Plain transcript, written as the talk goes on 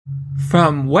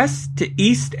From west to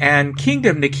east and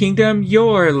kingdom to kingdom,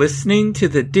 you're listening to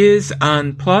the Diz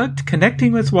Unplugged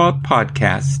Connecting with Walt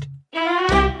podcast.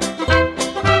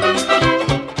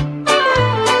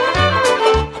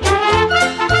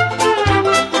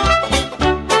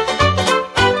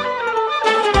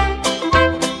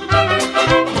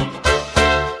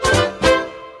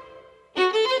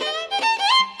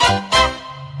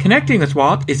 Connecting with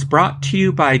Walt is brought to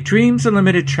you by Dreams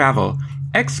Unlimited Travel,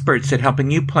 experts at helping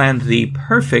you plan the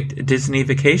perfect Disney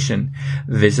vacation.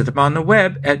 Visit them on the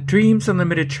web at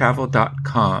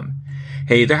dreamsunlimitedtravel.com.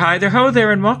 Hey there, hi there, ho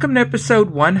there, and welcome to episode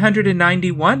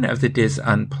 191 of the Diz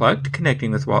Unplugged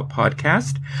Connecting with Walt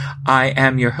podcast. I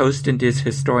am your host and Diz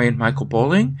historian, Michael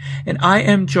Bowling, and I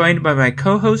am joined by my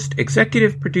co-host,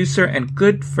 executive producer, and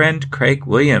good friend, Craig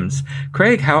Williams.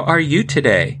 Craig, how are you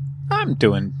today? I'm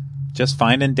doing just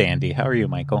fine and dandy. How are you,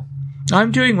 Michael?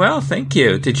 I'm doing well, thank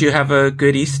you. Did you have a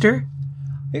good Easter?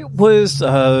 It was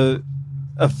a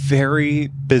very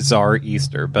bizarre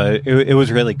Easter, but it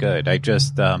was really good. I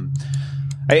just I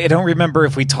don't remember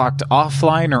if we talked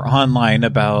offline or online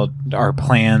about our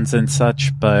plans and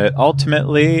such, but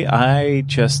ultimately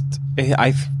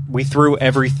we threw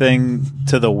everything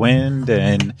to the wind,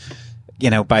 and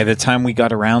by the time we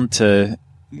got around to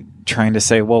trying to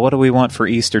say, well, what do we want for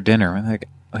Easter dinner? I'm like,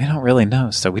 we don't really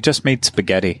know, so we just made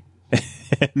spaghetti.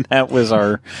 And that was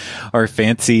our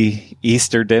fancy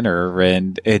Easter dinner,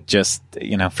 and it just,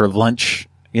 for lunch,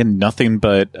 nothing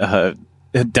but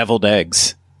deviled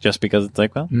eggs, just because it's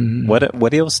like, well,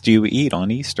 what else do you eat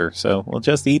on Easter? So we'll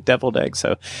just eat deviled eggs.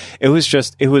 So it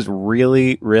was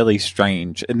really, really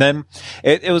strange. And then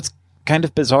it was kind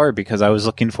of bizarre because I was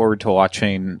looking forward to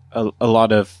watching a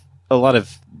lot of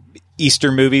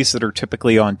Easter movies that are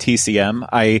typically on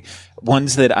TCM.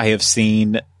 Ones that I have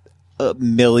seen a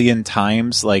million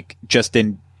times, like just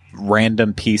in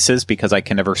random pieces, because I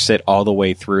can never sit all the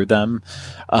way through them.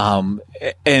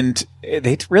 And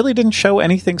they really didn't show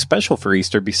anything special for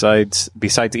Easter besides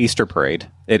Easter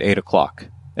Parade at 8:00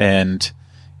 and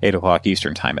 8:00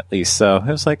 Eastern time, at least. So it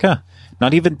was like,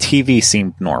 not even TV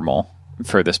seemed normal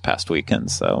for this past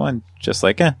weekend. So I'm just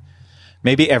like,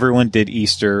 maybe everyone did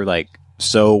Easter like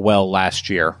so well last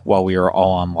year while we were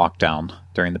all on lockdown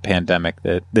during the pandemic,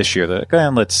 that this year they're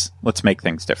like, let's make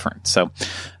things different. So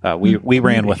we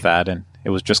ran with that, and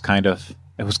it was kind of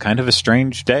a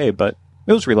strange day, but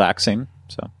it was relaxing,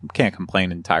 so can't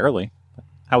complain entirely.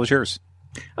 How was yours?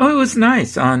 Oh, it was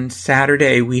nice. On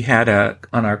Saturday we had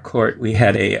on our court we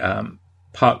had a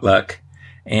potluck,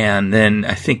 and then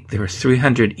I think there were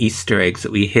 300 Easter eggs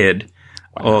that we hid.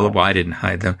 Wow. Well, I didn't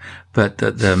hide them, but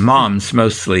the moms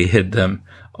mostly hid them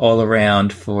all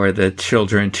around for the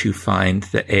children to find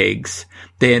the eggs.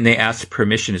 They asked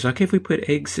permission. Is it okay if we put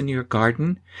eggs in your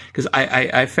garden? Because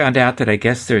I found out that I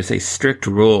guess there's a strict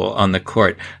rule on the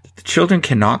court that the children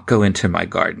cannot go into my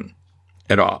garden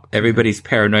at all. Everybody's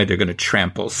paranoid they're going to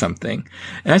trample something.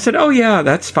 And I said, oh yeah,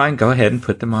 that's fine. Go ahead and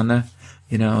put them on the,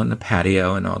 on the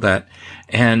patio and all that.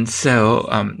 And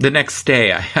so the next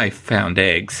day I found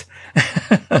eggs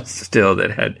still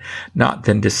that had not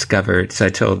been discovered. So I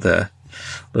told the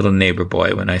little neighbor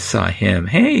boy when I saw him,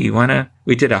 hey,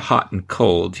 we did a hot and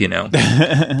cold,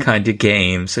 kind of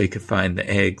game so you could find the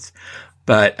eggs.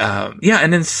 But,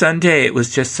 and then Sunday it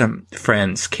was just some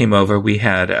friends came over. We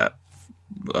had a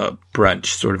brunch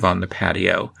sort of on the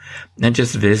patio and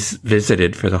just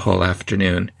visited for the whole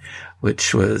afternoon,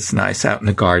 which was nice out in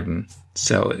the garden.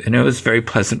 So, and it was very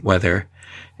pleasant weather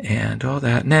and all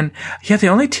that. And then, the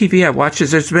only TV I watch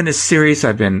is there's been a series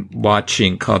I've been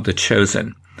watching called The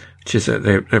Chosen, which is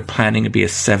they're planning to be a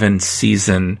seven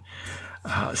season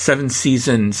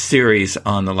series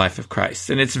on the life of Christ,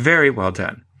 and it's very well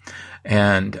done.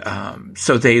 And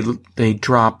so they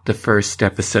dropped the first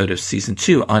episode of season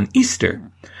 2 on Easter,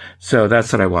 so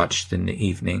that's what I watched in the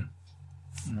evening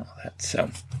and all that. So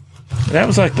that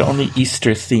was like the only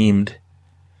Easter themed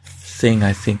thing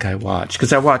I think I watched,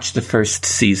 because I watched the first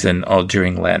season all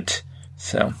during Lent.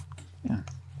 So. Yeah.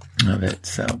 Of it.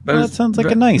 So that sounds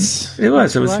like a nice. It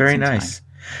was very nice. Time.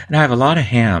 And I have a lot of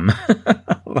ham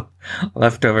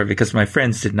left over because my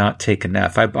friends did not take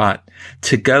enough. I bought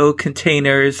to-go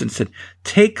containers and said,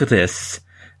 take this.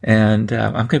 And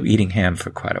I'm going to be eating ham for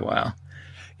quite a while.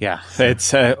 Yeah, it's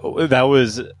that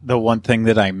was the one thing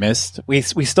that I missed. We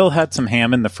still had some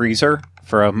ham in the freezer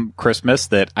from Christmas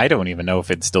that I don't even know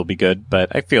if it'd still be good,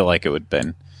 but I feel like it would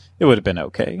have been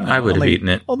okay. I would have eaten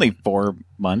it. Only 4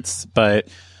 months, but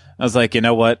I was like, you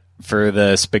know what? For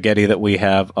the spaghetti that we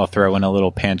have, I'll throw in a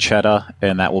little pancetta,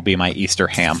 and that will be my Easter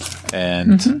ham.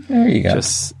 And there you go.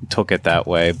 Just took it that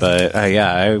way. But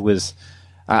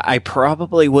I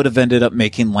probably would have ended up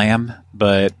making lamb,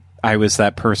 but I was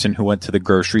that person who went to the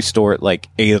grocery store at like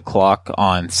 8 o'clock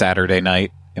on Saturday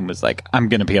night and was like, I'm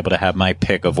going to be able to have my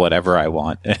pick of whatever I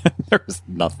want. And there was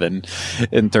nothing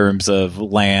in terms of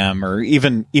lamb or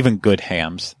even good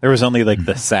hams. There was only like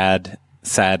the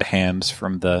sad hams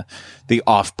from the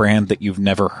off-brand that you've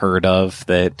never heard of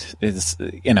that is,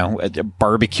 you know, a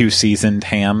barbecue seasoned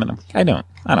ham. And I don't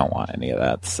want any of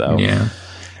that. So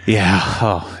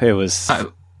it was.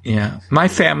 My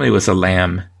family was a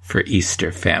lamb for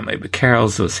Easter family, but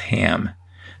Carol's was ham.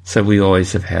 So we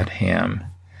always have had ham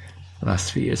the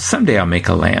last few years. Someday I'll make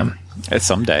a lamb.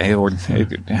 Someday, or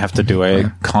have to do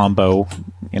a combo,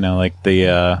 you know, like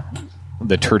the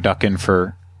turducken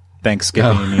for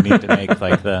Thanksgiving. Oh. You need to make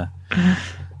like the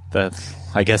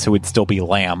I guess it would still be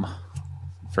lamb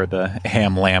for the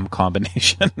ham lamb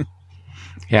combination.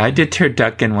 Yeah, I did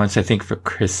turducken once, I think, for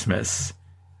Christmas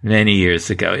many years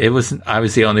ago. I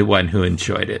was the only one who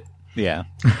enjoyed it. Yeah,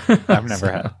 I've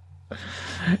never had.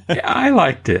 Yeah, I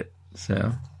liked it.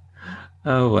 So,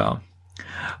 oh well.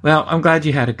 Well, I'm glad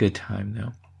you had a good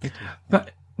time, though.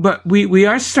 But we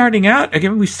are starting out,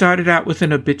 again, we started out with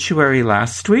an obituary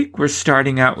last week. We're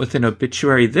starting out with an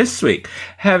obituary this week.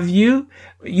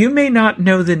 You may not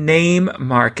know the name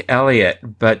Mark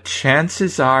Elliott, but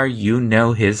chances are you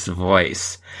know his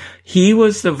voice. He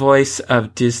was the voice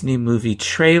of Disney movie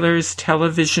trailers,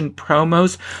 television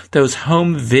promos, those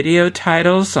home video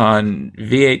titles on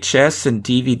VHS and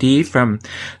DVD from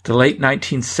the late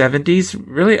 1970s,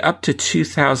 really up to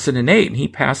 2008. And he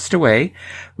passed away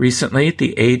recently at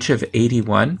the age of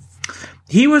 81.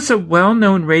 He was a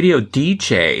well-known radio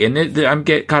DJ, and I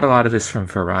got a lot of this from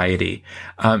Variety.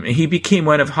 He became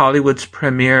one of Hollywood's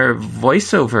premier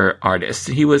voiceover artists.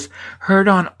 He was heard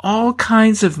on all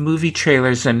kinds of movie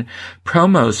trailers and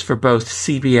promos for both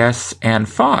CBS and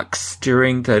Fox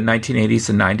during the 1980s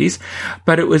and 90s,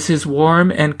 but it was his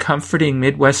warm and comforting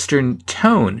Midwestern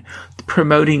tone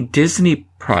promoting Disney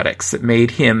products that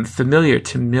made him familiar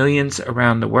to millions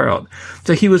around the world.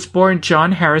 So he was born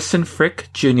John Harrison Frick,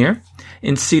 Jr.,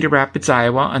 in Cedar Rapids,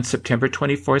 Iowa on September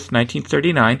 24th,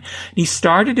 1939. He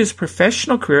started his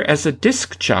professional career as a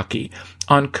disc jockey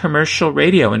on commercial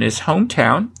radio in his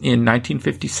hometown in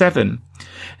 1957.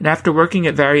 And after working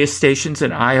at various stations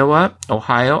in Iowa,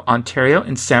 Ohio, Ontario,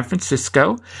 and San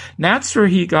Francisco, that's where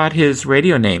he got his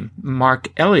radio name, Mark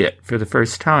Elliott, for the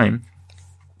first time.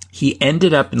 He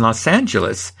ended up in Los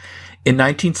Angeles in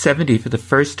 1970 for the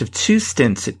first of 2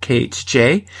 stints at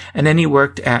KHJ, and then he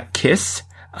worked at KISS,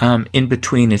 in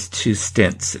between his 2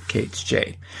 stints at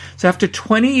KHJ. So after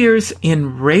 20 years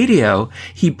in radio,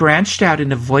 he branched out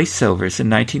into voiceovers in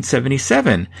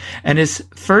 1977. And his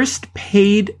first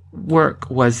paid work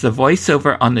was the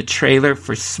voiceover on the trailer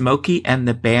for Smokey and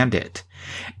the Bandit.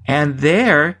 And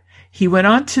there, he went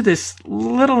on to this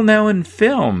little-known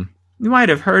film. You might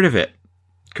have heard of it,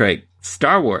 Craig.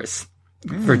 Star Wars.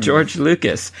 For George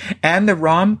Lucas, and the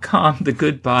rom-com The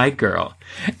Goodbye Girl.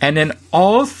 And then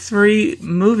all 3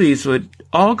 movies would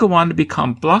all go on to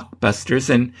become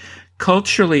blockbusters and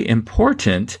culturally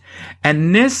important.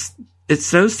 And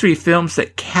it's those 3 films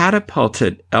that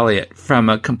catapulted Elliott from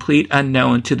a complete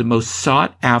unknown to the most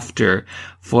sought-after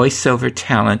voiceover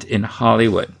talent in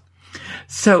Hollywood.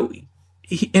 So,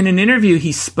 in an interview,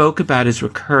 he spoke about his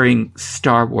recurring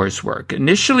Star Wars work.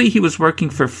 Initially, he was working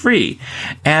for free,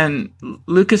 and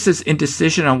Lucas's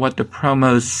indecision on what the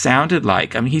promos sounded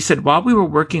like. I mean, he said, while we were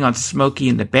working on Smokey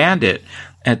and the Bandit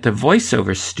at the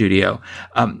voiceover studio,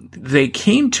 they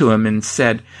came to him and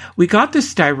said, we got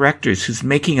this director who's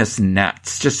making us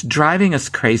nuts, just driving us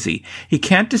crazy. He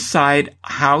can't decide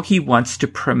how he wants to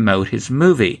promote his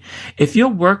movie. If you'll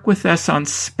work with us on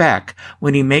spec,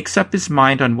 when he makes up his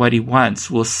mind on what he wants,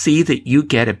 we'll see that you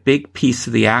get a big piece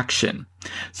of the action.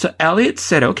 So Elliott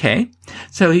said, okay.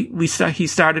 So he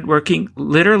started working,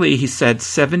 literally, he said,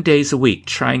 7 days a week,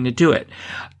 trying to do it.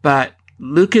 But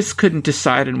Lucas couldn't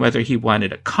decide on whether he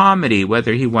wanted a comedy,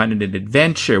 whether he wanted an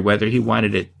adventure, whether he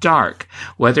wanted it dark,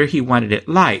 whether he wanted it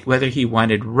light, whether he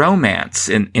wanted romance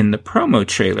in the promo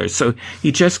trailer. So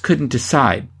he just couldn't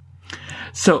decide.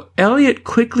 So Elliott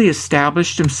quickly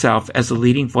established himself as a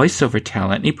leading voiceover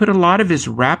talent, and he put a lot of his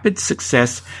rapid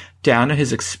success down to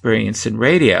his experience in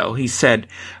radio. He said,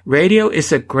 radio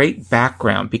is a great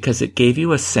background because it gave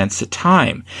you a sense of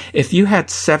time. If you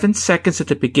had 7 seconds at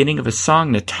the beginning of a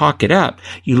song to talk it up,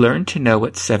 you learned to know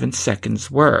what 7 seconds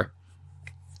were.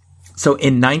 So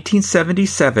in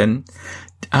 1977,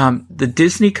 the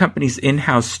Disney company's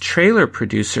in-house trailer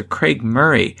producer, Craig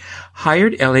Murray,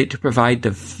 hired Elliott to provide the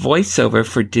voiceover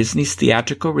for Disney's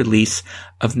theatrical release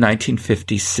of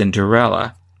 1950's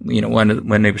Cinderella.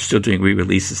 when they were still doing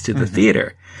re-releases to the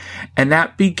theater. And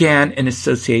that began an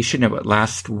association that would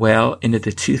last well into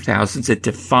the 2000s. It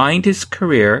defined his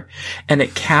career, and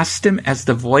it cast him as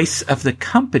the voice of the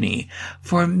company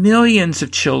for millions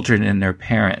of children and their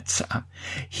parents.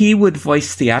 He would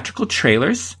voice theatrical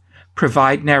trailers,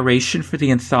 provide narration for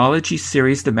the anthology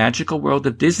series The Magical World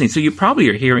of Disney. So you probably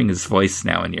are hearing his voice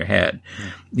now in your head.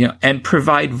 And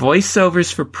provide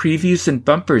voiceovers for previews and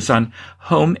bumpers on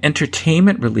home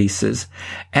entertainment releases.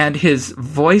 And his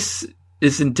voice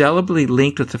is indelibly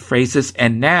linked with the phrases,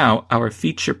 "and now our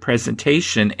feature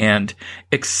presentation," and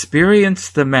 "experience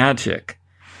the magic."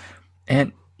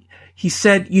 And he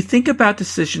said, you think about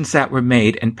decisions that were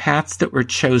made and paths that were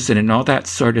chosen and all that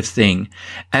sort of thing.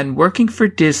 And working for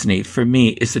Disney, for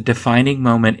me, is a defining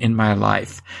moment in my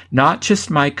life. Not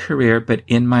just my career, but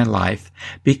in my life.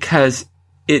 Because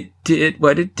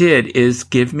what it did is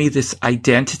give me this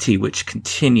identity which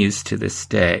continues to this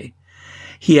day.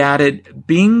 He added,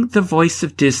 being the voice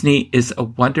of Disney is a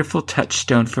wonderful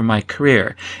touchstone for my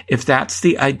career. If that's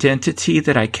the identity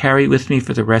that I carry with me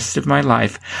for the rest of my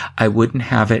life, I wouldn't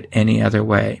have it any other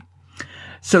way.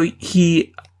 So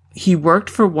he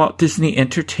worked for Walt Disney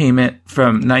Entertainment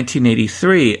from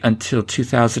 1983 until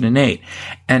 2008.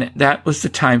 And that was the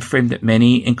time frame that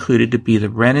many included to be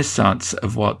the renaissance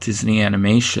of Walt Disney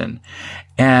Animation.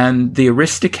 And the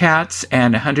Aristocats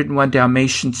and 101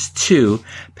 Dalmatians 2,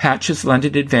 Patch's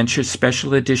London Adventures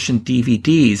Special Edition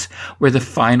DVDs, were the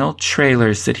final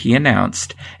trailers that he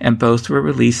announced, and both were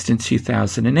released in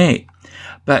 2008.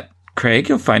 But Craig,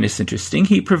 you'll find this interesting.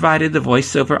 He provided the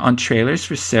voiceover on trailers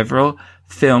for several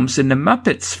films in the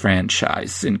Muppets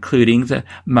franchise, including the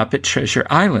Muppet Treasure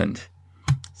Island.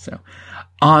 So,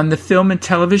 on the film and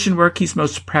television work he's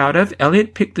most proud of,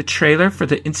 Elliott picked the trailer for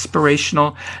the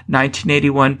inspirational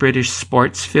 1981 British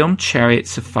sports film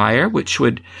Chariots of Fire, which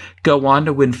would go on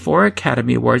to win 4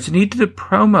 Academy Awards, and he did the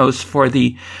promos for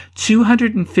the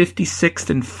 256th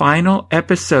and final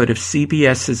episode of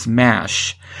CBS's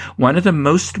MASH, one of the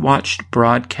most watched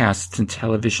broadcasts in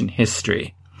television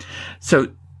history. So,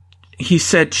 he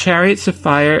said, Chariots of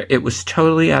Fire, it was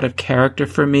totally out of character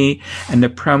for me, and the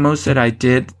promos that I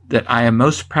did that I am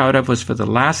most proud of was for the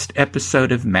last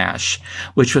episode of MASH,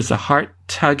 which was a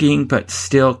heart-tugging but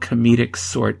still comedic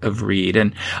sort of read.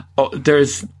 And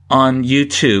there's on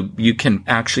YouTube, you can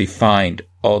actually find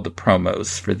all the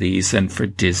promos for these and for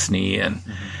Disney and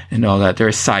all that. There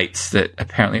are sites that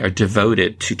apparently are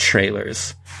devoted to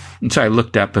trailers. And so I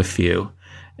looked up a few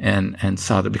and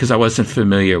saw that because I wasn't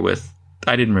familiar with,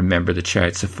 I didn't remember the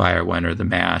Chariots of Fire one or the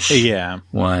MASH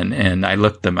one, and I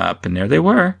looked them up, and there they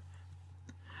were.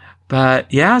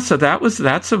 But yeah, so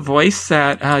that's a voice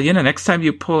that next time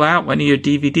you pull out one of your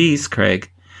DVDs, Craig,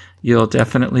 you'll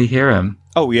definitely hear him.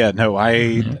 Oh yeah, no,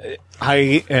 I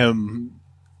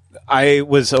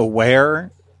was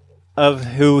aware of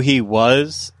who he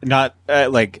was. Not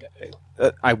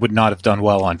I would not have done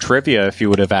well on trivia if you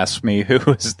would have asked me who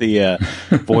was the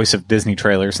voice of Disney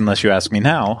trailers. Unless you ask me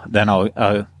now, then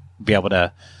I'll be able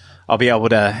to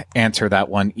answer that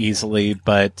one easily.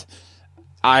 But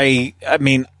I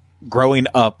mean, growing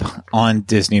up on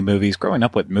Disney movies, growing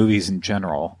up with movies in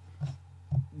general,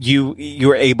 you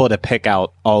were able to pick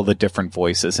out all the different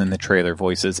voices and the trailer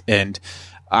voices, and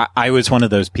I was one of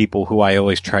those people who I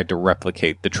always tried to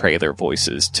replicate the trailer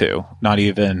voices too. Not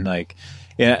even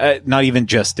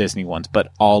just Disney ones,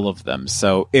 but all of them.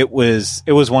 So it was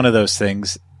one of those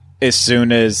things. As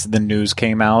soon as the news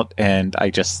came out, and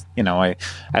I just, I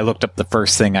looked up the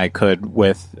first thing I could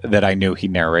with that I knew he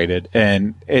narrated,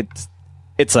 and it's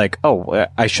like, oh,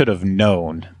 I should have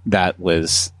known that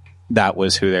was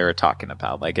who they were talking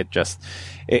about. Like it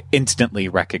instantly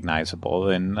recognizable,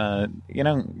 and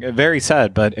very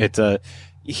sad, but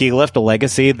he left a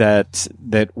legacy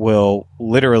that will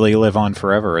literally live on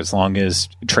forever as long as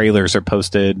trailers are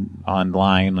posted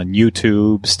online on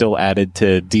YouTube, still added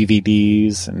to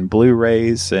DVDs and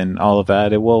Blu-rays and all of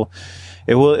that. It will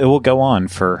go on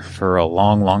for a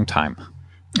long, long time.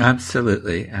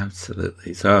 Absolutely.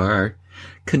 So our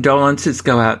condolences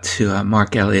go out to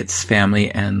Mark Elliott's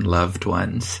family and loved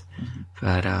ones.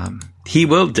 But he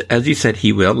will, as you said,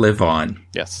 he will live on.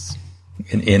 Yes.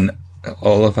 In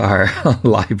all of our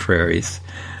libraries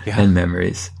and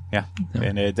memories. Yeah.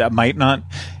 And it might not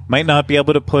be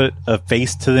able to put a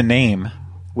face to the name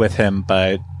with him,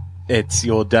 but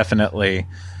you will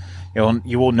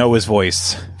know his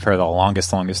voice for the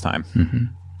longest time. Mm-hmm.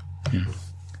 Yeah.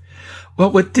 Well,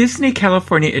 with Disney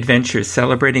California Adventures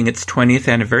celebrating its 20th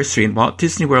anniversary and Walt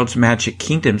Disney World's Magic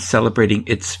Kingdom celebrating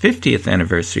its 50th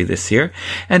anniversary this year,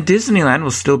 and Disneyland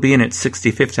will still be in its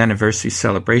 65th anniversary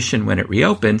celebration when it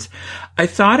reopens, I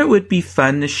thought it would be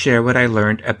fun to share what I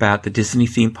learned about the Disney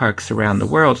theme parks around the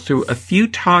world through a few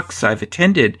talks I've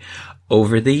attended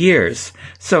over the years.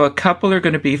 So a couple are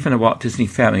going to be from the Walt Disney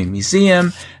Family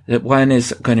Museum. That one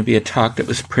is going to be a talk that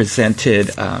was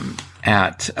presented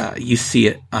at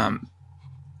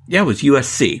it was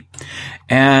USC.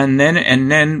 And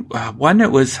then one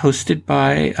that was hosted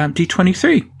by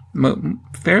D23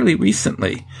 fairly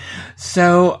recently.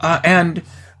 So, and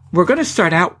we're going to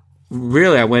start out,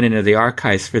 really, I went into the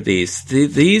archives for these.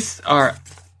 These are,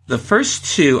 the first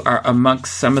two are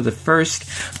amongst some of the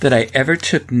first that I ever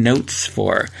took notes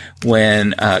for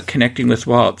when Connecting with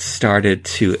Walt started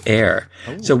to air.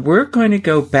 Oh. So we're going to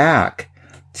go back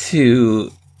to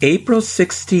April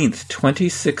 16th,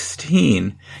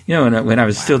 2016, when I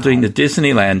was still doing the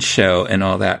Disneyland show and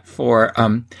all that, for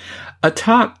a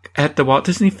talk at the Walt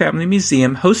Disney Family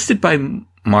Museum hosted by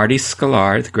Marty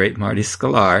Sklar, the great Marty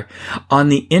Sklar, on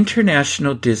the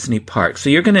International Disney Park. So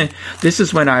this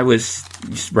is when I was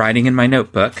writing in my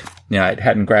notebook. I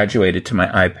hadn't graduated to my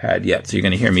iPad yet, so you're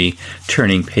going to hear me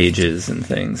turning pages and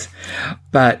things.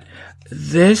 But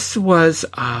this was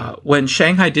when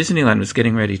Shanghai Disneyland was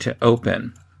getting ready to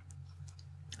open.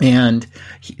 And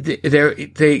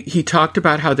he talked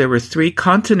about how there were 3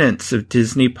 continents of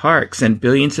Disney parks and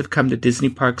billions have come to Disney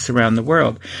parks around the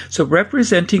world. So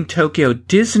representing Tokyo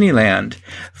Disneyland,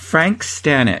 Frank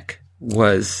Stanek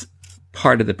was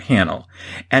part of the panel.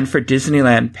 And for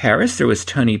Disneyland Paris, there was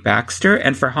Tony Baxter.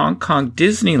 And for Hong Kong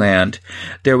Disneyland,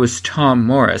 there was Tom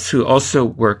Morris, who also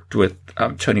worked with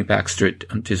Tony Baxter at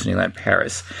Disneyland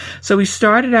Paris. So we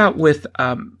started out with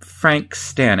Frank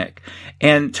Stanek.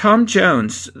 And Tom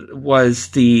Jones was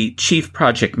the chief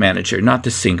project manager, not the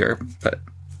singer, but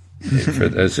for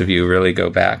those of you who really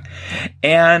go back.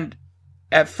 And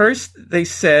at first they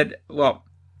said, well,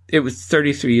 it was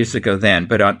 33 years ago then,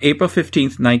 but on April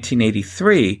 15th,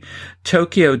 1983,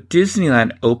 Tokyo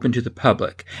Disneyland opened to the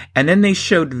public. And then they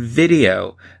showed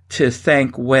video to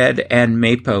thank WED and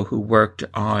Mapo, who worked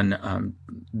on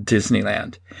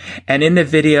Disneyland. And in the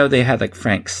video, they had like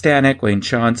Frank Stanek, Wayne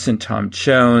Johnson, Tom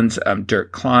Jones,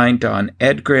 Dirk Klein, Don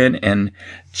Edgren, and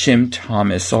Jim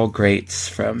Thomas, all greats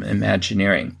from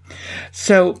Imagineering.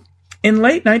 So in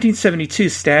late 1972,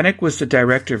 Stanek was the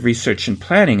director of research and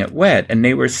planning at WED, and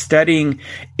they were studying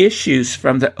issues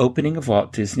from the opening of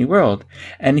Walt Disney World.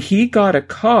 And he got a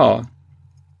call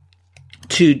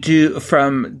to do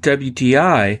from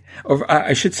WDI, or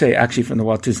I should say actually from the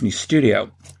Walt Disney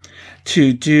Studio,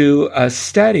 to do a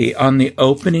study on the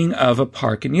opening of a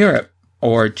park in Europe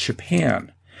or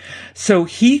Japan. So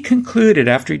he concluded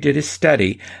after he did his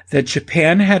study that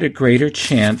Japan had a greater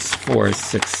chance for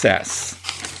success.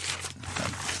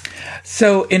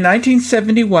 So in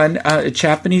 1971, a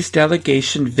Japanese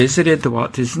delegation visited the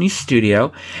Walt Disney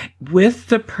Studio with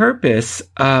the purpose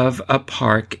of a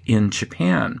park in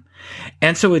Japan.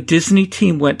 And so a Disney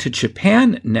team went to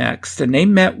Japan next, and they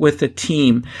met with a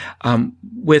team,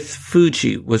 with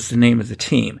Fuji was the name of the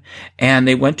team. And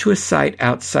they went to a site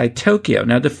outside Tokyo.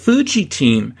 Now, the Fuji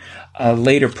team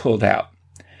later pulled out.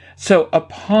 So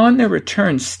upon their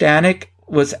return, Stanek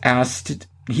was asked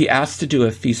to do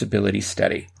a feasibility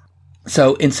study.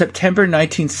 So in September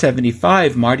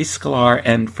 1975, Marty Sklar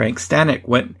and Frank Stanek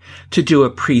went to do a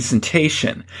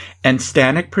presentation, and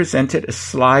Stanek presented a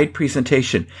slide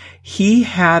presentation. He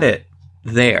had it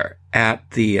there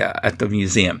at the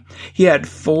museum. He had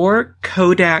 4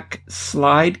 Kodak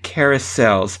slide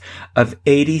carousels of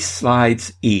 80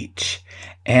 slides each.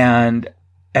 And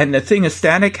the thing is,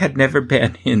 Stanek had never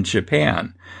been in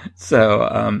Japan.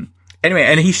 So, anyway,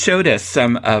 and he showed us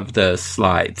some of the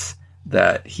slides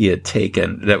that he had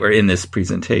taken that were in this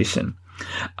presentation.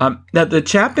 Now the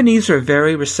Japanese were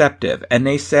very receptive, and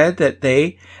they said that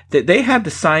they had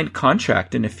the signed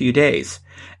contract in a few days.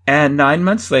 And 9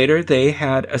 months later, they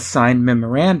had a signed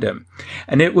memorandum,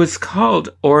 and it was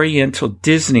called Oriental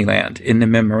Disneyland in the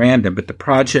memorandum, but the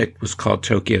project was called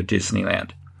Tokyo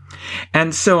Disneyland.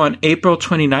 And so on April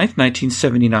 29th,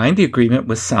 1979, the agreement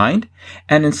was signed,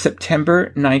 and in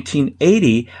September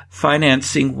 1980,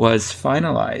 financing was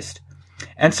finalized.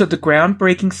 And so the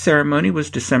groundbreaking ceremony was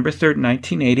December 3rd,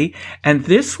 1980, and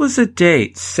this was a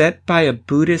date set by a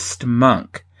Buddhist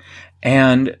monk.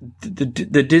 And the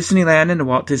Disneyland and the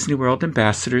Walt Disney World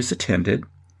ambassadors attended.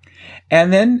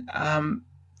 And then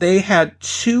they had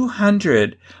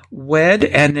 200 WED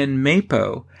and then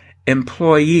Mapo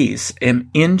employees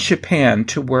in Japan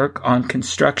to work on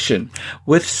construction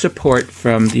with support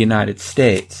from the United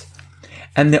States.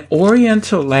 And the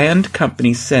Oriental Land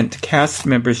Company sent cast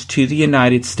members to the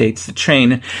United States to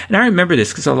train. And I remember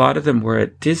this because a lot of them were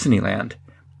at Disneyland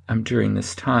during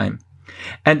this time.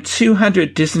 And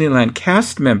 200 Disneyland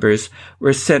cast members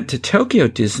were sent to Tokyo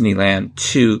Disneyland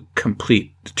to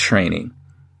complete the training.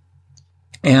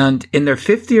 And in their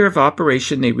 5th year of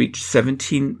operation, they reached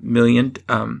 17 million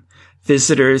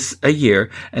visitors a year,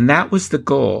 and that was the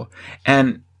goal.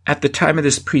 And at the time of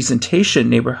this presentation,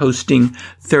 they were hosting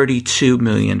 32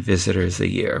 million visitors a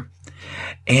year.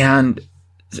 And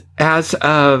as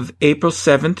of April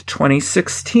 7th,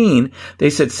 2016, they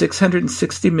said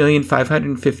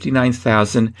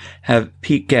 660,559,000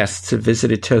 peak guests have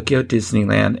visited Tokyo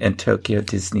Disneyland and Tokyo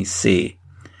Disney Sea.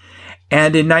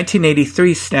 And in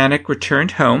 1983, Stanek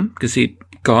returned home because he'd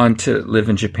gone to live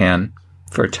in Japan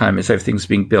for a time as everything was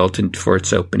being built and for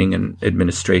its opening and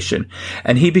administration.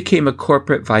 And he became a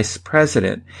corporate vice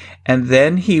president. And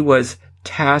then he was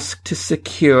tasked to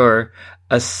secure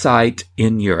a site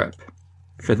in Europe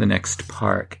for the next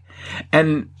park.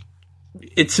 And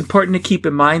it's important to keep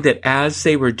in mind that as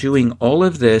they were doing all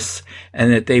of this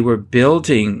and that they were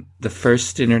building the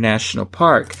first international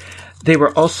park, they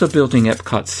were also building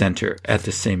Epcot Center at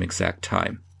the same exact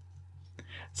time.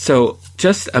 So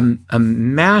just a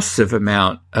massive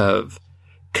amount of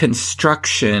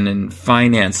construction and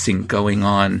financing going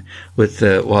on with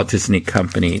the Walt Disney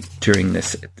Company during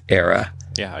this era.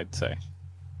 Yeah, I'd say.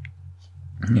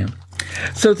 Yeah.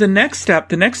 So the next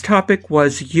topic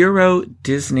was Euro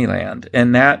Disneyland,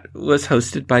 and that was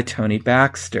hosted by Tony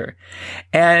Baxter.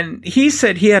 And he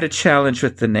said he had a challenge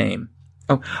with the name.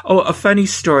 Oh, a funny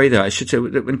story, though, I should say.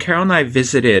 When Carol and I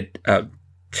visited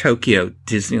Tokyo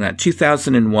Disneyland,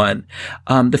 2001,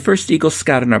 the first Eagle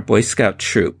Scout in our Boy Scout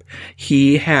troop,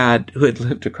 who had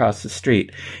lived across the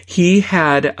street, he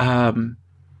had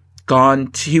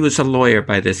he was a lawyer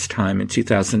by this time in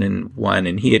 2001,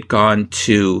 and he had gone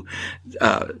to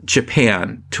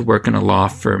Japan to work in a law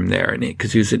firm there,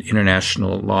 because he was in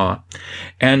international law.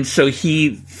 And so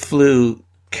he flew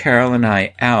Carol and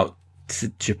I out to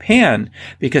Japan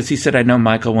because he said, I know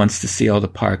Michael wants to see all the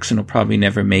parks and he'll probably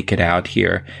never make it out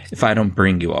here if I don't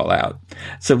bring you all out.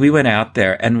 So we went out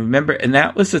there, and remember, and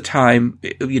that was the time,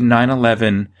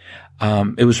 9/11,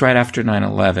 it was right after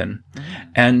 9/11.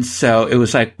 And so it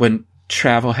was like when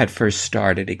travel had first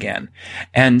started again.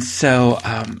 And so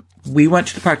we went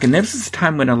to the park, and this was a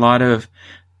time when a lot of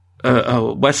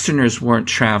Westerners weren't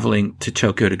traveling to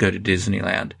Tokyo to go to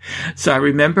Disneyland. So I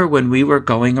remember when we were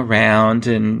going around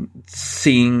and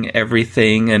seeing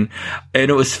everything, and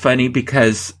it was funny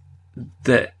because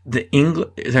their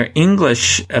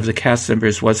English of the cast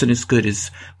members wasn't as good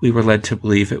as we were led to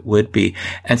believe it would be.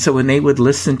 And so when they would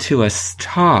listen to us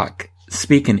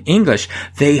speak in English,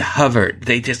 they hovered.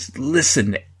 They just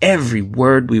listened to every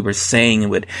word we were saying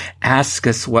and would ask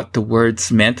us what the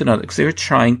words meant and all that, because they were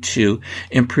trying to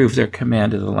improve their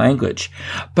command of the language.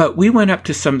 But we went up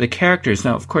to some of the characters.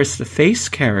 Now, of course, the face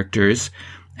characters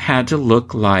had to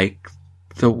look like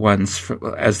the ones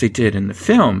as they did in the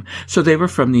film. So they were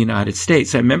from the United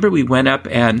States. I remember we went up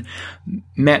and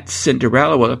met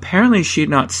Cinderella. Well, apparently she had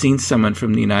not seen someone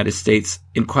from the United States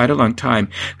in quite a long time,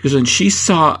 because when she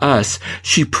saw us,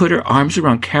 she put her arms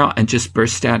around Carol and just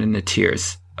burst out into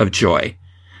tears of joy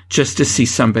just to see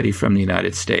somebody from the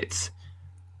United States.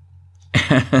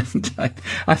 And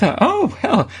I thought, oh,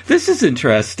 well, this is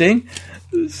interesting.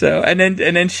 So, and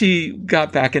then she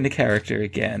got back into character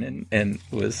again and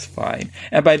was fine.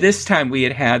 And by this time we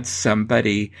had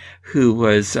somebody who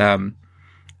was,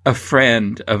 a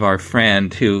friend of our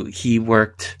friend who he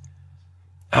was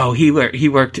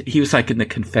like in the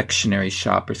confectionery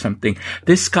shop or something.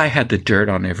 This guy had the dirt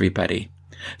on everybody.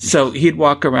 So he'd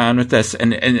walk around with us,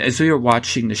 and as we were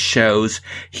watching the shows,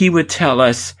 he would tell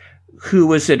us who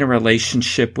was in a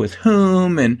relationship with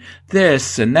whom, and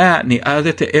this and that and the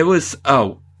other thing. It was,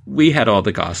 we had all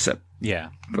the gossip. Yeah.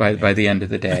 By the end of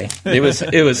the day,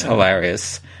 it was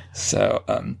hilarious. So,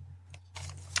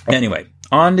 anyway,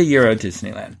 on to Euro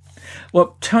Disneyland.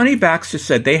 Well, Tony Baxter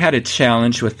said they had a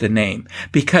challenge with the name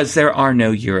because there are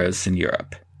no euros in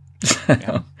Europe.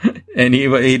 Yeah. And he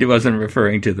wasn't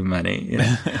referring to the money. You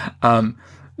know?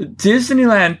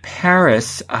 Disneyland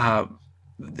Paris,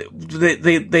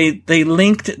 they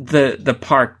linked the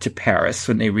park to Paris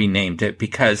when they renamed it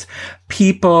because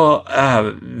people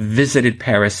visited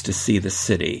Paris to see the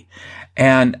city.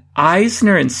 And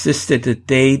Eisner insisted that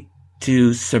they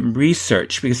do some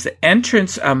research because the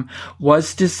entrance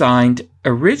was designed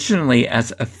originally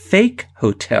as a fake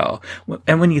hotel.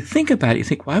 And when you think about it, you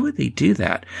think, why would they do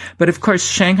that? But of course,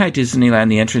 Shanghai Disneyland,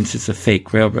 the entrance is a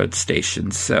fake railroad station.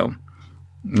 So,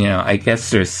 you know, I guess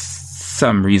there's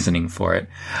some reasoning for it.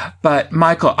 But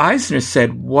Michael Eisner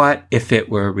said, what if it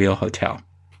were a real hotel?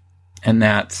 And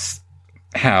that's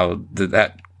how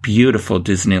that beautiful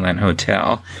Disneyland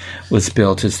hotel was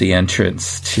built as the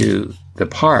entrance to the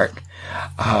park.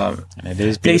 And it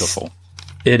is beautiful.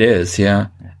 It is, yeah.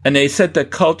 And they said the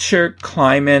culture,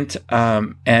 climate,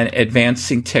 and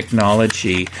advancing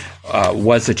technology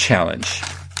was a challenge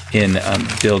in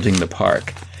building the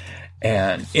park.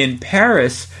 And in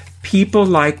Paris, people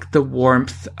like the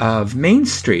warmth of Main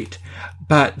Street,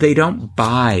 but they don't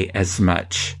buy as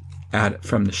much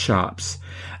from the shops.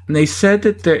 And they said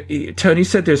that Tony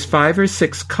said there's 5 or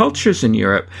 6 cultures in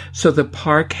Europe, so the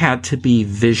park had to be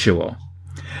visual.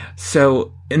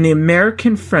 So in the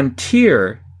American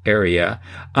frontier area,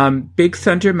 Big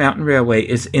Thunder Mountain Railway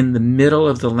is in the middle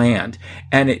of the land,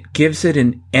 and it gives it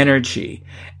an energy.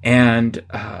 And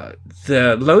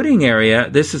the loading area,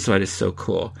 this is what is so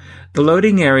cool. The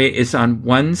loading area is on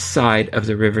one side of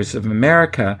the Rivers of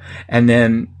America, and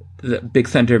then the Big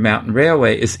Thunder Mountain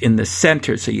Railway is in the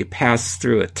center, so you pass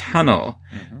through a tunnel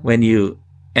when you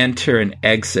enter and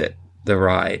exit the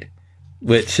ride,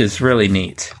 which is really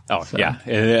neat. Oh, so.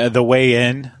 Yeah. The way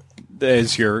in,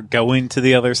 as you're going to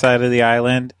the other side of the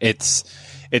island, it's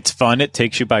fun. It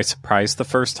takes you by surprise the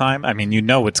first time. I mean, you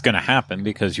know what's going to happen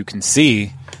because you can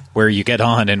see where you get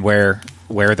on and where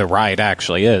the ride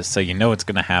actually is, so you know it's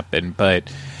going to happen. But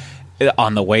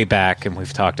on the way back, and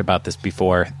we've talked about this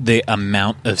before, the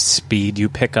amount of speed you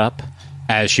pick up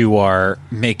as you are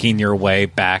making your way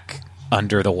back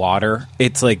under the water,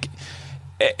 it's like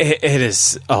it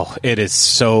is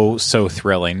so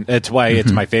thrilling. It's why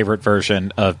it's my favorite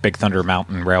version of Big Thunder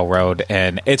Mountain Railroad,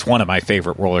 and it's one of my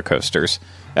favorite roller coasters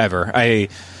ever. I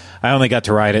only got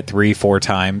to ride it 3-4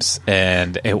 times,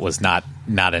 and it was not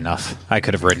enough. I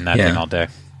could have ridden that thing all day.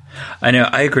 I know.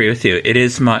 I agree with you. It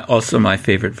is also my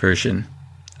favorite version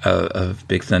of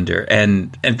Big Thunder,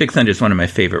 and Big Thunder is one of my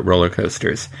favorite roller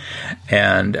coasters.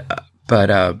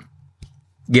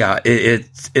 Yeah,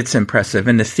 it's impressive,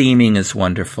 and the theming is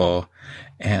wonderful,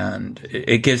 and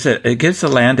it gives the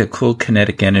land a cool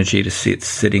kinetic energy to see it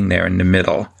sitting there in the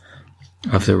middle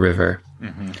of the river.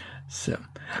 So,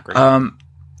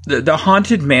 the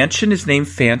Haunted Mansion is named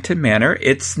Phantom Manor.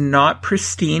 It's not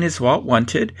pristine as Walt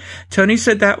wanted. Tony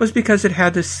said that was because it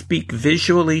had to speak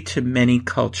visually to many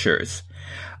cultures.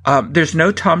 There's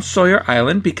no Tom Sawyer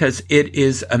Island because it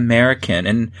is American,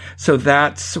 and so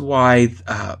that's why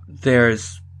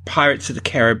there's Pirates of the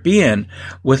Caribbean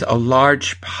with a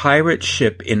large pirate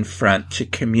ship in front to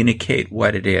communicate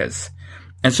what it is.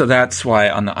 And so that's why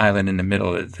on the island in the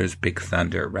middle there's Big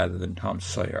Thunder rather than Tom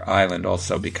Sawyer Island,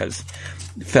 also because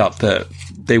felt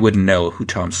they wouldn't know who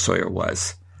Tom Sawyer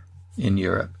was in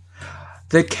Europe.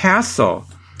 The castle,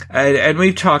 and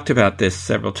we've talked about this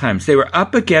several times, they were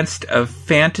up against a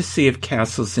fantasy of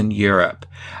castles in Europe.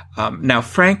 Now,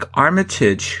 Frank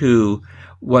Armitage, who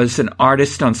was an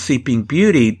artist on Sleeping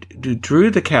Beauty, who drew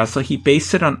the castle, he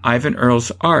based it on Ivan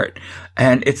Earle's art.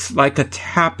 And it's like a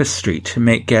tapestry to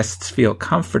make guests feel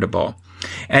comfortable.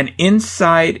 And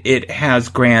inside it has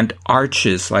grand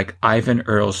arches like Ivan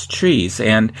Earle's trees.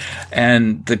 And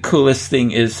the coolest thing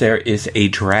is there is a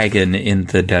dragon in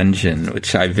the dungeon,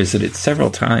 which I visited several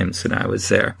times when I was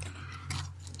there.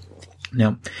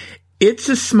 Now, it's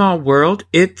a small world.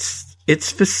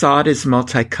 Its facade is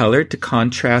multicolored to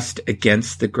contrast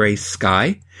against the gray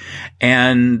sky.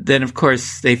 And then, of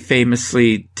course, they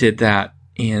famously did that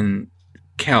in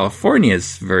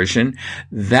California's version.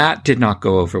 That did not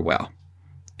go over well.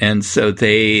 And so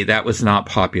that was not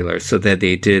popular. So that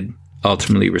they did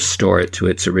ultimately restore it to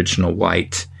its original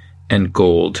white and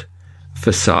gold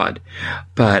facade.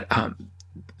 But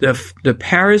the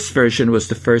Paris version was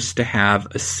the first to have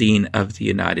a scene of the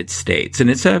United States.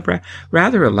 And it's a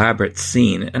rather elaborate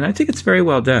scene, and I think it's very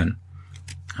well done.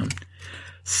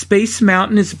 Space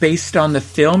Mountain is based on the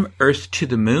film Earth to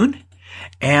the Moon,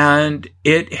 and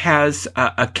it has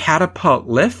a catapult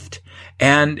lift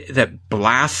and that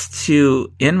blasts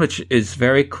you in, which is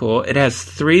very cool. It has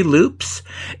 3 loops.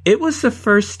 It was the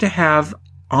first to have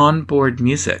onboard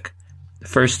music. The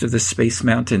first of the Space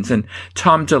Mountains, and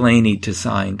Tom Delaney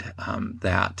designed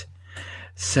that.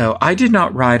 So I did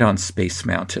not ride on Space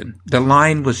Mountain. The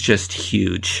line was just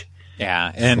huge.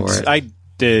 Yeah, and I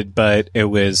did, but it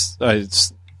was,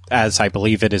 as I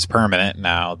believe it is permanent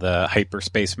now, the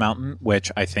Hyperspace Mountain,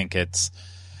 which I think it's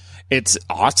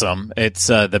awesome. It's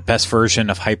the best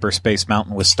version of Hyperspace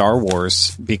Mountain with Star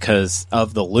Wars because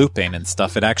of the looping and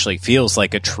stuff. It actually feels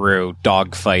like a true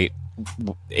dogfight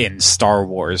in Star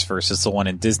Wars versus the one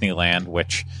in Disneyland,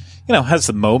 which, has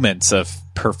the moments of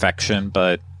perfection,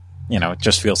 but it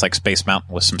just feels like Space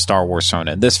Mountain with some Star Wars thrown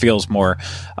in. This feels more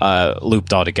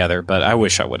looped all together, but I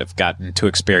wish I would have gotten to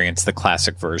experience the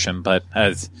classic version, but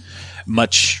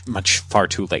much far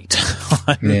too late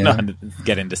on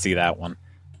getting to see that one.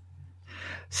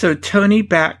 So Tony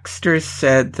Baxter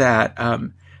said that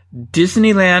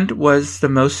Disneyland is the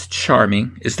most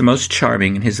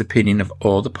charming in his opinion of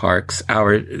all the parks,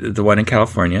 the one in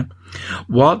California.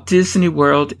 Walt Disney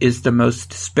World is the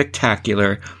most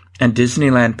spectacular, and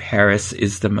Disneyland Paris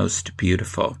is the most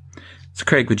beautiful. So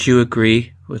Craig, would you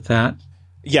agree with that?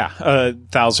 Yeah,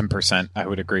 1,000%. I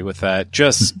would agree with that.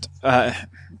 Just,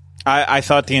 I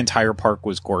thought the entire park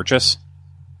was gorgeous.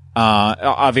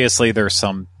 Obviously, there's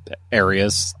some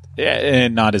areas,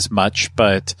 not as much,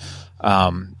 but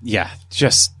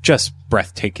just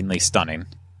breathtakingly stunning.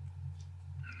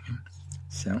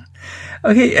 So,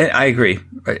 okay, I agree.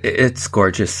 It's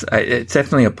gorgeous. It's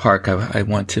definitely a park I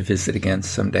want to visit again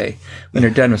someday when they're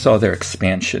done with all their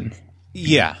expansion.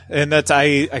 Yeah, and that's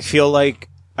I feel like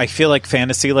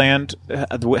Fantasyland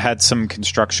had some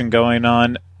construction going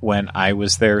on when I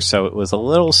was there, so it was a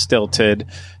little stilted.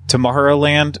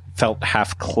 Tomorrowland felt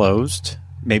half closed,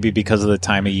 maybe because of the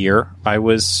time of year I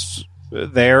was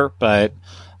there, but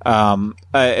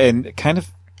and kind of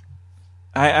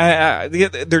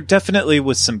there definitely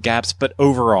was some gaps, but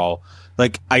overall,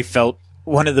 like, I felt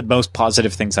one of the most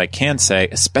positive things I can say,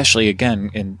 especially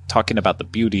again in talking about the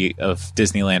beauty of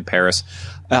Disneyland Paris,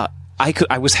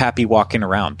 I was happy walking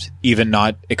around, even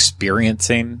not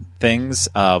experiencing things,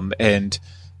 and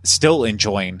still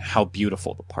enjoying how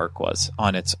beautiful the park was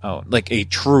on its own, like a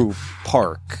true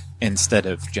park instead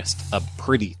of just a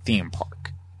pretty theme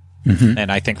park. Mm-hmm.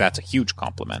 And I think that's a huge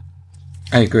compliment.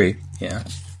 I agree. Yeah.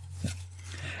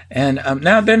 And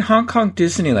now then, Hong Kong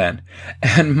Disneyland.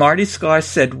 And Marty Sklar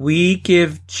said, we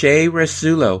give Jay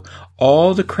Rasulo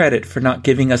all the credit for not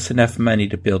giving us enough money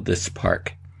to build this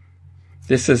park.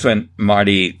 This is when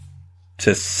Marty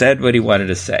just said what he wanted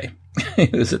to say. He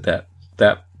was at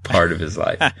that part of his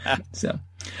life. So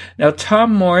now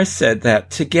Tom Morris said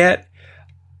that to get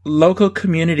local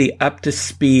community up to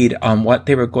speed on what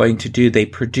they were going to do, they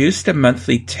produced a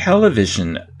monthly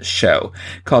television show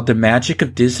called The Magic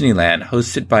of Disneyland,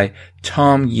 hosted by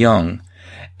Tom Young.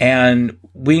 And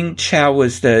Wing Chow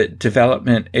was the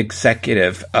development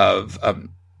executive of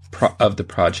the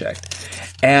project.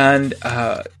 And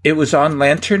it was on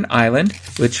Lantern Island,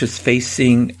 which was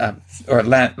facing, or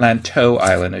Lantow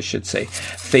Island, I should say,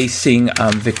 facing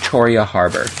Victoria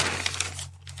Harbor.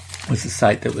 Was the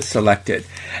site that was selected.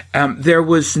 There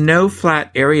was no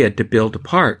flat area to build a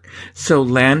park, so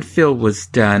landfill was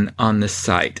done on the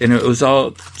site, and it was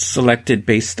all selected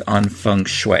based on feng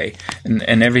shui,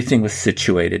 and everything was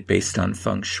situated based on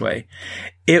feng shui.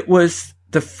 It was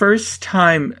the first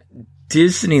time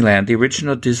Disneyland, the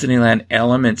original Disneyland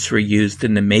elements were used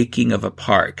in the making of a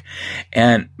park.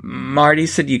 And Marty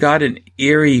said you got an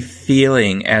eerie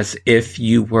feeling as if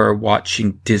you were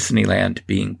watching Disneyland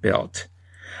being built.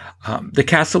 The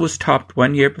castle was topped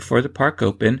 1 year before the park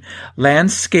opened.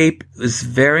 Landscape was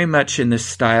very much in the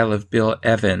style of Bill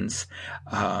Evans.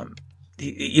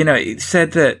 He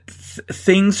said that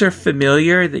things are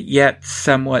familiar, yet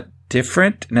somewhat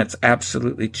different, and that's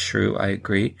absolutely true. I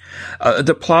agree.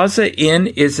 The Plaza Inn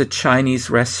is a Chinese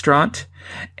restaurant,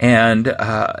 and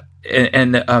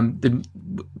then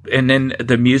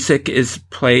the music is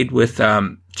played with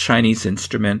Chinese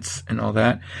instruments and all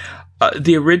that.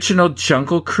 The original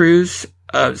Jungle Cruise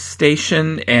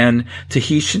station and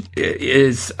Tahitian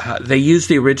they use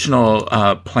the original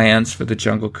plans for the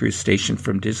Jungle Cruise station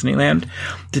from Disneyland.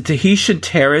 The Tahitian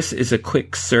Terrace is a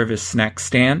quick service snack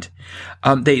stand.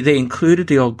 They included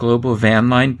the old Global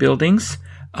Van Line buildings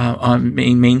on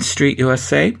Main Street,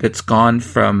 USA, that's gone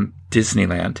from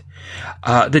Disneyland.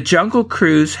 The Jungle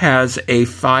Cruise has a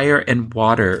fire and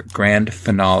water grand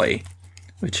finale,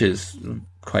 which is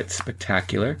quite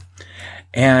spectacular.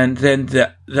 And then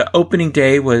the opening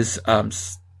day was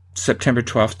September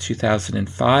 12th,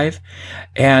 2005.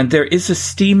 And there is a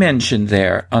steam engine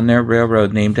there on their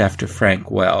railroad named after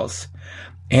Frank Wells.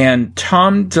 And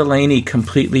Tom Delaney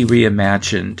completely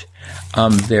reimagined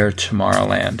their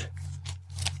Tomorrowland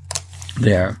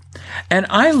there. And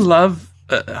I love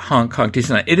Hong Kong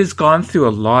Disneyland. It has gone through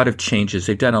a lot of changes.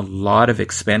 They've done a lot of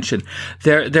expansion.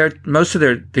 Most of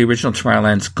the original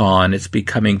Tomorrowland's gone. It's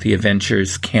becoming the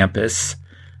Avengers campus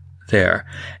there.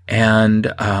 And,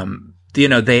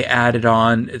 they added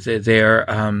on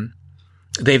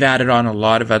they've added on a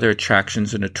lot of other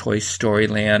attractions in a Toy Story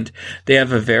Land. They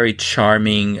have a very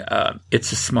charming,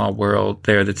 It's a Small World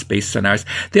there that's based on ours.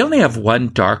 They only have one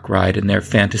dark ride in their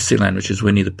Fantasyland, which is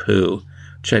Winnie the Pooh,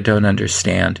 which I don't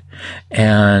understand.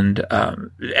 And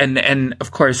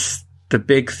of course, the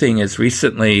big thing is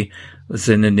recently was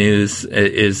in the news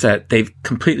is that they've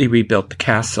completely rebuilt the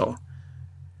castle.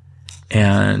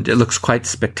 And it looks quite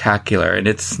spectacular. And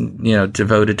it's,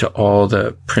 devoted to all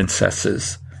the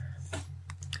princesses.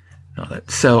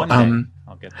 So,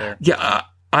 I'll get there. Yeah,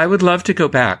 I would love to go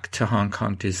back to Hong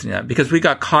Kong Disneyland because we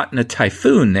got caught in a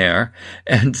typhoon there.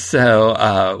 And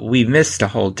so we missed a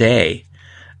whole day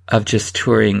of just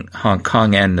touring Hong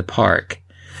Kong and the park.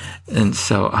 And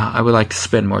so I would like to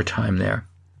spend more time there.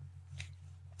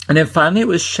 And then finally, it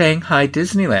was Shanghai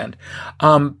Disneyland.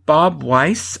 Bob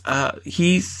Weiss,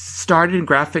 he started in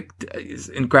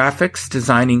graphics,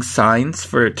 designing signs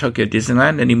for Tokyo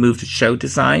Disneyland, and he moved to show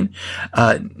design.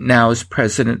 Now is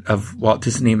president of Walt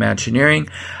Disney Imagineering,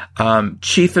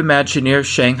 chief Imagineer of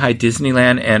Shanghai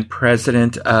Disneyland, and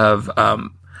president of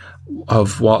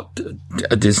Walt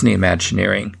Disney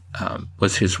Imagineering.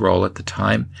 Was his role at the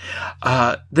time.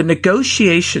 The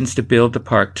negotiations to build the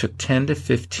park took 10 to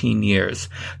 15 years.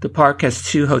 The park has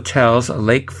 2 hotels, a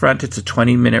lakefront. It's a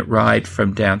 20-minute ride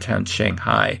from downtown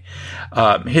Shanghai.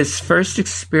 His first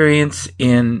experience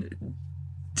in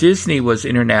Disney was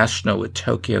international with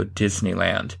Tokyo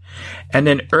Disneyland. And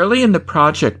then early in the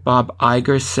project, Bob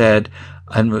Iger said,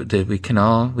 and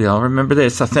we all remember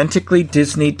this, authentically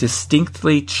Disney,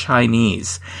 distinctly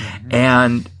Chinese. Mm-hmm.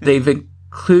 And they've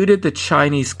included the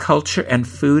Chinese culture and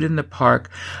food in the park.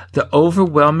 The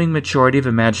overwhelming majority of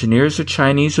Imagineers are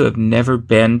Chinese who have never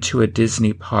been to a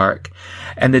Disney park.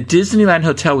 And the Disneyland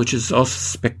Hotel, which is also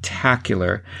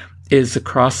spectacular, is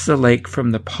across the lake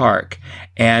from the park.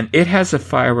 And it has a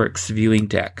fireworks viewing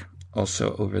deck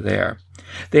also over there.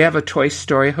 They have a Toy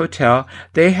Story hotel.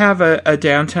 They have a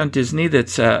downtown Disney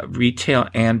that's retail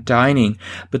and dining.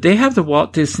 But they have the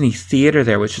Walt Disney Theater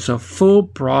there, which is a full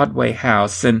Broadway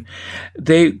house. And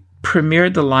they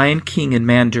premiered The Lion King in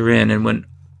Mandarin. And when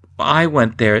I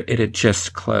went there, it had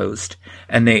just closed.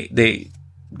 And they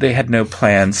had no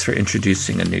plans for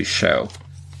introducing a new show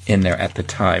in there at the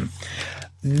time.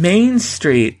 Main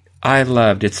Street, I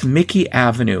loved. It's Mickey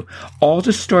Avenue. All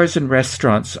the stores and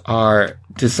restaurants are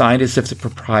designed as if the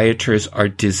proprietors are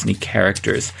Disney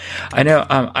characters. I know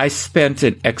I spent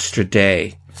an extra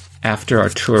day after our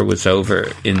tour was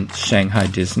over in Shanghai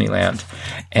Disneyland,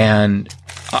 and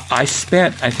I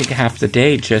spent, I think, half the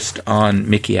day just on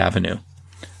Mickey Avenue,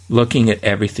 looking at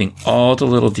everything, all the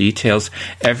little details.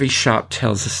 Every shop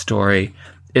tells a story.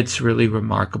 It's really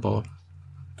remarkable.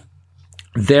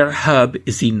 Their hub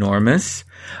is enormous,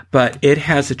 but it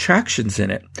has attractions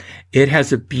in it. It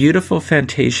has a beautiful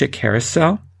Fantasia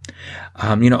carousel.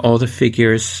 All the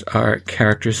figures are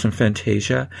characters from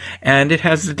Fantasia. And it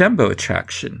has the Dumbo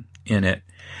attraction in it.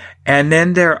 And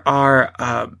then there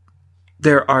are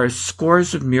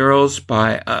scores of murals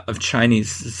of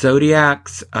Chinese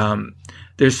zodiacs.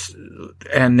 With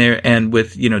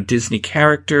Disney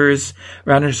characters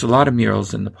around. There's a lot of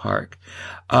murals in the park.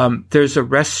 There's a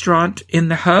restaurant in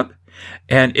the hub,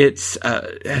 and it's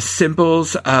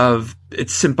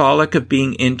symbolic of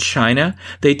being in China.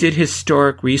 They did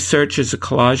historic research as a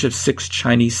collage of 6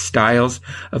 Chinese styles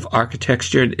of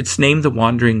architecture. It's named the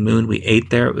Wandering Moon. We ate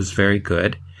there. It was very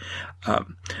good.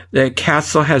 The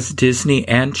castle has Disney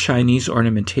and Chinese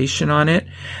ornamentation on it,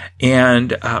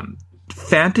 and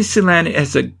Fantasyland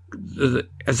has a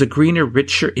greener,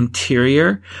 richer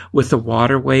interior with a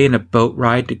waterway and a boat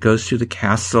ride that goes through the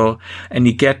castle, and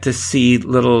you get to see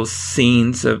little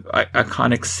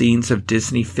iconic scenes of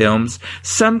Disney films.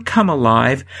 Some come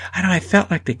alive. I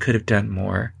felt like they could have done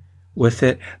more with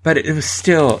it, but it was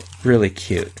still really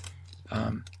cute.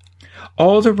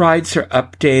 All the rides are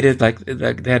updated, like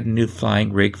they had a new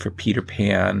flying rig for Peter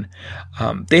Pan.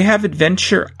 They have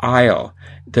Adventure Isle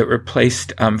that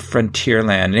replaced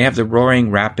Frontierland. They have the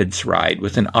Roaring Rapids ride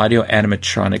with an audio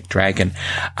animatronic dragon.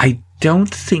 I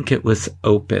don't think it was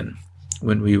open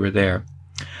when we were there.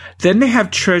 Then they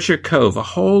have Treasure Cove, a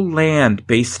whole land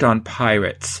based on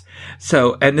pirates.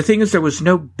 And the thing is, there was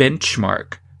no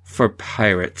benchmark for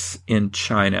pirates in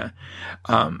China.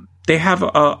 They have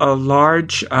a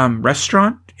large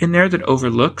restaurant in there that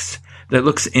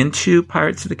looks into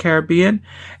Pirates of the Caribbean,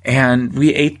 and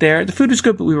we ate there. The food was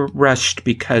good, but we were rushed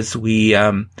because we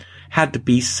had to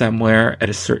be somewhere at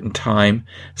a certain time,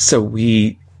 so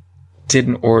we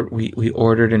didn't order. We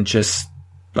ordered and just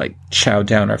chowed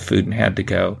down our food and had to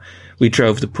go. We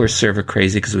drove the poor server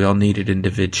crazy because we all needed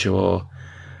individual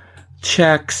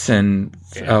checks, and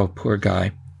poor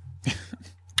guy.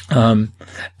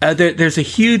 There's a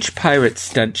huge pirate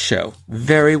stunt show.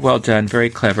 Very well done, very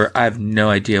clever. I have no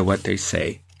idea what they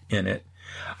say in it.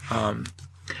 But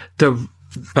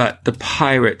the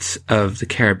Pirates of the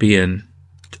Caribbean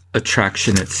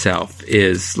attraction itself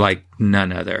is like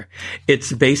none other.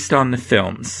 It's based on the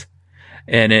films,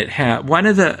 and it had one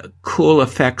of the cool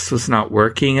effects was not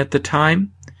working at the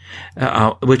time,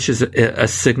 which is a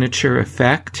signature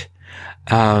effect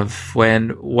of when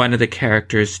one of the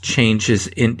characters changes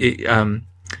in.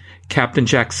 Captain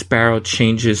Jack Sparrow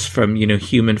changes from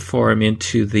human form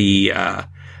into the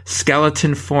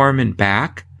skeleton form and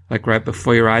back, like right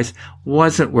before your eyes,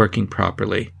 wasn't working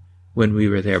properly when we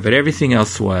were there, but everything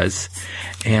else was,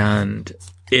 and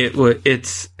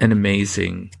it's an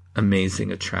amazing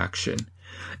attraction.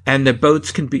 And the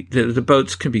boats can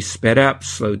be sped up,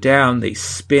 slowed down, they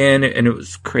spin, and it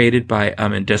was created by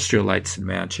Industrial Lights and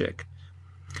Magic.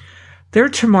 Their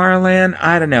Tomorrowland,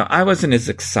 I don't know. I wasn't as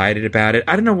excited about it.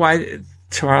 I don't know why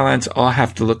Tomorrowlands all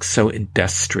have to look so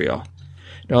industrial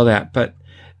and all that, but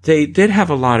they did have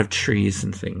a lot of trees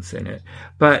and things in it.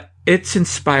 But it's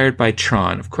inspired by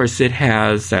Tron. Of course, it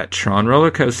has that Tron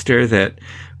roller coaster that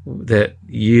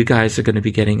you guys are going to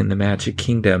be getting in the Magic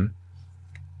Kingdom.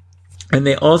 And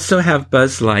they also have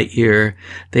Buzz Lightyear.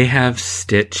 They have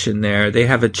Stitch in there. They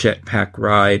have a jetpack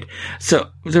ride.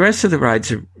 So the rest of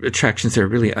the attractions are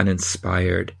really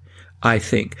uninspired, I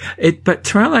think. But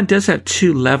Tomorrowland does have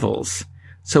 2 levels,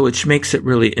 so which makes it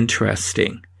really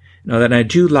interesting. And I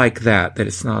do like that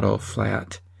it's not all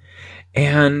flat.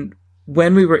 And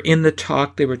when we were in the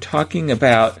talk, they were talking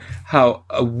about how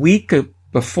a week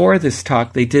before this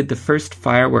talk, they did the first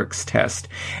fireworks test.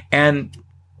 And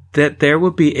that there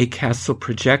will be a castle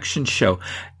projection show.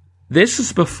 This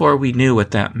is before we knew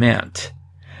what that meant.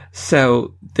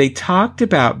 So they talked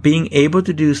about being able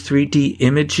to do 3D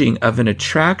imaging of an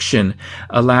attraction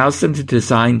allows them to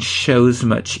design shows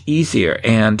much easier,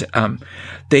 and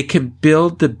they can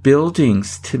build the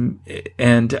buildings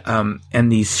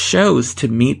and these shows to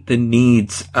meet the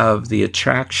needs of the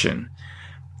attraction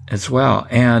as well.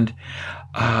 And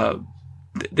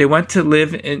they went to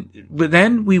live in,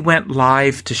 then we went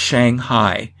live to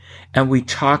Shanghai and we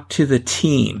talked to the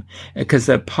team because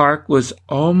the park was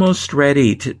almost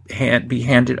ready to be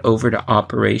handed over to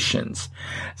operations.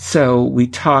 So we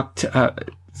talked, Dirk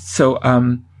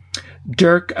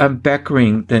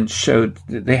Beckering then showed,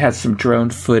 they had some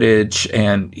drone footage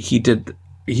and he did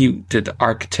the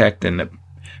architect and the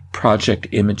project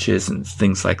images and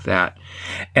things like that.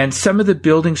 And some of the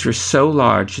buildings were so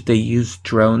large they used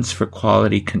drones for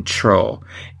quality control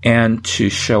and to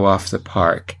show off the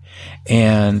park.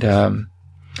 And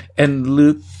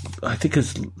Luke, I think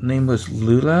his name was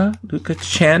Luca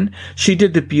Chen. She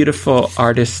did the beautiful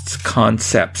artist's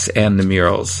concepts and the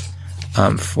murals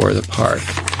for the park.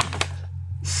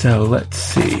 So let's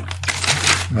see.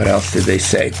 What else did they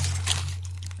say?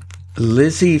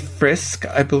 Lizzie Frisk,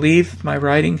 I believe my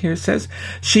writing here says,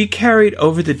 she carried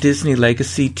over the Disney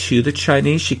legacy to the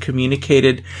Chinese. She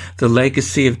communicated the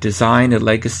legacy of design, a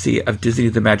legacy of Disney,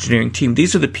 the Imagineering team.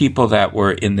 These are the people that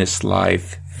were in this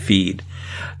live feed.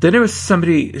 Then there was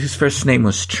somebody whose first name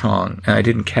was Chong, and I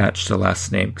didn't catch the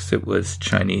last name because it was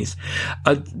Chinese.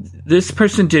 This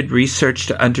person did research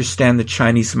to understand the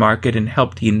Chinese market and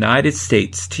helped the United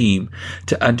States team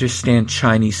to understand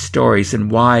Chinese stories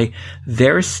and why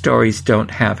their stories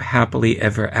don't have happily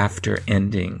ever after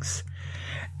endings.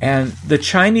 And the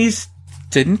Chinese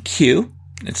didn't queue.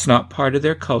 It's not part of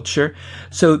their culture.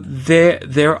 So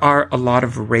there are a lot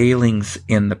of railings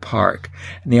in the park.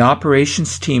 And the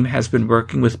operations team has been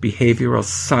working with behavioral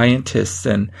scientists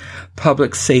and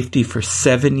public safety for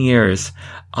 7 years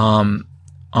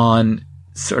on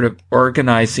sort of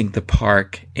organizing the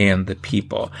park and the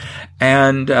people.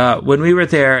 And when we were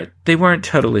there, they weren't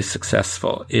totally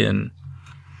successful in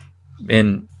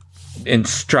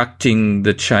instructing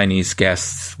the Chinese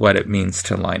guests what it means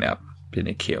to line up in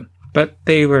a queue. But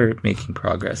they were making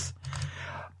progress.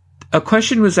 A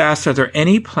question was asked, are there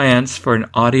any plans for an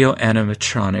audio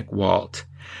animatronic Walt?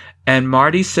 And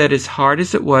Marty said, as hard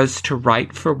as it was to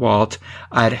write for Walt,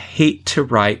 I'd hate to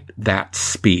write that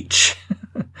speech.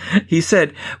 He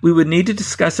said, we would need to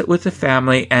discuss it with the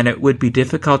family, and it would be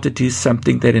difficult to do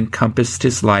something that encompassed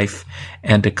his life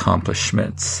and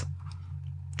accomplishments.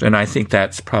 And I think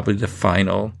that's probably the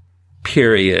final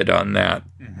period on that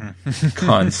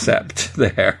concept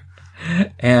there.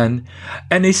 And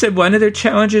they said one of their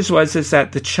challenges was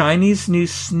that the Chinese knew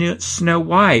Snow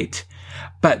White,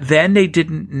 but then they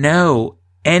didn't know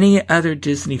any other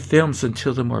Disney films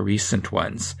until the more recent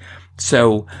ones.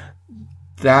 So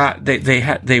that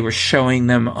they were showing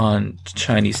them on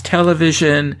Chinese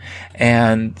television,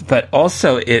 but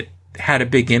also it had a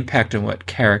big impact on what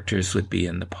characters would be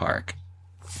in the park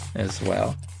as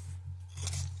well.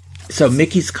 So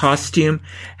Mickey's costume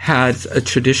has a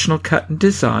traditional cut and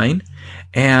design,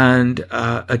 And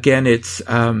again, it's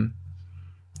 80%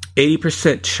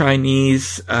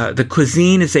 Chinese. The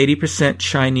cuisine is 80%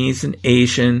 Chinese and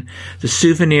Asian. The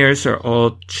souvenirs are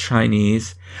all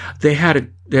Chinese. They have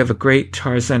a great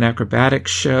Tarzan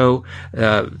acrobatics show.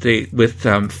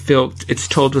 It's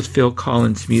told with Phil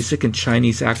Collins music and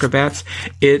Chinese acrobats.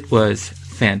 It was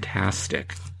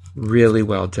fantastic. Really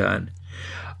well done.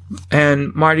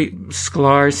 And Marty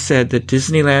Sklar said that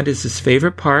Disneyland is his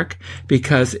favorite park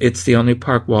because it's the only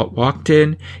park Walt walked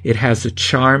in. It has a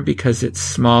charm because it's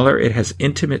smaller. It has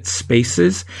intimate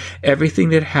spaces. Everything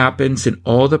that happens in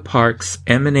all the parks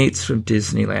emanates from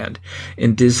Disneyland.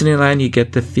 In Disneyland, you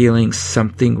get the feeling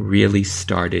something really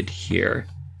started here.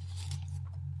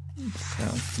 So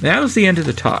that was the end of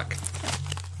the talk.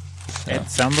 It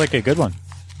sounds like a good one.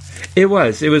 It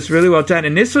was really well done.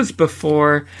 And this was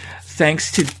before,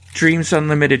 thanks to Dreams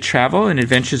Unlimited Travel and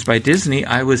Adventures by Disney,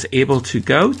 I was able to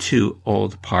go to all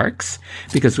the parks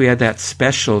because we had that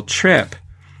special trip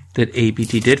that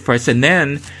ABD did for us. And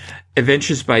then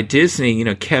Adventures by Disney,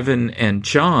 Kevin and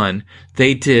John,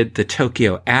 they did the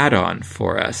Tokyo add-on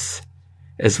for us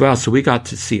as well. So we got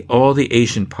to see all the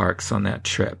Asian parks on that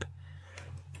trip.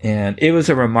 And it was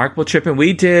a remarkable trip. And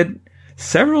we did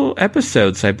several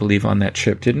episodes, I believe, on that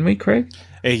trip, didn't we, Craig?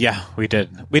 Yeah, we did.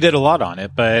 We did a lot on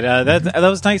it, but that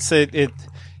was nice.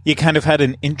 You kind of had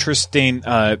an interesting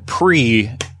pre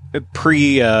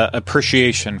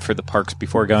appreciation for the parks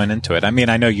before going into it. I mean,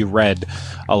 I know you read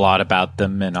a lot about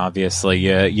them, and obviously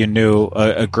you knew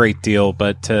a great deal,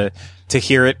 but to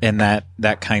hear it in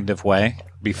that kind of way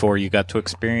before you got to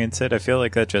experience it, I feel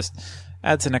like that just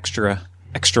adds an extra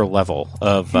level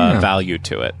of value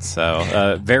to it.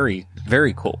 So very,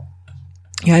 very cool.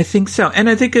 Yeah, I think so. And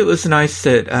I think it was nice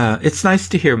that it's nice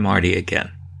to hear Marty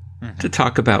again, to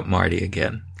talk about Marty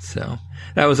again. So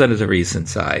that was one of the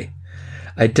reasons I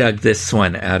dug this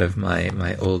one out of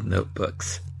my old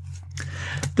notebooks.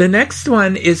 The next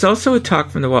one is also a talk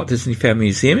from the Walt Disney Family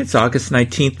Museum. It's August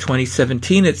 19th,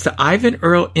 2017. It's the Ivan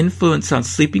Earl Influence on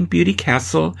Sleeping Beauty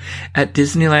Castle at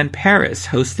Disneyland Paris,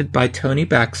 hosted by Tony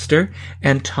Baxter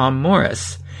and Tom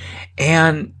Morris.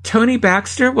 And Tony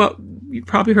Baxter, well, you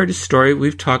probably heard his story.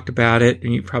 We've talked about it,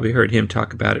 and you probably heard him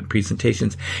talk about it in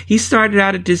presentations. He started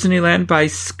out at Disneyland by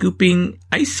scooping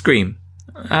ice cream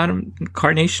out of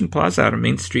Carnation Plaza out of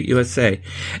Main Street, USA.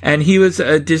 And he was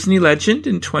a Disney legend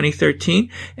in 2013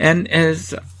 and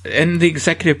the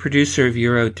executive producer of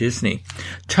Euro Disney.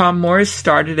 Tom Morris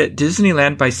started at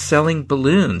Disneyland by selling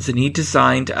balloons, and he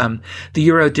designed the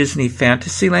Euro Disney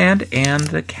Fantasyland and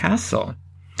the castle.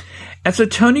 And so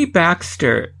Tony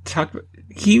Baxter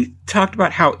talked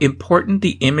about how important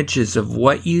the images of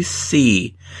what you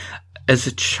see as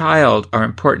a child are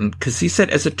important, because he said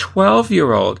as a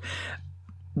 12-year-old,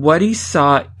 what he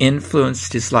saw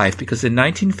influenced his life, because in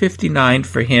 1959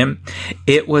 for him,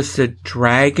 it was the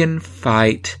dragon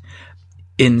fight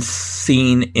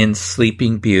scene in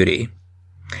Sleeping Beauty.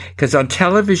 Because on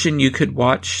television, you could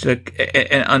watch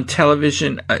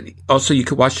also you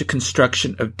could watch the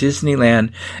construction of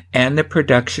Disneyland and the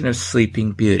production of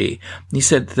Sleeping Beauty. And he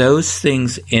said those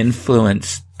things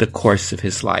influenced the course of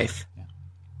his life.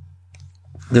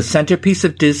 The centerpiece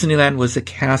of Disneyland was a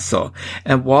castle,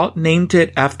 and Walt named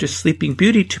it after Sleeping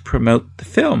Beauty to promote the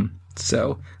film.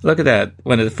 So look at that.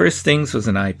 One of the first things was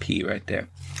an IP right there.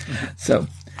 So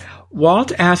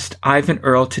Walt asked Ivan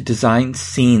Earl to design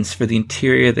scenes for the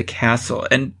interior of the castle,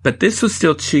 but this was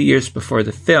still 2 years before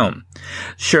the film.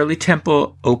 Shirley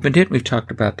Temple opened it. We've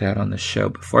talked about that on the show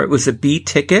before. It was a B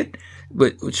ticket,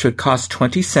 which would cost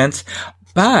 20 cents,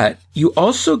 but you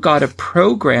also got a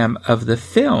program of the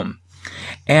film.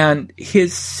 And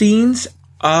his scenes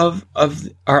are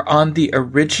on the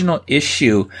original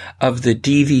issue of the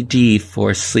DVD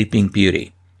for Sleeping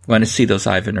Beauty. You want to see those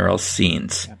Ivan Earl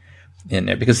scenes in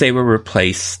there because they were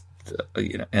replaced,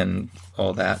 and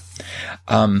all that.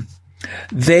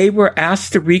 They were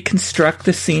asked to reconstruct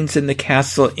the scenes in the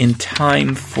castle in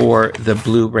time for the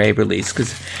Blu-ray release.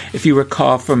 Because if you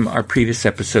recall from our previous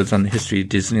episodes on the history of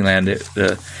Disneyland,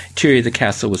 the interior of the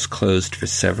castle was closed for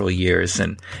several years,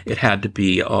 and it had to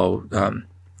be all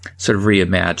sort of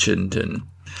reimagined and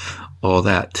all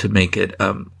that to make it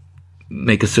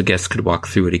so guests could walk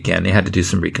through it again. They had to do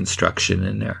some reconstruction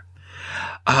in there.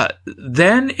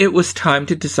 Then it was time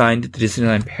to design the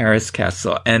Disneyland Paris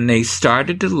castle, and they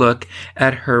started to look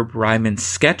at Herb Ryman's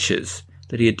sketches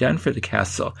that he had done for the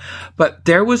castle. But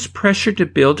there was pressure to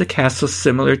build a castle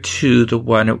similar to the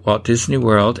one at Walt Disney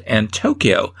World and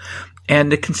Tokyo,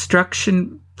 and the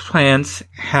construction plans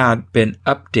had been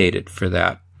updated for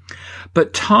that.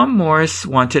 But Tom Morris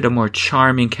wanted a more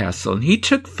charming castle, and he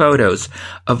took photos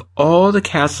of all the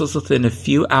castles within a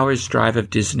few hours' drive of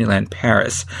Disneyland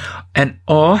Paris, and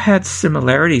all had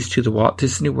similarities to the Walt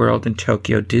Disney World and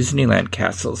Tokyo Disneyland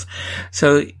castles.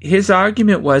 So his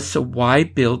argument was, so why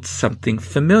build something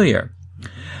familiar?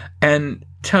 And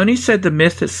Tony said the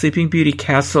myth that Sleeping Beauty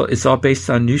Castle is all based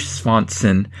on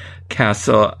Neuschwanstein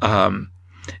Castle.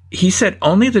 He said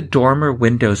only the dormer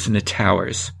windows in the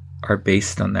towers are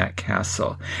based on that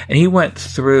castle. And he went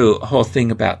through a whole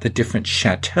thing about the different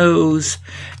chateaus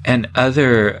and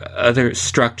other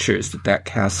structures that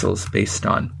castle is based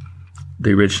on,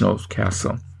 the original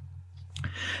castle.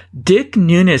 Dick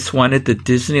Nunis wanted the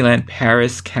Disneyland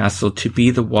Paris castle to be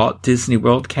the Walt Disney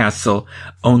World castle,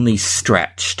 only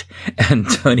stretched. And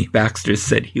Tony Baxter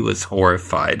said he was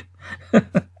horrified.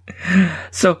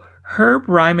 So Herb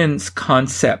Ryman's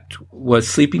concept was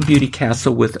Sleeping Beauty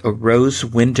Castle with a rose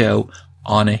window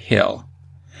on a hill.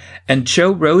 And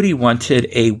Joe Rohde wanted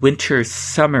a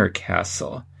winter-summer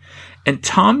castle. And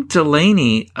Tim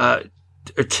Delaney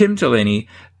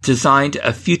designed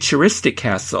a futuristic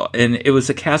castle, and it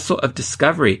was a castle of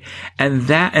discovery. And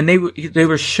they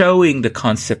were showing the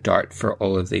concept art for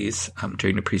all of these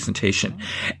during the presentation.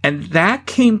 And that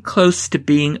came close to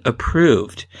being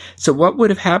approved. So what would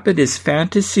have happened is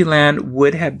Fantasyland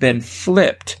would have been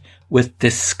flipped with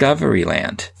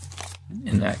Discoveryland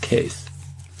in that case.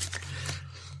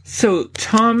 So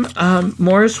Tom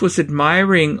Morris was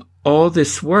admiring all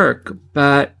this work,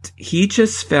 but he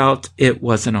just felt it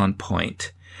wasn't on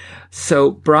point.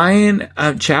 So Brian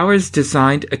Jowers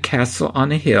designed a castle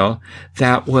on a hill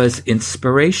that was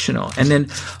inspirational. And then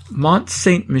Mont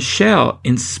Saint-Michel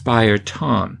inspired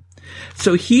Tom.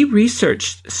 So he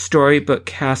researched storybook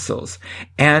castles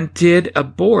and did a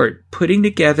board putting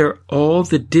together all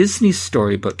the Disney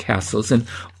storybook castles, and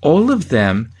all of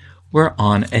them were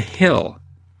on a hill.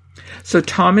 So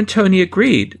Tom and Tony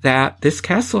agreed that this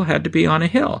castle had to be on a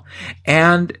hill.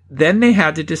 And then they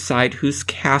had to decide whose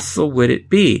castle would it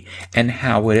be and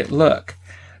how would it look.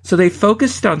 So they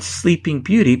focused on Sleeping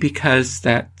Beauty because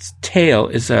that tale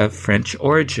is of French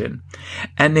origin.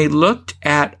 And they looked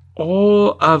at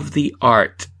all of the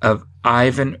art of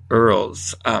Ivan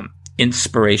Earle's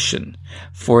inspiration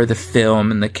for the film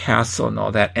and the castle and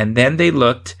all that. And then they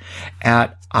looked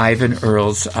at Ivan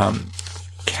Earle's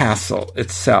castle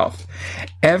itself.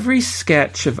 Every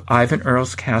sketch of Ivan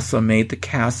Earle's castle made the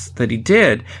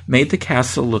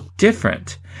castle look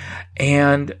different.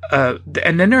 And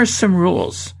then there are some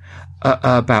rules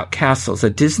about castles. A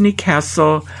Disney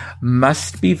castle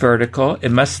must be vertical.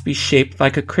 It must be shaped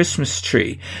like a Christmas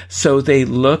tree. So they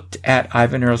looked at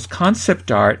Ivan Earle's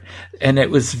concept art, and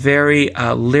it was very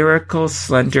lyrical,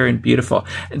 slender, and beautiful.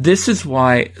 This is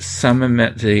why some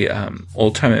of the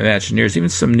old-time Imagineers, even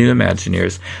some new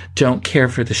Imagineers, don't care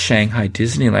for the Shanghai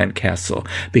Disneyland castle,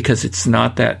 because it's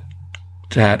not that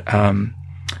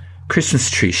Christmas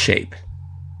tree shape.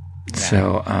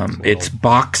 So it's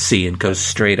boxy and goes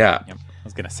straight up. Yep. I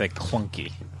was going to say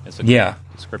clunky as a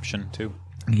description too.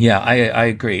 Yeah, I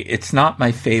agree. It's not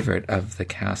my favorite of the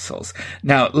castles.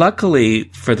 Now, luckily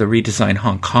for the redesigned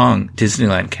Hong Kong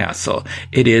Disneyland castle,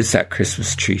 it is that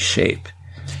Christmas tree shape.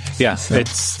 Yeah, so.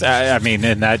 It's,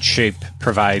 and that shape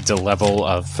provides a level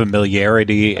of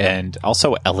familiarity and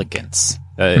also elegance,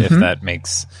 if that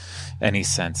makes any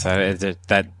sense.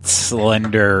 That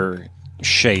slender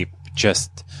shape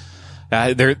just...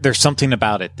 there's something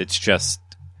about it that's just,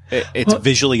 it's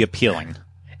visually appealing.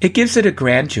 It gives it a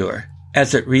grandeur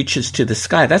as it reaches to the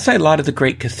sky. That's why a lot of the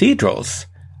great cathedrals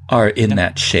are in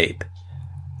that shape,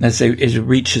 as it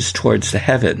reaches towards the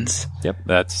heavens. Yep,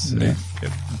 that's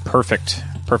perfect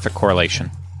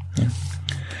correlation. Yeah.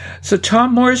 So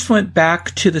Tom Morris went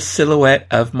back to the silhouette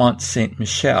of Mont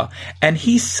Saint-Michel, and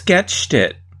he sketched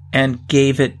it and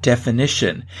gave it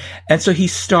definition. And so he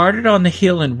started on the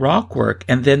hill in rockwork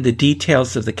and then the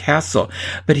details of the castle,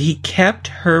 but he kept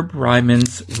Herb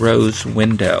Ryman's rose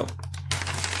window.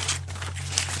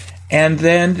 And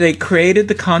then they created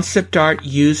the concept art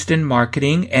used in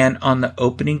marketing, and on the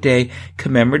opening day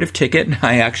commemorative ticket, and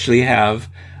I actually have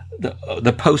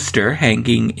the poster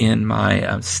hanging in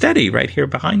my study right here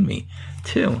behind me,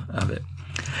 too, of it.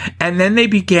 And then they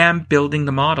began building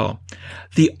the model.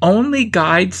 The only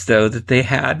guides, though, that they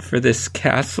had for this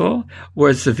castle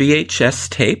was the VHS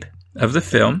tape of the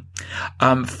film,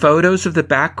 photos of the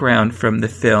background from the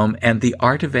film, and the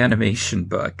Art of Animation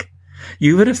book.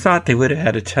 You would have thought they would have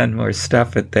had a ton more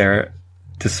stuff at their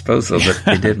disposal, but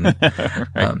they didn't.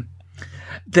 Right.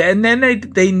 then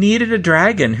they needed a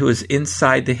dragon who was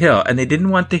inside the hill, and they didn't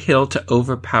want the hill to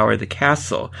overpower the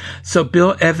castle. So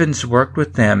Bill Evans worked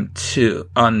with them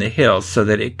on the hill so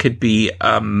that it could be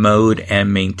mowed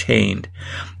and maintained.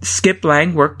 Skip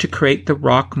Lang worked to create the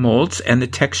rock molds and the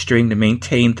texturing to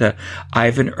maintain the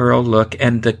Ivan Earl look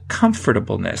and the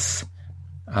comfortableness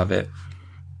of it.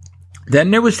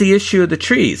 Then there was the issue of the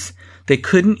trees. They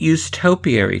couldn't use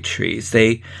topiary trees.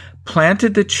 They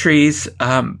planted the trees,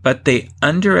 but they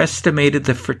underestimated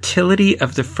the fertility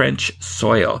of the French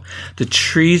soil. The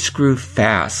trees grew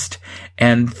fast,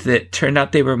 and it turned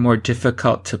out they were more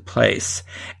difficult to place.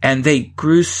 And they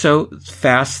grew so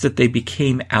fast that they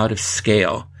became out of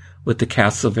scale with the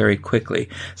castle very quickly.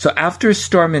 So after a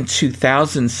storm in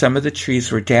 2000, some of the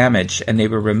trees were damaged and they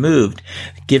were removed,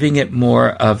 giving it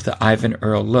more of the Ivan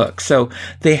Earl look. So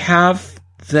they have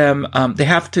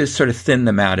to sort of thin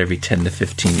them out every 10 to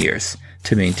 15 years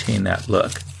to maintain that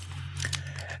look.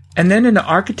 And then in the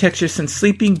architecture, since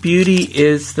Sleeping Beauty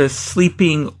is the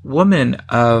sleeping woman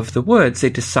of the woods, they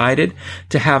decided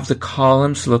to have the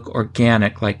columns look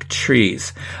organic like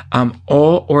trees.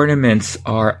 All ornaments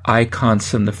are icons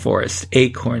from the forest,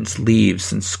 acorns,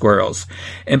 leaves, and squirrels.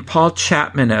 And Paul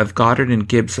Chapman of Goddard and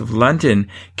Gibbs of London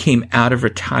came out of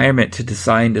retirement to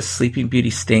design the Sleeping Beauty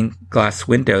stained glass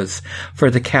windows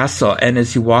for the castle. And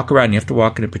as you walk around, you have to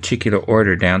walk in a particular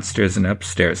order, downstairs and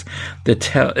upstairs. They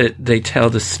tell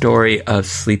the story of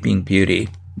Sleeping Beauty.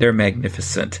 They're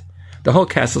magnificent. The whole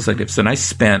castle's magnificent. I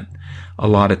spent a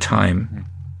lot of time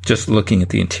just looking at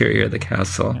the interior of the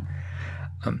castle.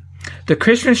 The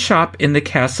Christmas shop in the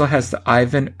castle has the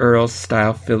Ivan Earl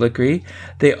style filigree.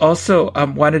 They also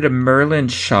wanted a Merlin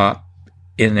shop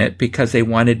in it because they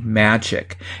wanted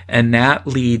magic, and that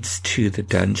leads to the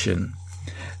dungeon.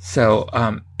 So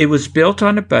it was built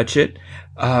on a budget,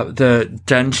 the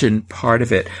dungeon part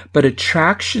of it, but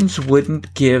attractions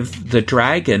wouldn't give the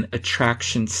dragon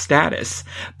attraction status,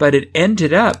 but it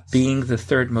ended up being the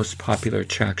third most popular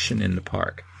attraction in the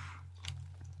park.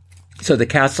 So the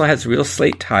castle has real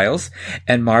slate tiles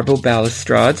and marble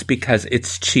balustrades because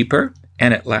it's cheaper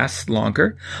and it lasts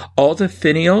longer. All the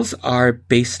finials are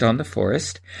based on the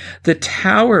forest. The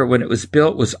tower, when it was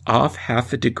built, was off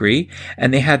half a degree,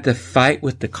 and they had to fight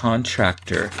with the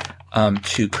contractor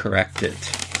to correct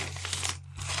it.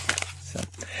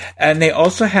 And they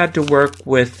also had to work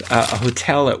with a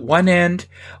hotel at one end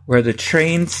where the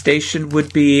train station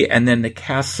would be, and then the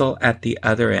castle at the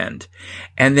other end.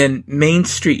 And then Main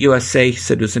Street USA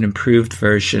said was an improved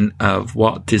version of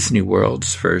Walt Disney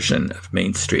World's version of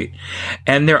Main Street.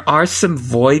 And there are some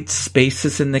void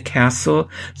spaces in the castle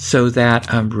so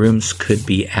that rooms could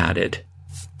be added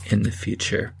in the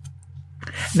future.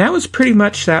 And that was pretty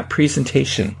much that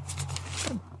presentation.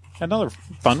 Another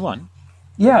fun one.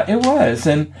 Yeah, it was,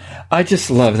 and I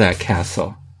just love that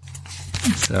castle.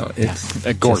 So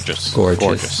it's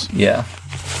gorgeous. Yeah.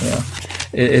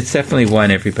 It's definitely one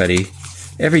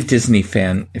every Disney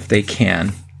fan, if they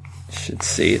can, should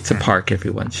see. It's a park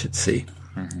everyone should see.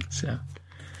 Mm-hmm. So.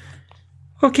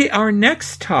 Okay, our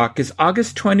next talk is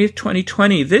August 20th,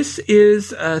 2020. This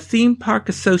is a Theme Park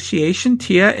Association,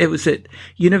 TIA. It was at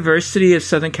University of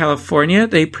Southern California.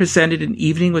 They presented an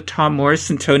evening with Tom Morris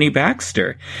and Tony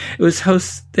Baxter. It was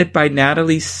hosted by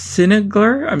Natalie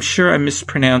Sinigler. I'm sure I'm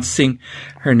mispronouncing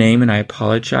her name, and I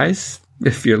apologize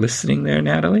if you're listening there,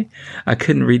 Natalie. I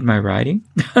couldn't read my writing.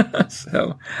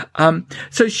 So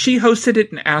she hosted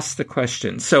it and asked the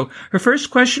questions. So her first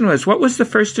question was, what was the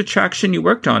first attraction you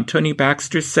worked on? Tony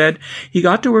Baxter said he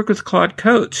got to work with Claude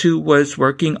Coates, who was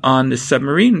working on the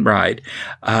submarine ride,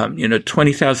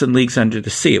 20,000 Leagues Under the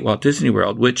Sea at Walt Disney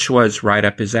World, which was right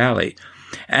up his alley.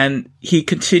 And he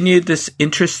continued this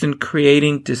interest in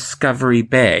creating Discovery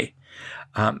Bay.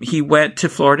 He went to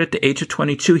Florida at the age of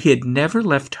 22. He had never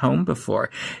left home before.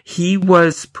 He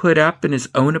was put up in his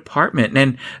own apartment.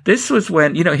 And this was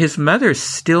when, his mother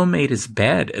still made his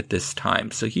bed at this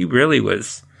time. So he really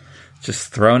was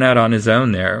just thrown out on his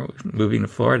own there, moving to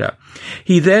Florida.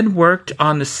 He then worked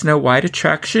on the Snow White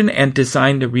attraction and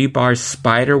designed the rebar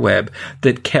spider web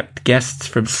that kept guests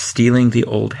from stealing the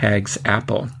old hag's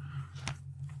apple.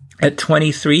 At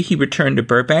 23, he returned to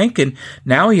Burbank, and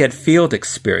now he had field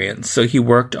experience. So he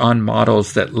worked on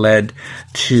models that led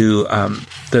to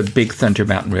the Big Thunder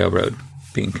Mountain Railroad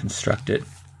being constructed.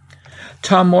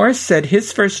 Tom Morris said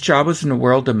his first job was in the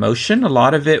world of motion. A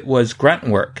lot of it was grunt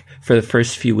work, for the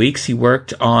first few weeks. He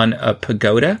worked on a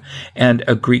pagoda and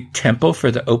a Greek temple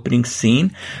for the opening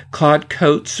scene. Claude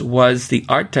Coates was the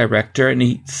art director, and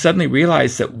he suddenly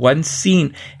realized that one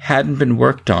scene hadn't been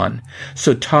worked on.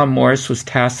 So Tom Morris was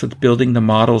tasked with building the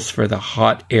models for the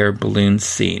hot air balloon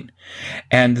scene.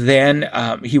 And then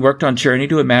he worked on Journey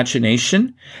to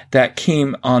Imagination. That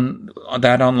came on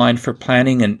that online for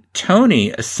planning, and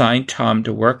Tony assigned Tom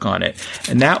to work on it.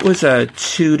 And that was a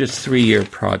 2 to 3 year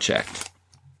project.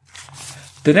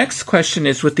 The next question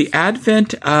is, with the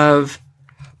advent of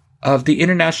the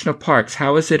international parks,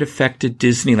 how has it affected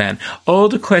Disneyland? All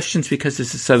the questions, because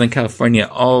this is Southern California,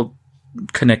 all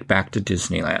connect back to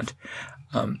Disneyland.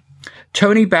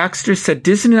 Tony Baxter said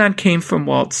Disneyland came from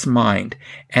Walt's mind,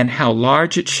 and how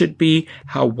large it should be,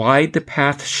 how wide the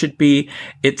path should be.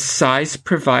 Its size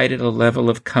provided a level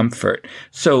of comfort.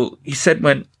 So he said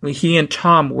when he and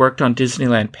Tom worked on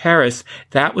Disneyland Paris,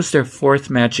 that was their fourth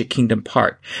Magic Kingdom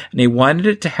park, and they wanted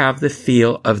it to have the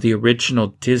feel of the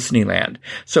original Disneyland.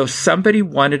 So if somebody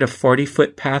wanted a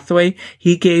 40-foot pathway,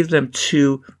 he gave them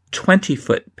 2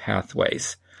 20-foot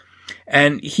pathways.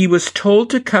 And he was told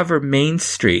to cover Main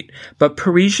Street, but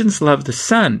Parisians love the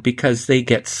sun because they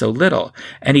get so little.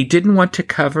 And he didn't want to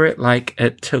cover it like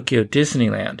at Tokyo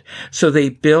Disneyland. So they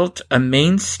built a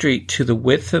Main Street to the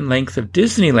width and length of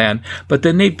Disneyland, but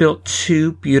then they built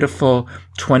 2 beautiful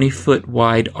 20-foot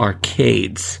wide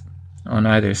arcades on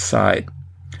either side.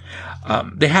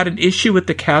 They had an issue with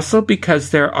the castle because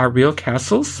there are real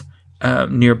castles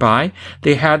nearby.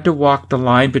 They had to walk the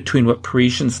line between what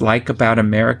Parisians like about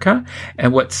America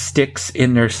and what sticks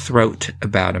in their throat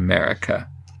about America.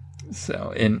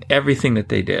 So in everything that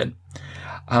they did.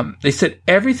 They said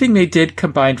everything they did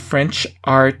combined French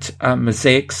art,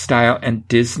 mosaic style, and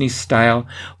Disney style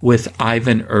with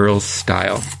Ivan Earle's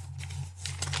style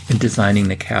in designing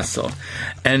the castle.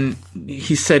 And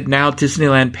he said now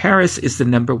Disneyland Paris is the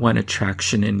 #1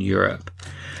 attraction in Europe.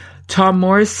 Tom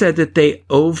Morris said that they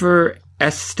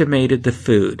overestimated the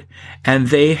food, and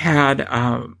they had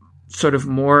sort of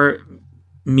more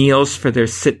meals for their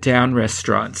sit-down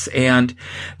restaurants. And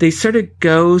they sort of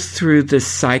go through this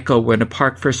cycle. When a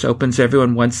park first opens,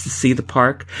 everyone wants to see the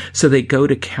park, so they go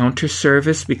to counter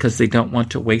service because they don't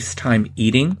want to waste time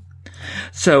eating.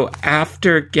 So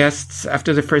after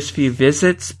the first few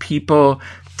visits, people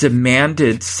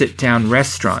demanded sit-down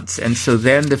restaurants, and so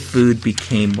then the food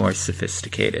became more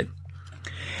sophisticated.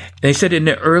 They said in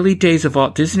the early days of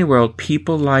Walt Disney World,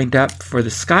 people lined up for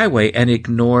the Skyway and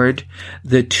ignored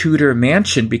the Tudor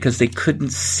Mansion because they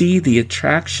couldn't see the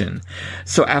attraction.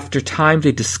 So after time,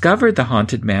 they discovered the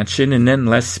Haunted Mansion, and then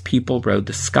less people rode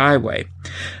the Skyway.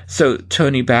 So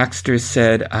Tony Baxter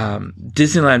said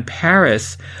Disneyland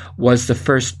Paris was the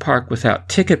first park without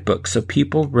ticket books, so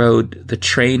people rode the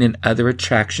train and other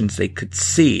attractions they could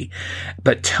see.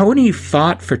 But Tony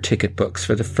fought for ticket books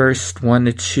for the first 1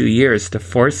 to 2 years to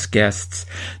force guests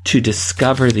to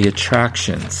discover the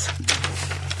attractions.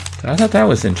 So I thought that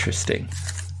was interesting.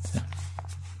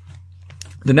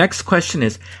 The next question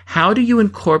is, how do you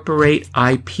incorporate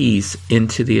IPs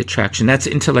into the attraction? That's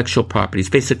intellectual properties,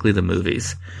 basically the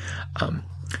movies.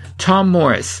 Tom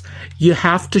Morris, you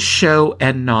have to show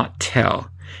and not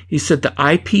tell. He said the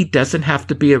IP doesn't have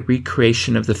to be a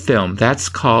recreation of the film. That's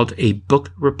called a book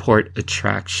report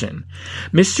attraction.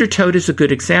 Mr. Toad is a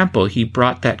good example. He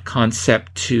brought that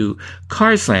concept to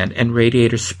Cars Land and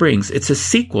Radiator Springs. It's a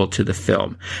sequel to the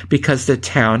film because the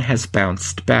town has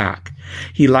bounced back.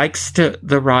 He likes the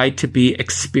ride to be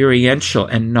experiential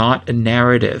and not a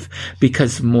narrative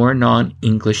because more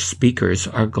non-English speakers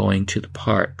are going to the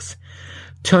parks.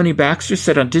 Tony Baxter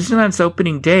said on Disneyland's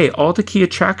opening day, all the key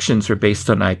attractions were based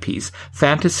on IPs.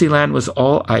 Fantasyland was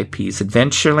all IPs.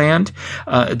 Adventureland,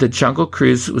 the Jungle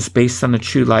Cruise was based on the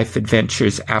True Life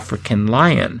Adventures African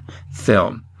Lion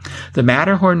film. The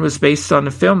Matterhorn was based on the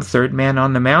film Third Man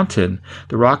on the Mountain.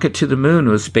 The Rocket to the Moon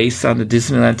was based on the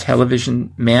Disneyland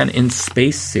television Man in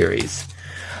Space series.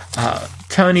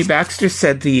 Tony Baxter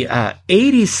said the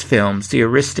 80s films, the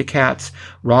Aristocats,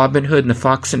 Robin Hood, and the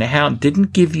Fox and the Hound,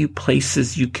 didn't give you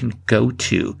places you can go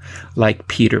to, like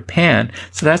Peter Pan.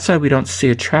 So that's why we don't see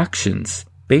attractions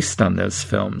based on those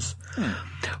films.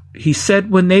 He said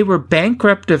when they were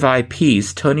bankrupt of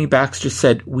IPs, Tony Baxter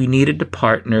said we needed to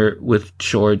partner with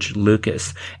George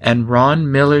Lucas. And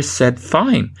Ron Miller said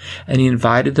fine. And he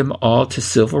invited them all to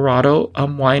Silverado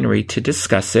Winery to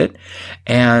discuss it.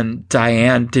 And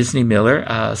Diane Disney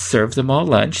Miller served them all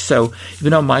lunch. So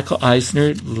even though Michael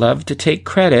Eisner loved to take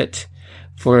credit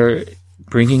for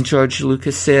bringing George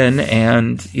Lucas in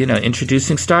and,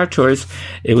 introducing Star Tours,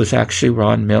 it was actually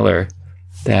Ron Miller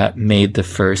that made the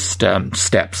first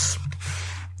steps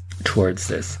towards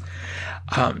this.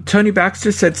 Tony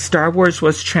Baxter said Star Wars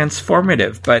was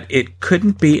transformative, but it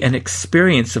couldn't be an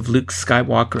experience of Luke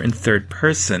Skywalker in third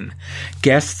person.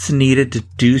 Guests needed to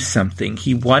do something.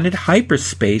 He wanted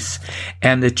hyperspace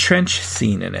and the trench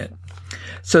scene in it.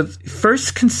 So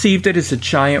first conceived it as a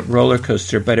giant roller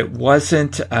coaster, but it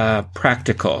wasn't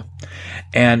practical,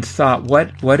 and thought,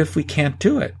 what if we can't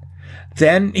do it?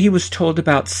 Then he was told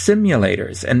about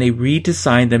simulators, and they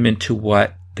redesigned them into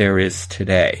what there is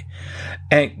today.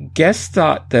 And guests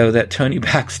thought, though, that Tony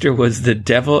Baxter was the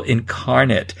devil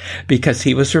incarnate because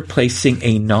he was replacing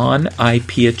a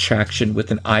non-IP attraction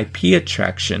with an IP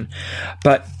attraction.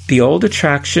 But the old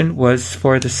attraction was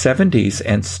for the 70s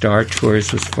and Star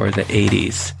Tours was for the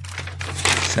 80s.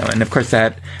 So, and of course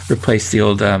that replaced the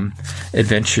old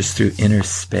Adventures Through Inner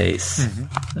Space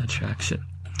attraction.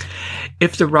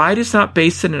 If the ride is not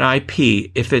based on an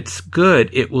IP, if it's good,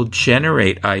 it will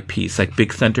generate IPs, like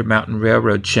Big Thunder Mountain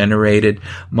Railroad generated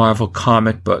Marvel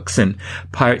comic books, and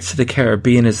Pirates of the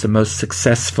Caribbean is the most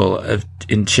successful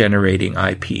in generating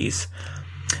IPs.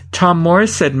 Tom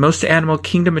Morris said most Animal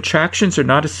Kingdom attractions are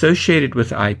not associated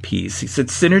with IPs. He said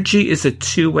synergy is a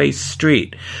two-way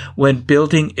street. When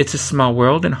building It's a Small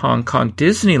World in Hong Kong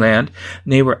Disneyland,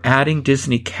 and they were adding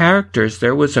Disney characters,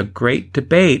 there was a great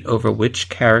debate over which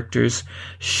characters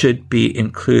should be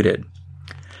included.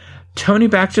 Tony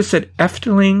Baxter said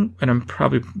Efteling, and I'm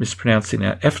probably mispronouncing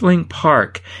that, Efteling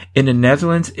Park in the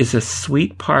Netherlands is a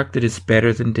sweet park that is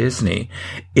better than Disney.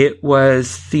 It was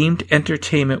themed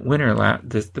entertainment winner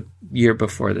the year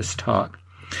before this talk.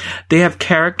 They have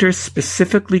characters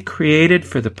specifically created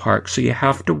for the park, so you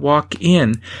have to walk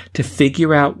in to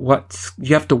figure out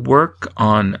you have to work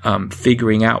on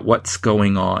figuring out what's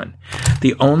going on.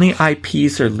 The only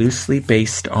IPs are loosely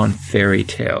based on fairy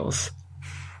tales.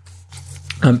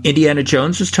 Indiana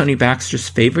Jones was Tony Baxter's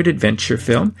favorite adventure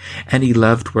film, and he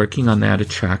loved working on that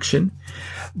attraction.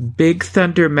 Big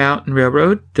Thunder Mountain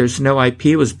Railroad, there's no IP,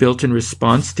 it was built in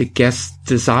response to guests'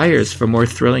 desires for more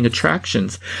thrilling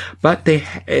attractions, but they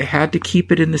had to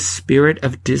keep it in the spirit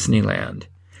of Disneyland.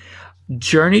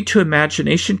 Journey to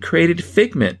Imagination created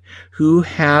Figment, who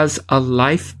has a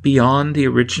life beyond the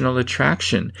original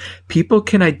attraction. People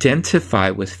can identify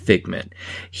with Figment.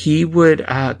 He would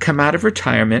come out of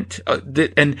retirement,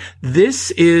 and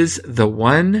this is the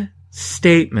one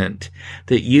statement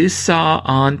that you saw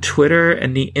on Twitter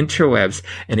and the interwebs,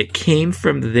 and it came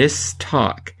from this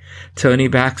talk. Tony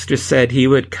Baxter said he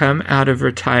would come out of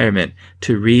retirement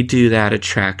to redo that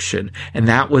attraction, and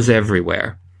that was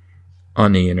everywhere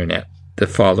on the internet the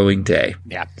following day.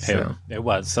 Yeah, so. It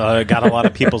was. Got a lot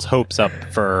of people's hopes up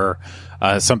for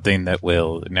something that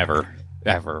will never,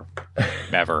 ever,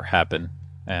 ever happen.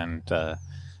 And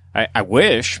I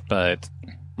wish, but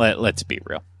let's be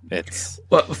real.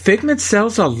 Well, Figment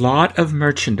sells a lot of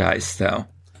merchandise, though.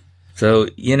 So,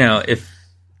 if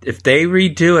they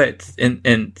redo it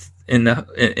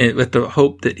with the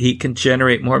hope that he can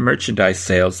generate more merchandise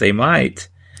sales, they might.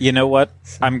 You know what?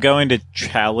 I'm going to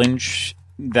challenge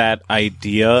that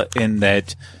idea in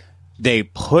that they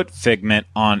put Figment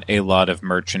on a lot of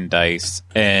merchandise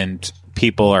and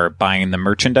people are buying the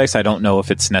merchandise. I don't know if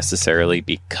it's necessarily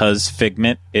because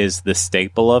Figment is the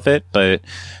staple of it, but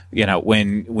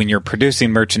when you're producing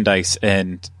merchandise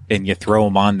and you throw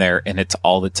them on there and it's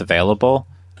all that's available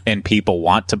and people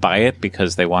want to buy it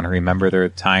because they want to remember their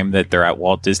time that they're at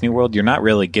Walt Disney World, you're not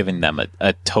really giving them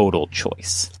a total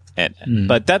choice.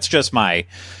 But that's just my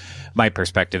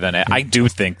perspective on it. I do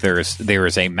think there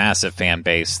is a massive fan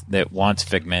base that wants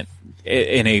Figment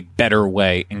in a better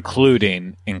way,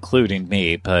 including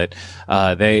me. But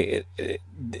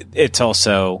it's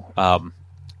also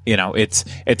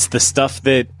it's the stuff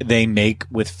that they make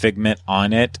with Figment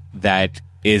on it that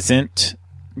isn't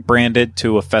branded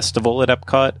to a festival at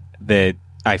Epcot that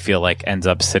I feel like ends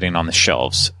up sitting on the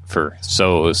shelves for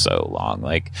so long.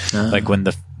 Like when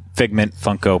the Figment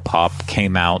Funko Pop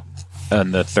came out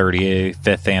on the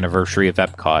 35th anniversary of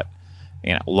Epcot,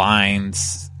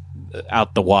 lines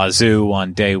out the wazoo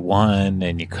on day one,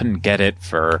 and you couldn't get it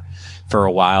for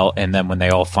a while. And then when they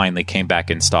all finally came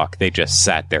back in stock, they just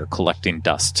sat there collecting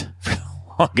dust for the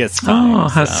longest time. Oh,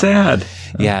 how sad!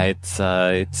 Yeah,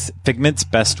 it's Figment's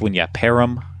best when you pair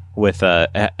them with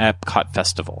a Epcot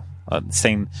festival.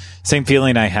 Same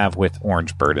feeling I have with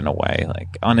Orange Bird in a way.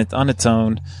 Like on its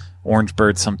own, Orange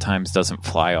Bird sometimes doesn't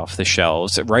fly off the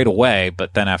shelves right away,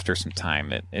 but then after some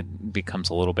time, it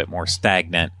becomes a little bit more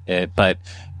stagnant. But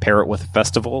pair it with a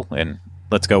festival, and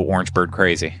let's go Orange Bird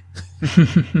crazy.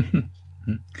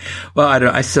 Well,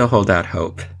 I still hold out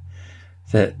hope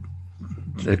that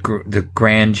the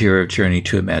grandeur of Journey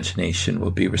to Imagination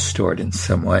will be restored in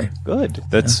some way. Good.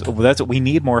 That's what we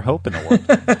need, more hope in the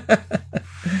world.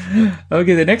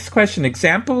 Okay, the next question.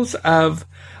 Examples of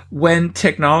when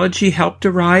technology helped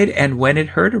a ride and when it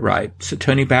hurt a ride. So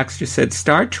Tony Baxter said,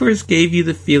 Star Tours gave you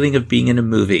the feeling of being in a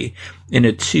movie, in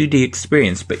a 2D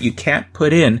experience, but you can't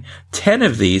put in 10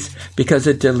 of these because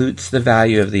it dilutes the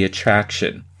value of the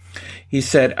attraction. He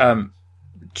said, it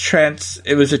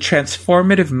was a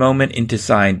transformative moment in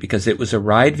design because it was a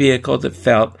ride vehicle that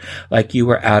felt like you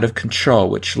were out of control,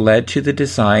 which led to the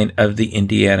design of the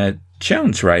Indiana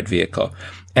Jones ride vehicle.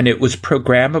 And it was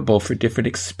programmable for different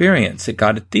experience. It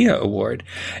got a Thea Award.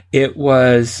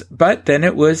 But then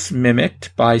it was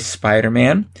mimicked by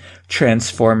Spider-Man,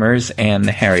 Transformers, and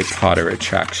the Harry Potter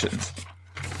attractions.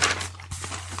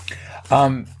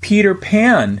 Peter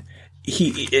Pan,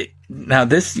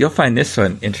 you'll find this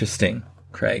one interesting,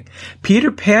 Craig. Peter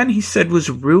Pan, he said, was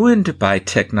ruined by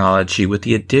technology with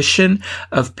the addition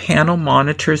of panel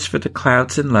monitors for the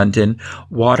clouds in London,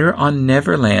 water on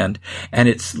Neverland, and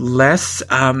it's less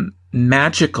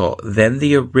magical than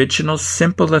the original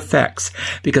simple effects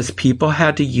because people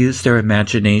had to use their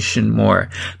imagination more.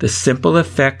 The simple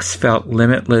effects felt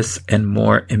limitless and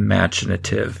more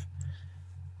imaginative.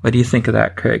 What do you think of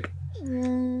that, Craig?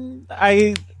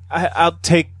 I'll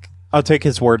take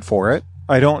his word for it.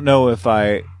 I don't know if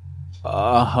I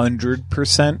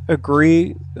 100%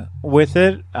 agree with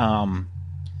it,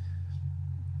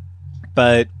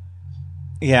 but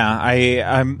yeah,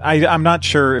 I'm not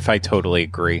sure if I totally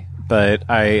agree, but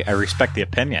I respect the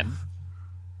opinion.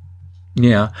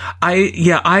 Yeah,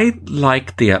 I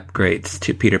like the upgrades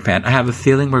to Peter Pan. I have a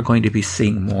feeling we're going to be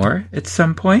seeing more at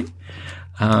some point,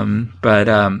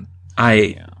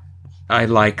 I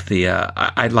liked the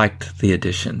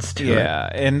additions to it. Yeah,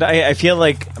 and I feel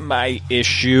like my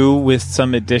issue with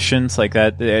some additions like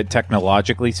that,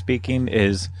 technologically speaking,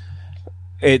 is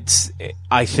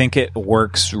I think it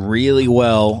works really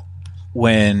well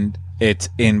when it's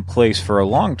in place for a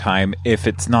long time. If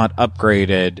it's not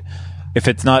upgraded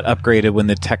when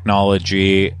the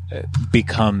technology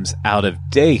becomes out of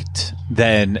date,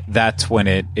 then that's when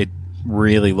it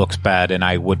really looks bad, and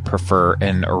I would prefer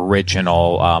an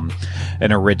original,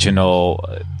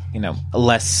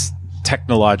 less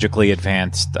technologically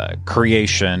advanced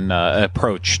creation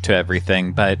approach to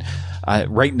everything. But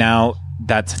right now,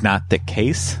 that's not the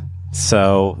case.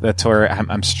 So that's where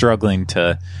I'm struggling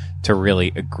to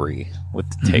really agree with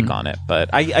the take on it.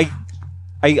 But I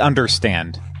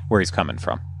understand where he's coming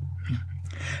from.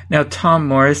 Now, Tom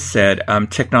Morris said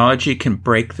technology can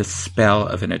break the spell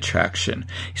of an attraction.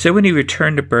 He said when he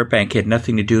returned to Burbank, he had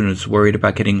nothing to do and was worried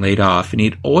about getting laid off. And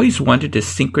he'd always wanted to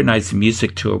synchronize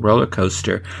music to a roller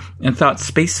coaster and thought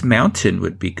Space Mountain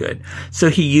would be good. So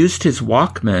he used his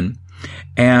Walkman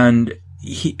and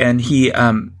he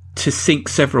to sync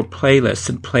several playlists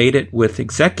and played it with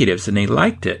executives, and they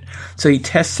liked it. So he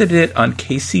tested it on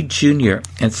Casey Jr.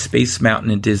 and Space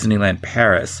Mountain in Disneyland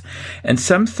Paris. And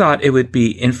some thought it would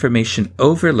be information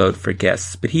overload for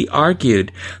guests, but he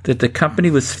argued that the company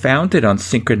was founded on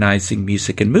synchronizing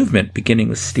music and movement, beginning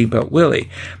with Steamboat Willie,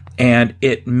 and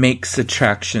it makes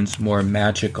attractions more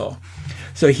magical.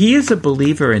 So he is a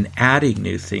believer in adding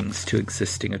new things to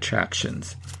existing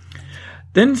attractions.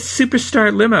 Then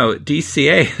Superstar Limo,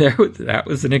 DCA, that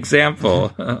was an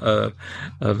example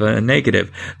of a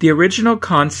negative. The original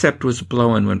concept was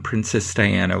blown when Princess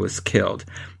Diana was killed.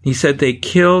 He said they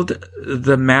killed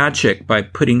the magic by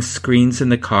putting screens in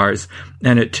the cars,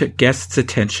 and it took guests'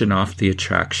 attention off the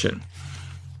attraction.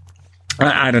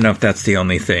 I don't know if that's the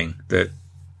only thing that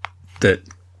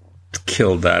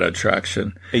killed that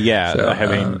attraction. Yeah, so, I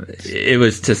mean, it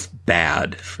was just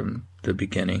bad from the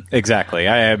beginning. Exactly.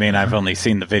 I mean, I've only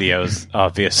seen the videos,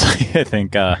 obviously. I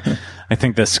think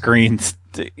the screens,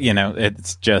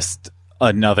 it's just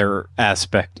another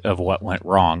aspect of what went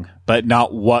wrong, but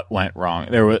not what went wrong.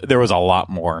 There was a lot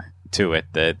more to it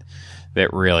that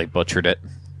really butchered it.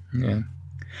 Yeah.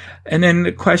 And then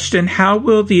the question, how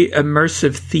will the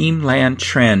immersive theme land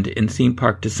trend in theme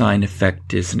park design affect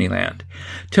Disneyland?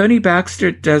 Tony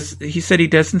Baxter said he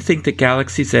doesn't think that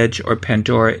Galaxy's Edge or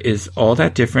Pandora is all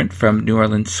that different from New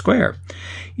Orleans Square.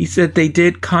 He said they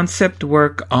did concept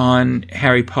work on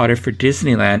Harry Potter for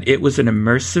Disneyland. It was an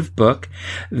immersive book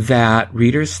that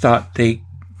readers thought they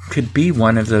could be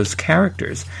one of those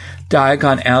characters.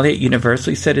 Diagon Alley at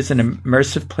Universal, he said, is an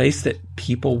immersive place that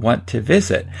people want to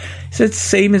visit. He said,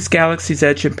 same as Galaxy's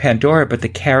Edge and Pandora, but the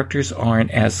characters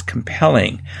aren't as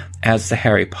compelling as the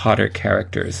Harry Potter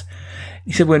characters.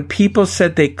 He said, when people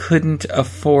said they couldn't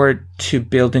afford to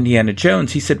build Indiana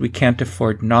Jones, he said, we can't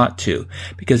afford not to,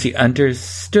 because he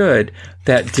understood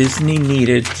that Disney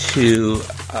needed to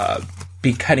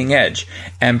be cutting edge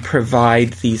and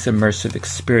provide these immersive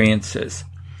experiences.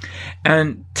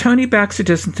 And Tony Baxter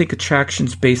doesn't think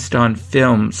attractions based on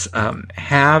films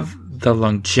have the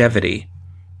longevity,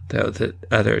 though, that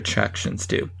other attractions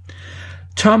do.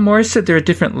 Tom Morris said there are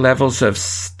different levels of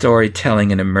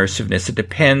storytelling and immersiveness. It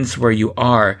depends where you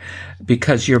are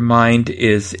because your mind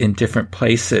is in different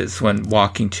places when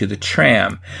walking to the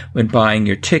tram, when buying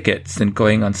your tickets, and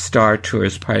going on Star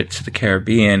Tours, Pirates of the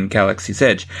Caribbean, Galaxy's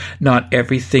Edge. Not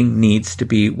everything needs to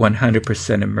be 100%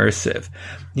 immersive.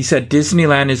 He said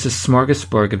Disneyland is a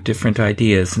smorgasbord of different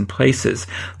ideas and places.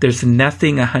 There's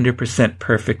nothing 100%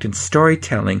 perfect in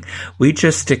storytelling. We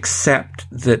just accept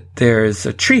that there's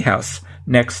a treehouse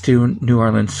next to New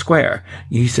Orleans Square.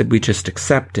 He said we just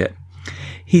accept it.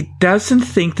 He doesn't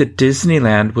think that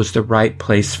Disneyland was the right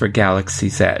place for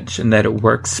Galaxy's Edge and that it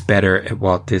works better at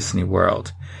Walt Disney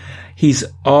World. He's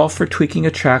all for tweaking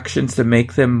attractions to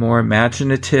make them more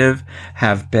imaginative,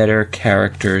 have better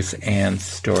characters and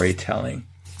storytelling.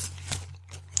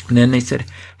 And then they said,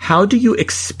 how do you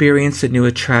experience a new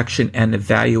attraction and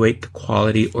evaluate the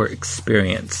quality or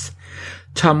experience?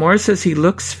 Tom Morris says he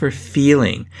looks for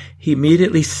feeling. He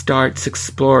immediately starts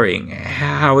exploring.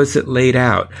 How is it laid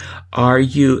out? Are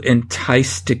you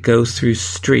enticed to go through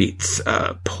streets,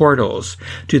 portals,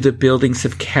 to the buildings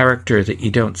of character that you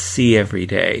don't see every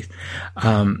day?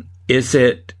 Is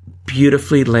it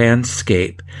beautifully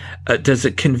landscape? Does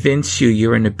it convince you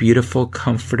you're in a beautiful,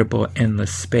 comfortable,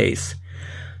 endless space?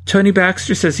 Tony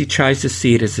Baxter says he tries to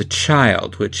see it as a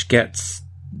child, which gets,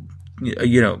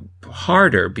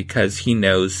 harder because he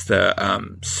knows the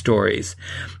stories.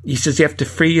 He says you have to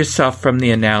free yourself from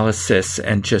the analysis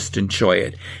and just enjoy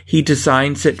it. He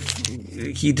designs it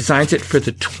for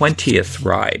the 20th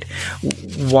ride.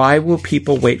 Why will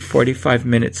people wait 45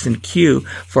 minutes in queue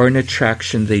for an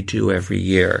attraction they do every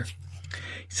year?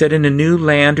 He said, in a new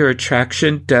land or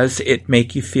attraction, does it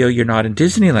make you feel you're not in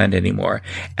Disneyland anymore?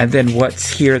 And then what's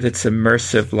here that's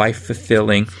immersive,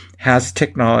 life-fulfilling, has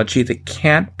technology that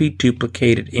can't be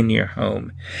duplicated in your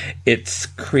home? It's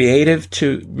created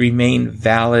to remain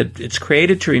valid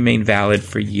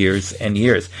for years and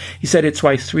years. He said it's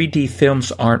why 3D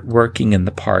films aren't working in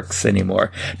the parks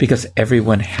anymore, because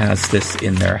everyone has this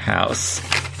in their house.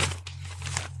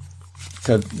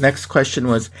 So next question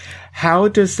was, how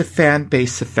does the fan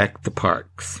base affect the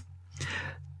parks?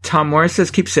 Tom Morris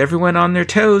says keeps everyone on their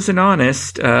toes and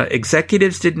honest.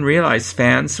 Executives didn't realize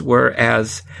fans were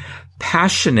as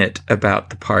passionate about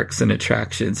the parks and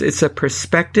attractions. It's a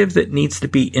perspective that needs to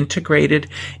be integrated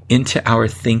into our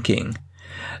thinking.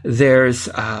 There's,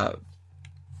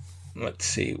 let's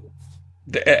see.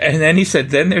 And then he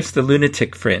said, then there's the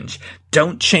lunatic fringe.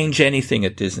 Don't change anything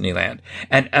at Disneyland.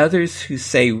 And others who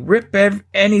say, rip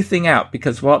anything out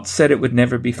because Walt said it would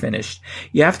never be finished.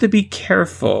 You have to be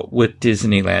careful with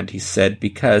Disneyland, he said,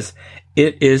 because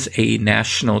it is a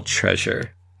national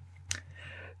treasure.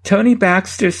 Tony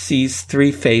Baxter sees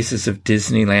 3 phases of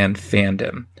Disneyland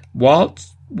fandom. Walt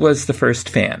was the first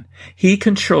fan. He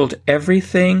controlled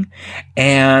everything,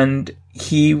 and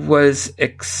he was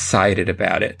excited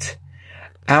about it.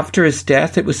 After his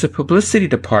death, it was the publicity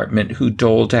department who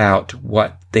doled out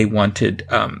what they wanted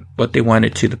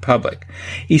to the public.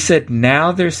 He said,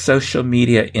 now there's social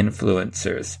media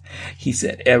influencers. He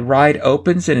said, a ride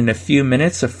opens and in a few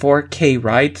minutes, a 4K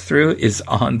ride through is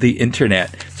on the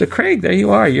internet. So Craig, there you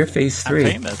are. You're phase 3.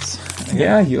 I'm famous.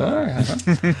 Yeah, you are.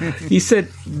 Huh? He said,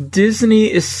 Disney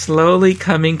is slowly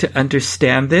coming to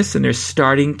understand this, and they're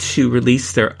starting to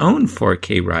release their own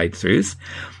 4K ride-throughs.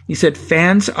 He said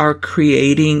fans are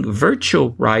creating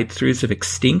virtual ride-throughs of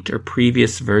extinct or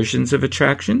previous versions of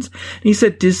attractions. And he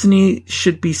said Disney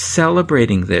should be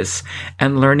celebrating this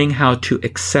and learning how to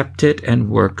accept it and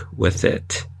work with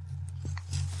it.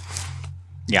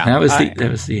 Yeah, that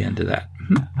was the end of that.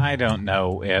 I don't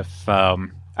know if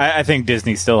I think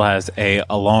Disney still has a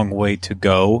long way to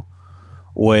go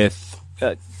with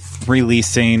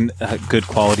releasing good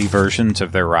quality versions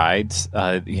of their rides.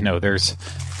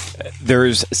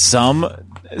 There's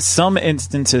some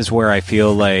instances where I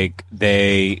feel like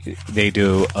they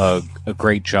do a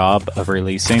great job of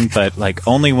releasing, but like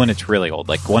only when it's really old.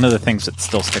 Like one of the things that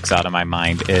still sticks out in my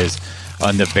mind is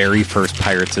on the very first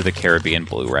Pirates of the Caribbean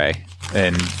Blu-ray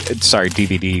and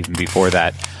DVD even before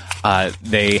that.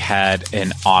 They had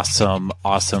an awesome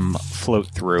float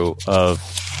through of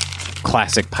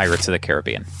classic Pirates of the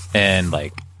Caribbean, and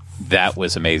like that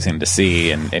was amazing to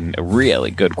see and really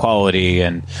good quality.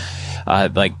 And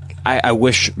I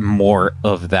wish more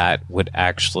of that would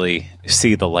actually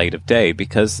see the light of day,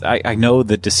 because I know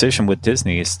the decision with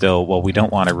Disney is still, well, we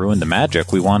don't want to ruin the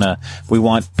magic. We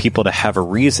want people to have a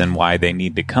reason why they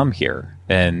need to come here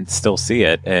and still see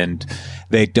it. And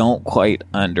they don't quite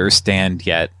understand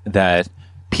yet that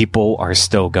people are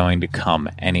still going to come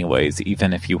anyways,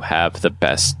 even if you have the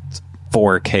best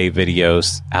 4K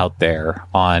videos out there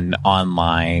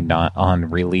online, on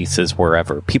releases,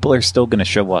 wherever. People are still going to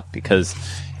show up because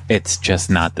it's just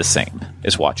not the same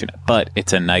as watching it. But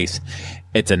it's a nice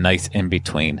in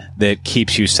between that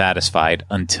keeps you satisfied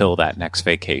until that next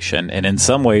vacation, and in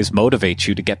some ways motivates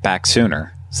you to get back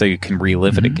sooner so you can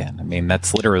relive it again. I mean,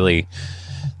 that's literally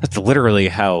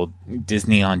how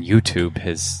Disney on YouTube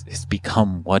has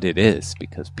become what it is,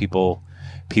 because people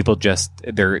just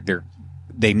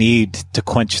they need to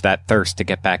quench that thirst to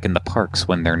get back in the parks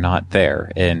when they're not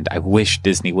there. And I wish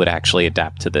Disney would actually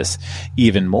adapt to this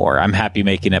even more. I'm happy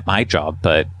making it my job,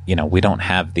 but we don't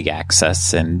have the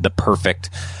access and the perfect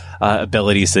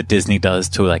abilities that Disney does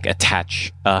to like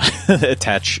attach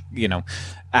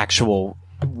actual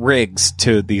rigs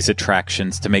to these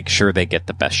attractions to make sure they get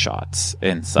the best shots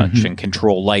and such, and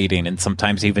control lighting, and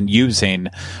sometimes even using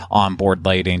onboard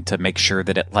lighting to make sure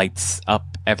that it lights up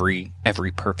every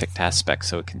perfect aspect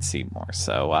so it can see more.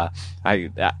 So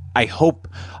I hope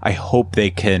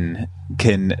they can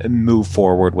move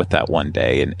forward with that one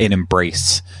day and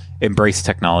embrace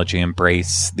technology,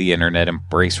 embrace the internet,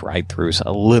 embrace ride-throughs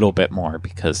a little bit more,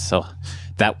 because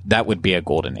that would be a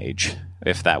golden age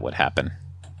if that would happen.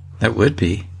 That would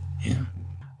be, yeah.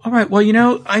 All right.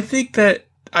 Well, I think that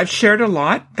I've shared a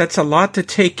lot. That's a lot to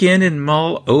take in and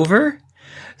mull over.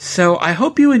 So I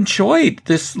hope you enjoyed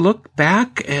this look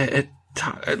back at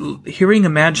hearing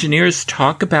Imagineers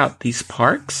talk about these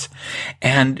parks,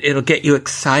 and it'll get you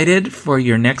excited for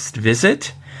your next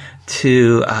visit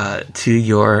to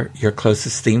your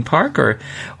closest theme park,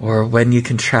 or when you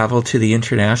can travel to the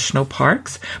international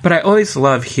parks. But I always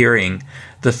love hearing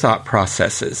the thought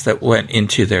processes that went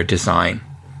into their design.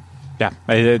 Yeah,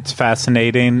 it's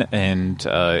fascinating, and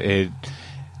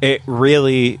it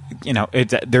really,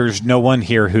 there's no one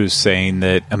here who's saying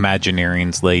that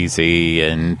Imagineering's lazy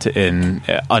and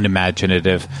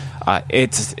unimaginative.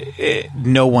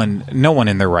 No one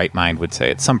in their right mind would say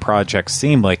it. Some projects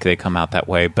seem like they come out that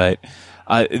way, but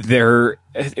they're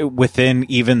within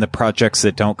even the projects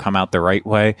that don't come out the right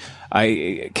way.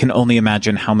 I can only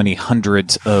imagine how many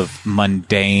hundreds of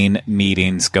mundane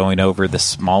meetings going over the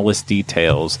smallest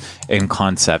details and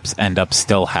concepts end up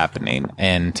still happening.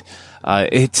 And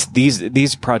it's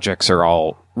these projects are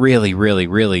all really, really,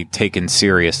 really taken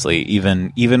seriously,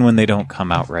 even when they don't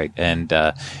come out right. And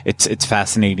it's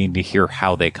fascinating to hear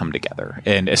how they come together,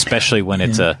 and especially when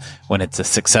it's a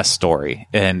success story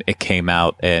and it came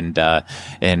out and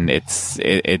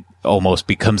it almost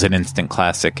becomes an instant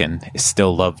classic and is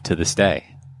still loved to this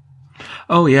day.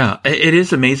 Oh yeah, it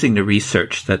is amazing the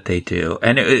research that they do,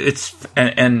 and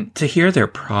and to hear their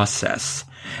process.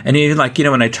 And even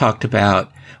when I talked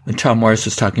about, when Tom Morris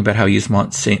was talking about how he used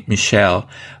Mont Saint Michel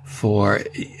for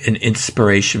an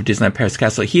inspiration of Disneyland Paris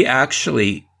Castle, he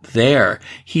actually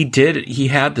he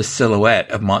had the silhouette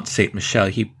of Mont Saint Michel.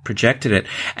 He projected it,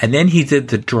 and then he did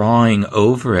the drawing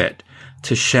over it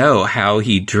to show how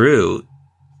he drew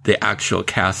the actual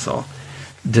castle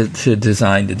to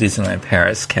design the Disneyland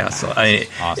Paris Castle.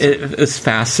 Awesome. It was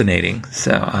fascinating.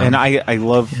 So, and I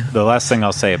love the last thing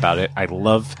I'll say about it. I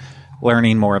love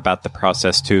learning more about the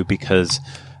process too, because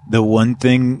the one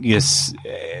thing is,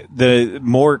 the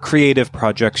more creative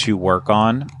projects you work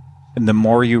on, and the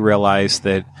more you realize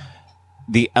that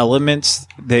the elements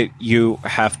that you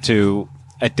have to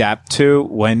adapt to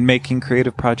when making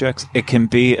creative projects, it can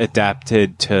be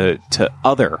adapted to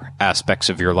other aspects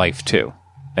of your life too.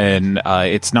 And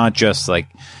it's not just like,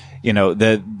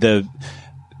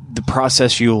 the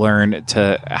process you learn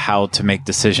to how to make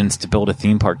decisions to build a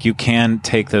theme park. You can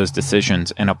take those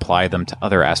decisions and apply them to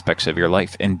other aspects of your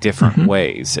life in different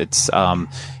ways. It's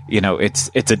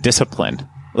it's a discipline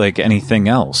like anything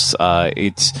else.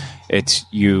 It's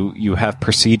you have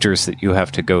procedures that you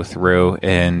have to go through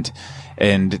and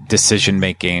decision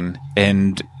making,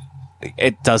 and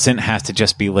it doesn't have to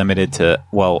just be limited to,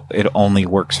 well, it only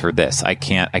works for this. I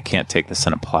can't take this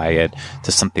and apply it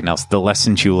to something else. The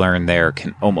lessons you learn there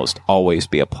can almost always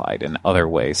be applied in other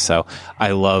ways. So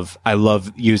I love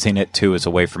using it too as a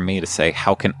way for me to say,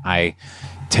 how can I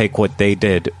take what they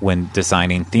did when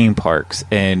designing theme parks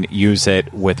and use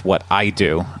it with what I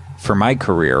do for my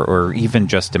career, or even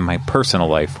just in my personal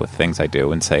life with things I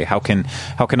do, and say, how can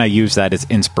I use that as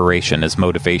inspiration, as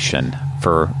motivation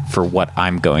for what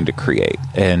I'm going to create?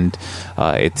 And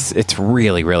it's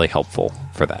really, really helpful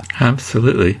for that.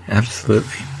 Absolutely.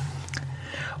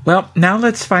 Well, now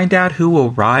let's find out who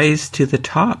will rise to the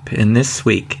top in this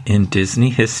week in Disney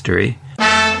history.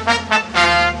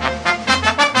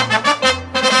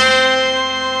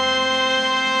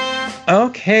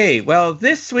 Okay. Okay, well,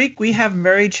 this week we have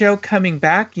Mary Jo coming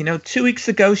back. 2 weeks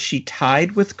ago she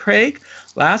tied with Craig.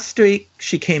 Last week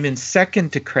she came in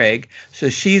second to Craig, so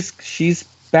she's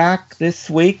back this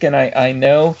week, and I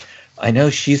know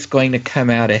she's going to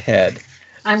come out ahead.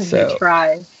 I'm going to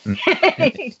try.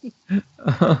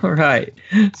 All right.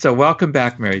 So welcome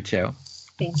back, Mary Jo.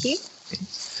 Thank you.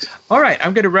 All right.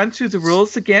 I'm going to run through the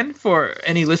rules again for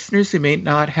any listeners who may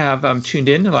not have tuned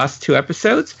in the last 2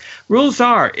 episodes. Rules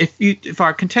are, if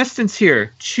our contestants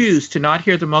here choose to not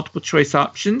hear the multiple choice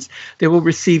options, they will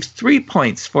receive 3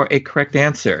 points for a correct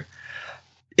answer.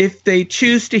 If they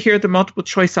choose to hear the multiple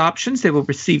choice options, they will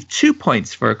receive 2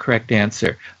 points for a correct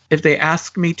answer. If they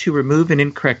ask me to remove an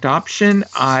incorrect option,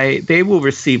 they will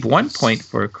receive 1 point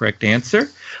for a correct answer.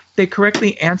 They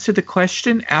correctly answer the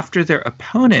question after their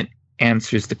opponent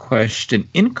answers the question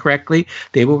incorrectly,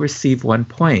 they will receive 1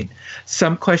 point.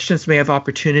 Some questions may have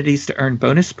opportunities to earn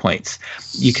bonus points.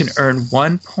 You can earn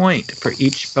 1 point for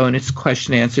each bonus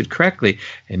question answered correctly.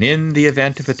 And in the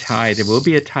event of a tie, there will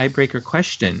be a tiebreaker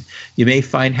question. You may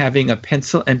find having a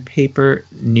pencil and paper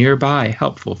nearby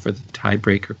helpful for the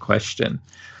tiebreaker question.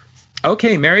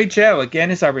 Okay, Mary Jo,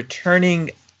 again, is our returning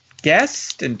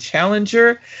guest and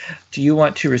challenger. Do you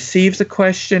want to receive the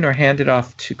question or hand it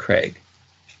off to Craig?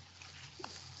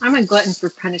 I'm a glutton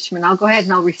for punishment. I'll go ahead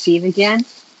and I'll receive again.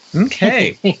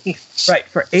 Okay. Right.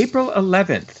 For April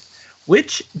 11th,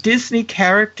 which Disney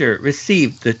character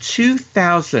received the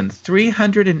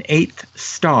 2,308th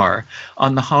star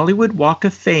on the Hollywood Walk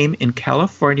of Fame in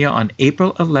California on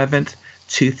April 11th,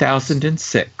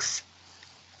 2006?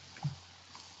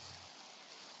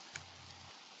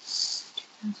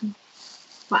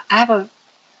 Well, I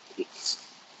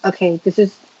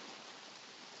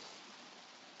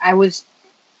was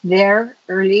there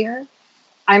earlier.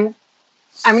 I'm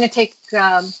going to take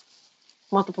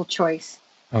multiple choice.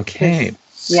 Okay.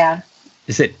 Yeah.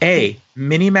 Is it A,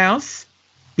 Minnie Mouse,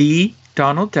 B,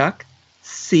 Donald Duck,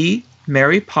 C,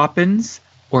 Mary Poppins,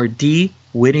 or D,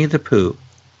 Winnie the Pooh?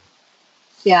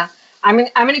 Yeah. I'm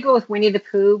going to go with Winnie the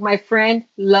Pooh. My friend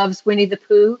loves Winnie the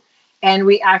Pooh, and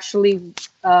we actually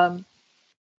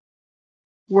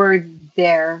were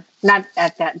there, not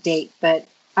at that date, but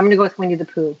I'm going to go with Winnie the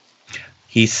Pooh.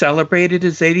 He celebrated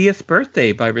his 80th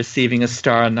birthday by receiving a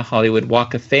star on the Hollywood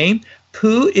Walk of Fame.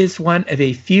 Pooh is one of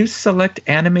a few select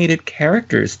animated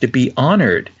characters to be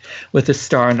honored with a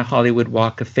star on the Hollywood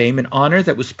Walk of Fame, an honor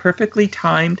that was perfectly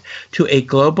timed to a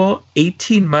global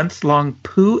 18-month-long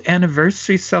Pooh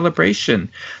anniversary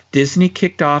celebration Disney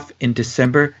kicked off in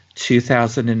December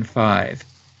 2005.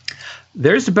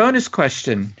 There's a bonus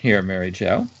question here, Mary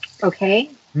Jo. Okay.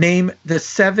 Name the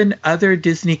 7 other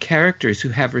Disney characters who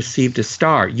have received a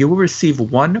star. You will receive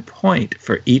 1 point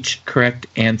for each correct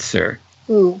answer.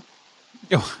 Ooh.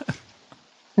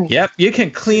 Yep, you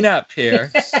can clean up here.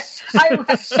 I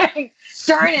was saying,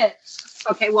 darn it.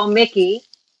 Okay, well, Mickey.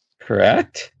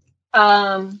 Correct.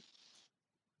 Donald.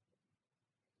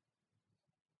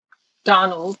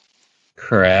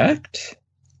 Correct.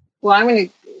 Well, I'm going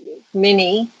to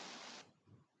Minnie.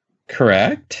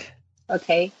 Correct.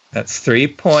 Okay. That's 3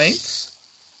 points.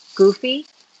 Goofy?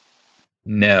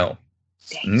 No.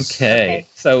 Dang. Okay.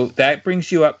 So that brings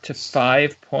you up to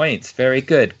 5 points. Very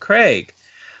good. Craig,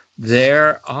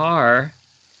 there are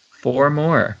 4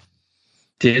 more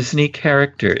Disney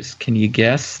characters. Can you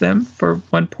guess them for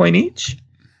 1 point each?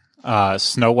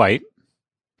 Snow White.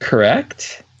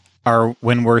 Correct.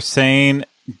 When we're saying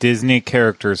Disney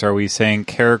characters, are we saying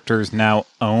characters now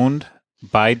owned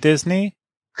by Disney?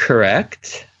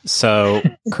 Correct. So,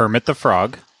 Kermit the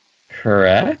Frog.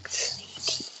 Correct.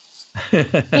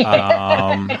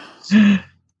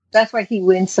 That's why he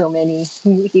wins so many.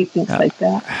 He thinks like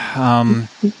that.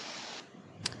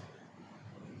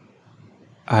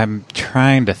 I'm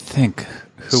trying to think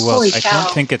who else. I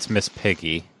don't think it's Miss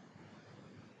Piggy.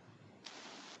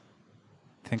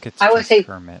 I think it's I would say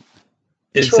Kermit.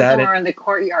 Two of them are in the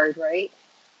courtyard, right?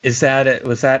 Was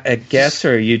that a guess,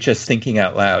 or are you just thinking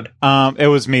out loud? It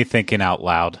was me thinking out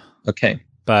loud. Okay.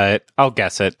 But I'll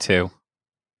guess it too.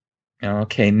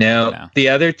 Okay, no. The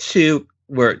other 2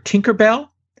 were Tinkerbell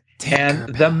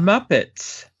and the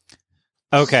Muppets.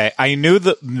 Okay, I knew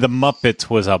the Muppets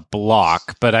was a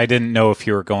block, but I didn't know if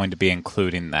you were going to be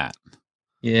including that.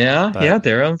 Yeah,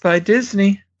 they're owned by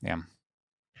Disney. Yeah.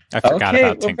 I forgot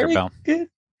about Tinkerbell.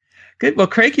 Good. Well,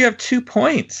 Craig, you have 2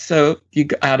 points. So you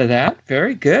got out of that.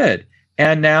 Very good.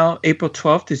 And now April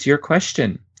 12th is your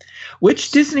question. Which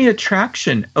Disney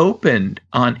attraction opened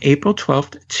on April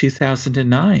 12th,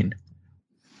 2009?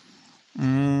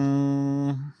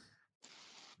 I'm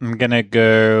going to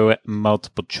go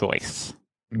multiple choice.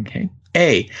 Okay.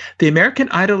 A. The American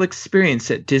Idol experience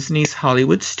at Disney's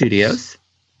Hollywood Studios.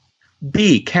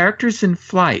 B. Characters in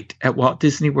flight at Walt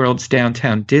Disney World's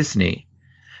Downtown Disney.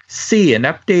 C. An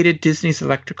updated Disney's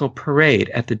Electrical Parade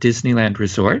at the Disneyland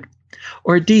Resort.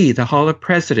 Or D. The Hall of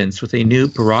Presidents with a new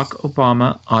Barack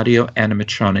Obama audio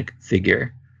animatronic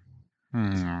figure.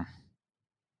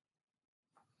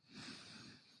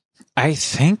 I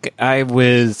think I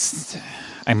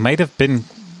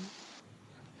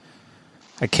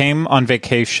came on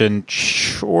vacation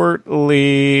shortly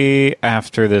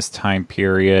after this time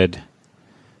period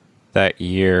that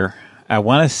year. I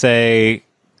want to say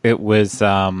it was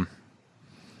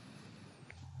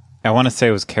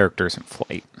Characters in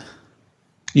Flight.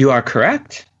 You are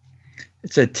correct.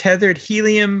 It's a tethered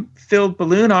helium-filled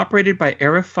balloon operated by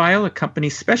Aerophile, a company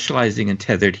specializing in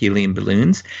tethered helium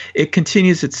balloons. It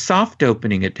continues its soft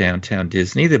opening at Downtown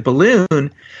Disney. The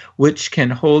balloon, which can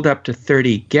hold up to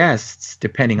 30 guests,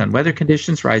 depending on weather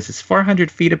conditions, rises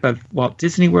 400 feet above Walt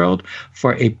Disney World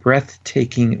for a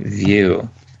breathtaking view.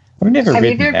 I've never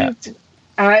ridden that.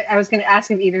 I was going to ask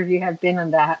if either of you have been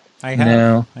on that. I have.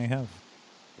 No. I have.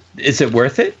 Is it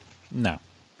worth it? No.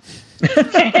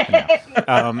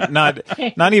 No.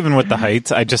 Not even with the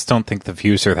heights. I just don't think the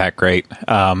views are that great.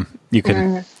 You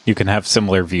can have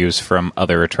similar views from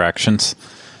other attractions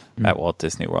at Walt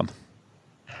Disney World.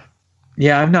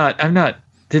 Yeah, I'm not.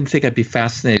 Didn't think I'd be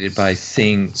fascinated by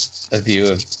seeing a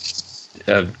view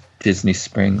of Disney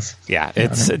Springs. Yeah,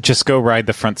 it's just go ride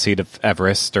the front seat of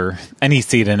Everest or any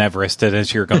seat in Everest, and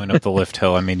as you're going up the lift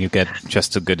hill, I mean, you get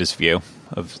just as good as view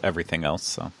of everything else.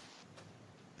 So.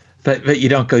 But you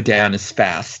don't go down as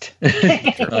fast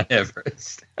on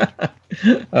Everest.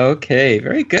 Okay,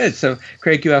 very good. So,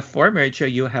 Craig, you have 4. Mary Jo,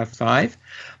 you have 5.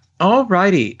 All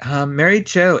righty. Mary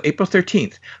Jo, April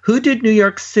 13th. Who did New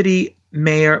York City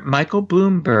Mayor Michael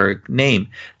Bloomberg name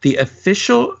the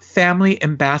official family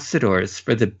ambassadors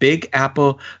for the Big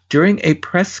Apple during a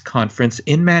press conference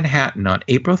in Manhattan on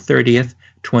April 30th,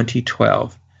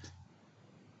 2012?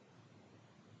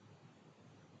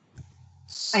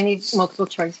 I need multiple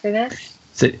choice for this.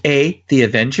 Is it A, the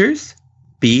Avengers,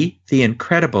 B, the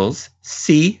Incredibles,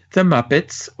 C, the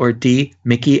Muppets, or D,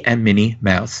 Mickey and Minnie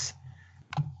Mouse?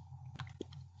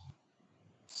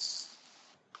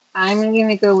 I'm going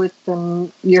to go with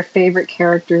your favorite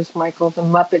characters, Michael. The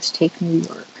Muppets Take New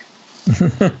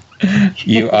York.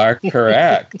 You are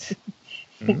correct.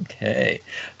 Okay.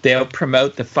 They'll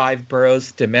promote the 5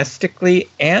 boroughs domestically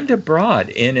and abroad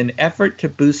in an effort to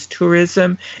boost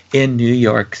tourism in New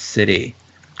York City.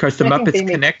 Of course, the Muppets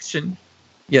connection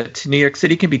to New York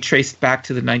City can be traced back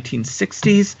to the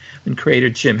 1960s when creator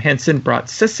Jim Henson brought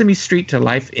Sesame Street to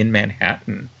life in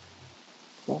Manhattan.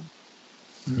 Cool.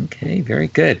 Okay, very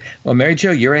good. Well, Mary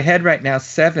Jo, you're ahead right now,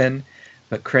 7,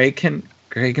 but Craig can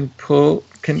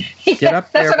get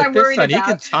up there with this one. He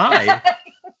can tie.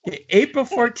 April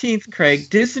 14th, Craig,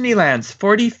 Disneyland's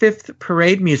 45th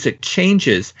parade music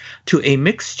changes to a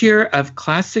mixture of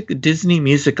classic Disney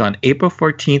music on April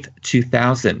 14th,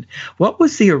 2000. What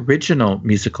was the original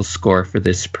musical score for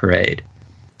this parade?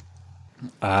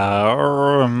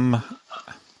 I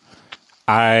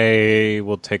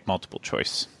will take multiple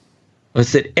choice.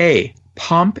 Was it A,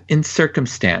 Pomp and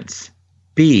Circumstance,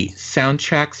 B,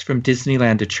 soundtracks from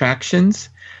Disneyland attractions,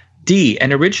 D,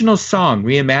 an original song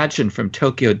reimagined from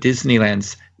Tokyo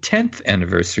Disneyland's 10th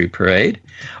anniversary parade,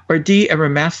 or D, a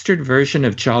remastered version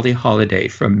of Jolly Holiday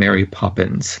from Mary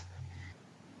Poppins?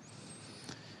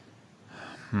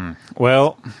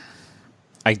 Well,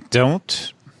 I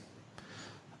don't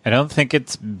think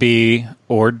it's B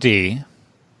or D.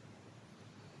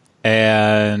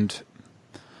 And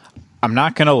I'm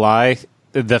not going to lie,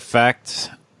 the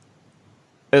fact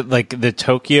like the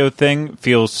Tokyo thing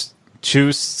feels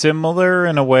too similar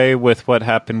in a way with what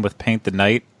happened with Paint the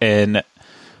Night, and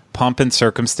Pomp and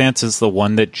Circumstance is the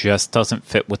one that just doesn't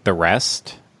fit with the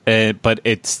rest. But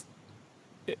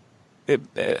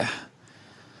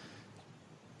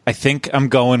I think I'm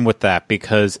going with that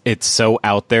because it's so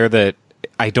out there that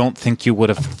I don't think you would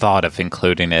have thought of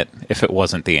including it if it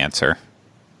wasn't the answer.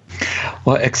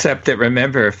 Well, except that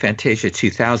remember, Fantasia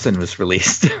 2000 was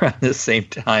released around the same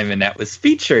time, and that was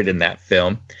featured in that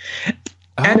film.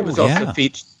 And it was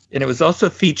also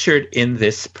featured in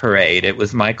this parade. It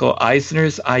was Michael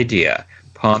Eisner's idea,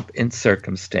 Pomp and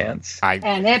Circumstance.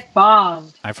 And it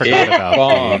bombed. I forgot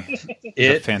about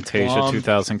the Fantasia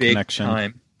 2000 connection.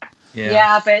 Time.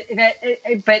 Yeah, but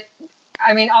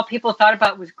I mean, all people thought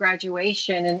about was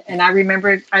graduation, and I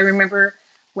remember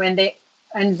when they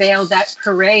unveiled that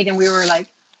parade, and we were like,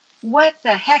 "What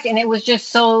the heck?" And it was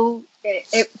just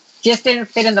it just didn't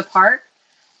fit in the park.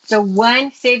 the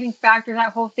one saving factor of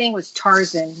that whole thing was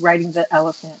Tarzan riding the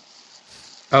elephant.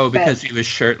 Oh, because he was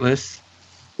shirtless?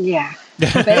 Yeah.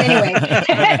 But anyway.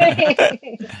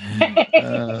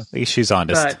 At least she's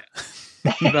honest.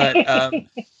 But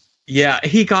yeah,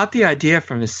 he got the idea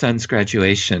from his son's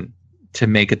graduation to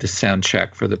make it the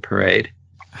soundtrack for the parade.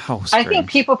 How I think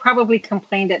people probably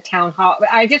complained at town hall.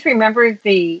 I just remember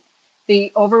the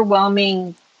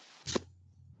overwhelming,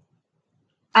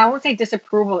 I won't say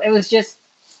disapproval. It was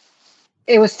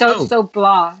so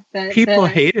blah. People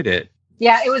hated it.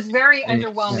 Yeah, it was very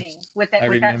underwhelming with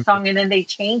that song, and then they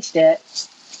changed it.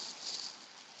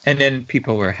 And then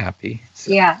people were happy.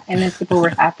 So. Yeah, and then people were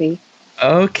happy.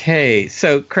 Okay,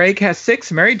 so Craig has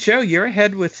 6. Mary Jo, you're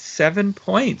ahead with 7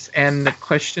 points. And the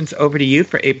question's over to you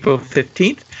for April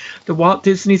 15th. The Walt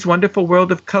Disney's Wonderful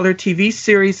World of Color TV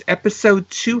series, episode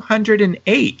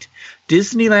 208,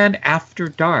 Disneyland After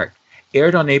Dark,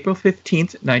 aired on April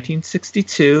 15th,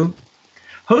 1962.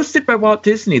 Hosted by Walt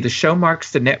Disney, the show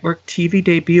marks the network TV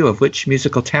debut of which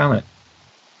musical talent?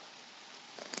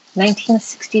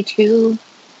 1962.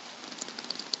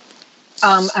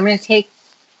 I'm going to take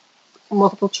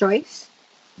multiple choice.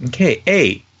 Okay.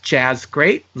 A, jazz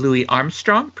great Louis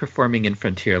Armstrong performing in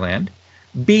Frontierland.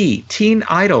 B, teen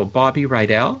idol Bobby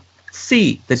Rydell.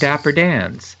 C, the Dapper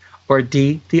Dans. Or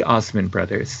D, the Osmond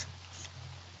Brothers.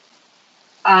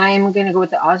 I'm going to go with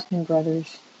the Osmond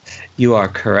Brothers. You are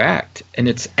correct. And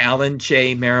it's Alan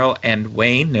J. Merrill and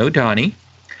Wayne, no Donnie.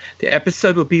 The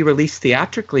episode will be released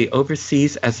theatrically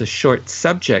overseas as a short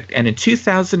subject, and in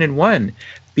 2001,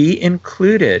 be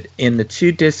included in the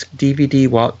 2-disc DVD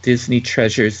Walt Disney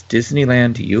Treasures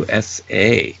Disneyland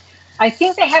USA. I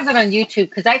think they have it on YouTube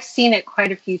because I've seen it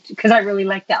quite a few, because I really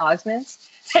like the Osmonds.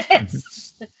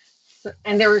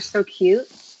 And they were so cute.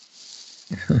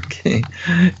 Okay.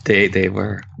 They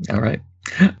were. All right.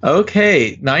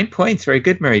 Okay. 9 points. Very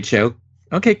good, Mary Jo.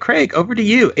 Okay, Craig, over to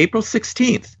you. April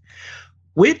 16th.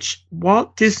 Which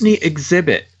Walt Disney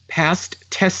exhibit passed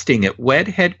testing at WED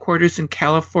headquarters in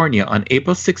California on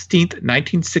April 16th,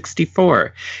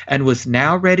 1964, and was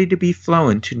now ready to be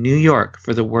flown to New York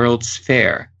for the World's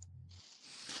Fair?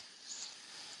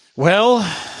 Well,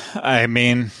 I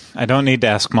mean, I don't need to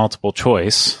ask multiple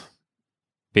choice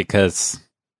because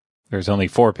there's only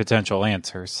 4 potential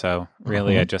answers, so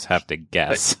really I just have to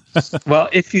guess. Well,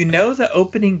 if you know the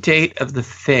opening date of the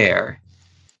fair,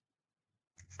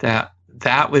 that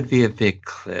would be a big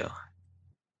clue.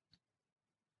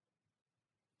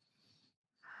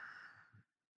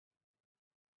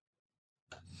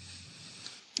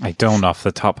 I don't off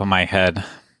the top of my head.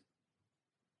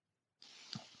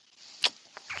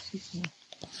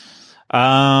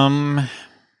 I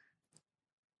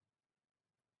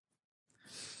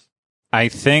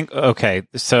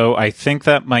think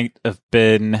that might have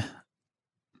been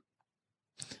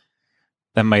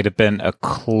a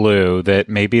clue that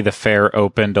maybe the fair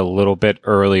opened a little bit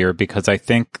earlier, because I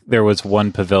think there was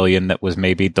one pavilion that was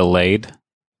maybe delayed,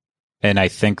 and I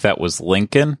think that was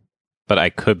Lincoln, but I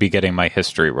could be getting my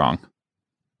history wrong.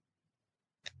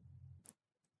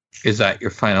 Is that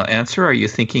your final answer, or are you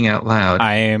thinking out loud?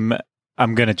 I'm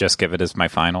going to just give it as my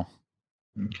final.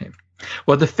 Okay.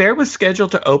 Well, the fair was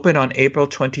scheduled to open on April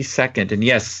 22nd, and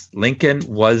yes, Lincoln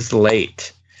was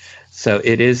late. So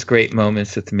it is Great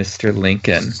Moments with Mr.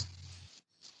 Lincoln.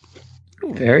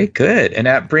 Very good. And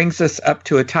that brings us up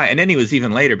to a tie. And then he was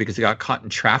even later because he got caught in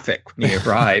traffic when he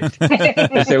arrived.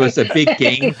 Because there was a big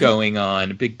game going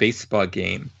on, a big baseball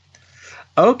game.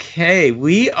 Okay,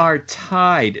 we are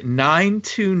tied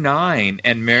 9-9.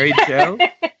 And Mary Jo,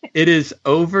 it is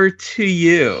over to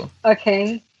you.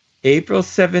 Okay. April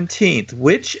 17th,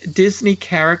 which Disney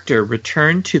character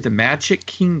returned to the Magic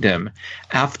Kingdom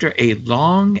after a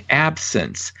long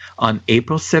absence on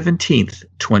April 17th,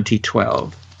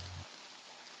 2012?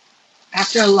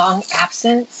 After a long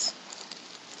absence?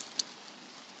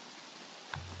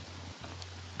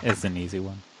 It's an easy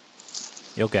one.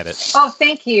 You'll get it. Oh,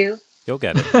 thank you. You'll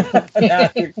get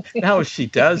it. No, she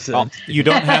doesn't. You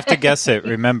don't have to guess it.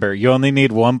 Remember, you only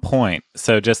need 1 point.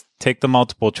 So just take the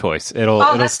multiple choice.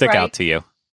 It'll stick out to you.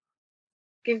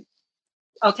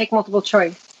 I'll take multiple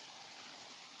choice.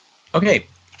 Okay.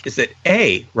 Is it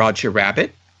A, Roger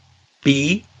Rabbit,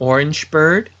 B, Orange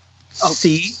Bird,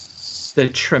 C, the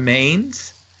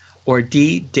Tremaines, or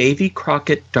D, Davy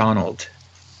Crockett Donald?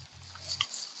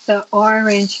 The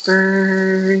Orange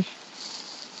Bird.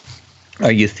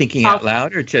 Are you thinking out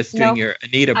loud or just doing your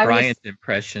Anita Bryant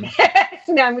impression?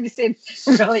 No, I'm going to say,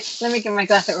 really, let me get my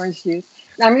glass of orange juice.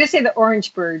 No, I'm going to say the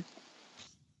Orange Bird.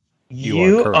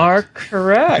 You are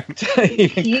correct.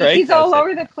 He's all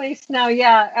over the place now.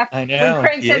 Yeah. I know. When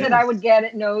Craig said that I would get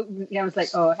it, I was like,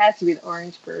 oh, it has to be the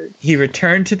orange bird. He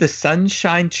returned to the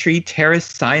Sunshine Tree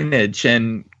Terrace signage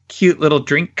and cute little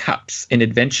drink cups in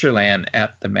Adventureland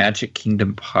at the Magic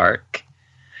Kingdom Park.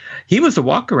 He was a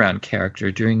walk-around character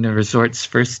during the resort's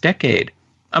first decade.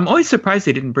 I'm always surprised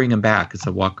they didn't bring him back as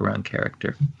a walk-around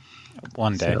character.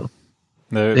 One day. So,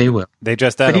 they will. They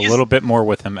just add a little bit more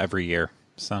with him every year.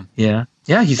 So yeah,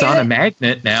 he's on a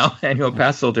magnet now, annual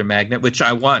pass holder magnet, which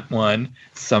I want one.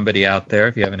 Somebody out there,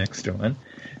 if you have an extra one.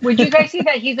 Would you guys see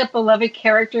that he's a beloved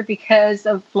character because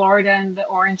of Florida and the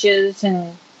oranges,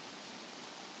 and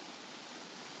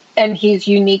he's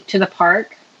unique to the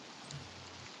park?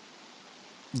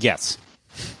 Yes.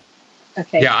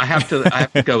 Okay. Yeah, I have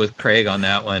to go with Craig on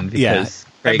that one because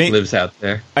Craig lives out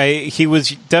there. He was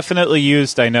definitely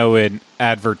used, I know, in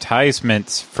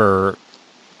advertisements for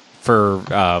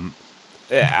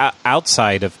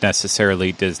outside of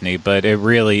necessarily Disney, but it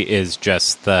really is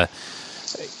just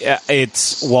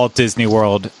it's Walt Disney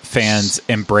World fans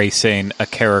embracing a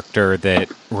character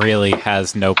that really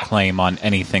has no claim on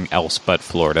anything else but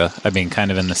Florida. I mean,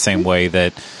 kind of in the same way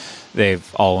that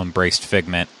they've all embraced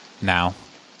Figment now.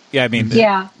 Yeah, I mean,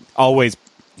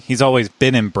 he's always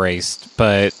been embraced,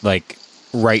 but like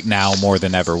right now more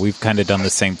than ever, we've kind of done the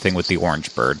same thing with the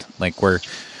orange bird. Like we're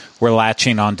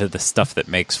latching onto the stuff that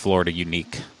makes Florida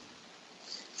unique.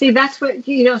 See, that's what,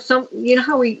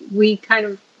 how we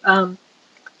kind of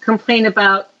complain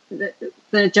about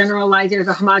the generalizing or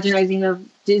the homogenizing of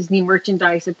Disney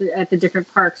merchandise at the different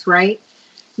parks, right?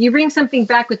 You bring something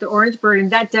back with the orange bird,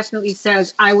 and that definitely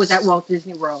says, I was at Walt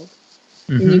Disney World.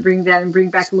 Mm-hmm. And you bring that and bring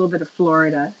back a little bit of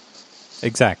Florida.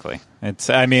 Exactly.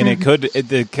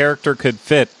 The character could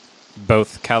fit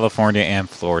both California and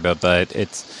Florida, but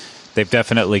they've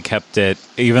definitely kept it,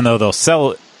 even though they'll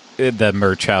sell the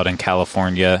merch out in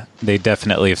California, they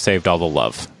definitely have saved all the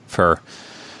love for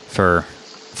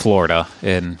Florida,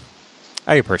 and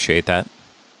I appreciate that.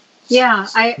 Yeah,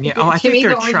 I think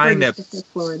they're trying to.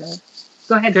 Florida.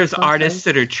 Go ahead. There's artists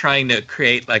that are trying to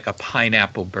create like a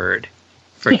pineapple bird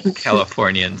for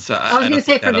Californians. I was going to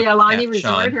say for the Alani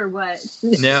Resort or what?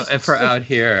 No, and for out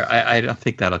here, I don't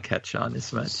think that'll catch on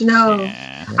as much. No,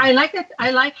 yeah. I like that.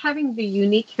 I like having the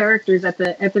unique characters at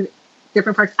the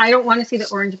different parks. I don't want to see the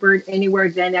orange bird anywhere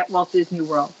than at Walt Disney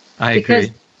World. I agree. Because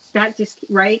that just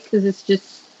right because it's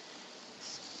just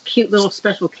cute little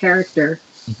special character.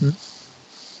 Mm-hmm.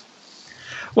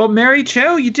 Well, Mary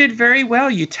Jo, you did very well.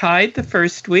 You tied the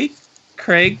first week.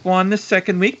 Craig won the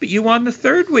second week, but you won the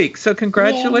third week. So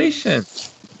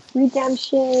congratulations. Yeah.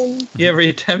 Redemption. Yeah,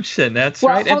 redemption. That's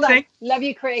right. Hold on. Love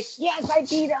you, Craig. Yes, I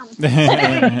beat him.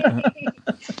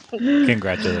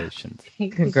 Congratulations.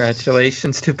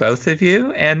 Congratulations to both of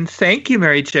you. And thank you,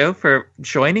 Mary Jo, for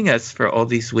joining us for all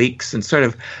these weeks and sort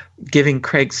of giving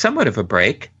Craig somewhat of a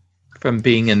break from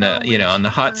being in the, on the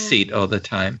hot seat all the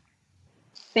time.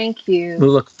 Thank you. We'll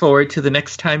look forward to the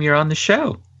next time you're on the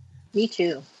show. Me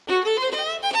too.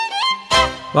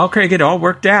 Well, Craig, it all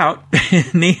worked out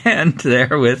in the end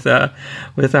there with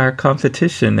our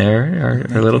competition there,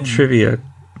 our little trivia.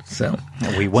 So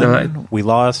we won, we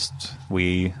lost,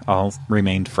 we all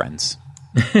remained friends.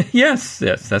 Yes,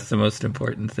 that's the most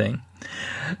important thing.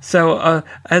 So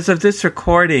as of this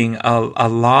recording, a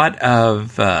lot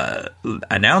of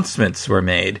announcements were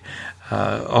made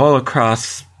all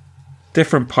across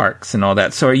different parks and all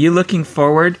that. So are you looking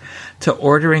forward to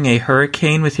ordering a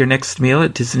hurricane with your next meal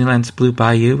at Disneyland's Blue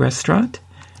Bayou restaurant?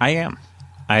 I am.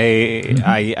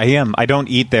 I am. I don't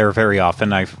eat there very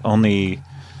often. I've only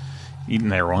eaten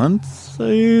there once,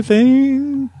 I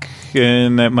think.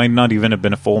 And that might not even have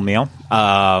been a full meal.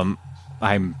 I'm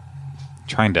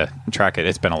trying to track it.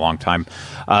 It's been a long time.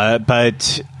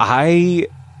 But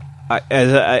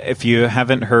if you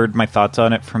haven't heard my thoughts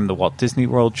on it from the Walt Disney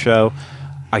World show,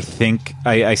 I think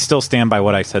I still stand by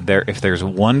what I said there. If there's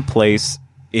one place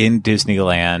in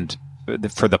Disneyland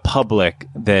for the public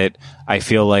that I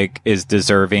feel like is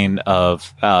deserving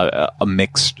of a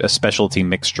specialty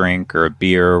mixed drink or a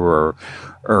beer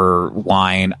or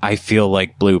wine, I feel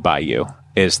like Blue Bayou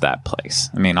is that place.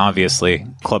 I mean, obviously,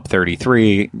 Club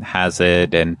 33 has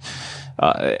it, and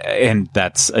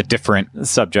that's a different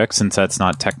subject since that's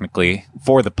not technically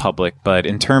for the public. But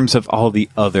in terms of all the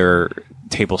other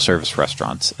table service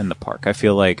restaurants in the park, I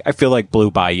feel like Blue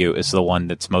Bayou is the one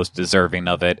that's most deserving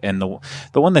of it, and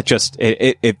the one that just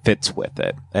it fits with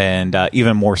it, and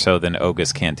even more so than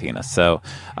Oga's Cantina. So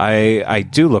I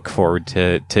do look forward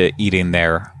to eating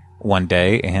there one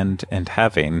day and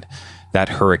having that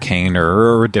hurricane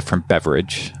or a different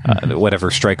beverage,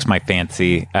 whatever strikes my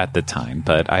fancy at the time.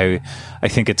 But I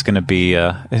think it's going to be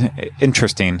an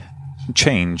interesting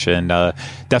change, and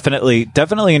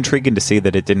definitely intriguing to see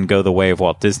that it didn't go the way of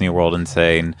Walt Disney World and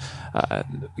saying,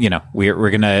 we're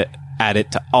going to add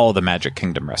it to all the Magic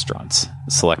Kingdom restaurants,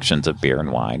 selections of beer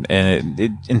and wine, and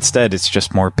instead it's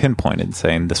just more pinpointed,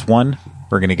 saying this one,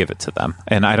 we're going to give it to them.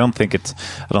 And I don't think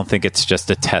it's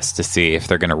just a test to see if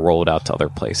they're going to roll it out to other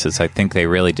places. I think they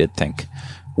really did think,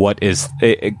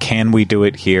 can we do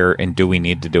it here, and do we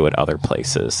need to do it other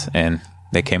places? And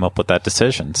they came up with that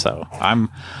decision. So I'm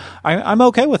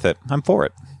okay with it. I'm for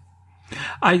it.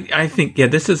 I think,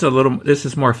 this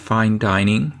is more fine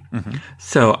dining. Mm-hmm.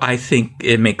 So I think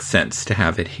it makes sense to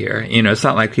have it here. It's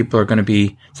not like it's not going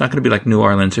to be like New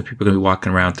Orleans, where people are going to be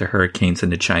walking around with the hurricanes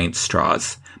and the giant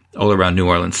straws all around New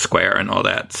Orleans Square and all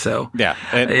that. So yeah,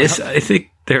 I think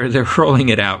they're rolling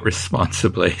it out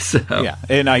responsibly. So yeah,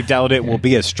 and I doubt it will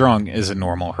be as strong as a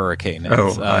normal hurricane.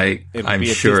 I'm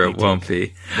sure it won't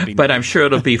be, but I'm sure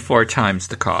it'll be 4 times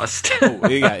the cost.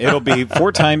 It'll be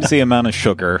 4 times the amount of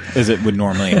sugar as it would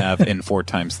normally have, and 4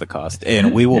 times the cost,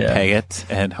 and we will pay it.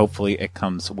 And hopefully, it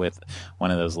comes with one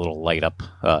of those little light up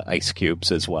ice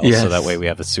cubes as well, so that way we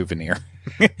have a souvenir.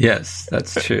 Yes,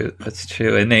 that's true. That's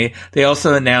true. And they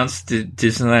also announced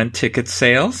Disneyland ticket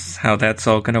sales, how that's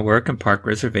all going to work, and park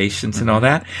reservations and all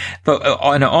that. But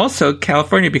and also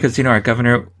California, because our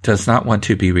governor does not want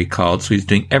to be recalled, so he's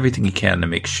doing everything he can to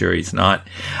make sure he's not.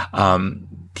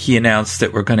 He announced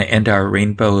that we're going to end our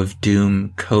Rainbow of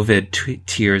Doom COVID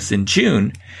tiers in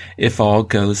June if all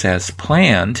goes as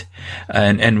planned,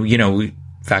 and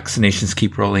vaccinations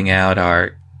keep rolling out.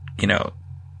 Our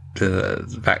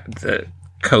the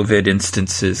COVID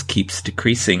instances keeps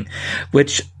decreasing,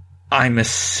 which I'm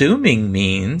assuming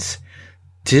means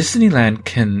Disneyland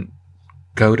can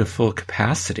go to full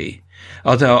capacity.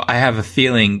 Although I have a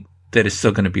feeling that it's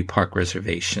still going to be park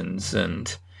reservations,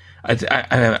 and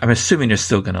I'm assuming they're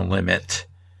still going to limit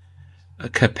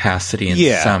capacity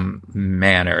in some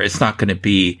manner. It's not going to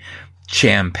be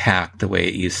jam-packed the way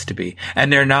it used to be.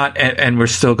 And they're not, and we're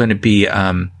still going to be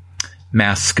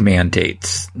mask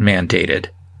mandated.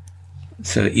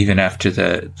 So even after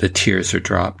the tiers are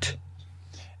dropped.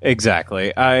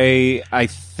 Exactly. I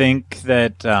think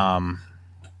that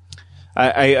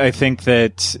I think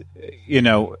that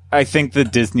I think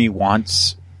that Disney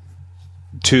wants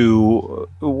to,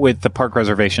 with the park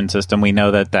reservation system, we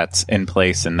know that that's in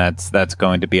place, and that's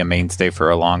going to be a mainstay for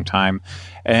a long time.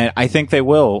 And I think they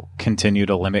will continue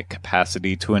to limit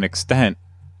capacity to an extent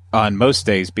on most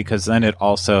days, because then it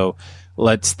also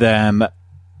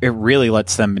really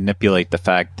lets them manipulate the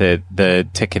fact that the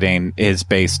ticketing is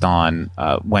based on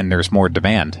when there's more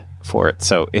demand for it.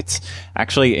 So it's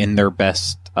actually in their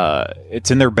best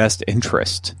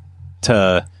interest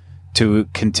to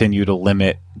continue to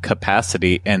limit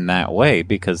capacity in that way,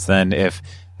 because then if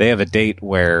they have a date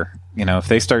where, if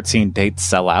they start seeing dates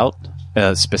sell out,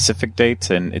 specific dates,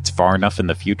 and it's far enough in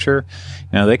the future,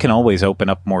 they can always open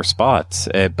up more spots.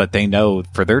 But they know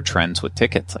for their trends with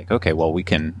tickets, like, okay, well, we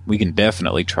can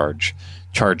definitely charge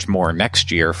more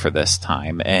next year for this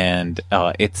time, and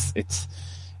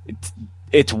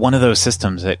it's one of those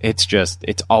systems that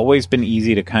it's always been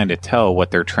easy to kind of tell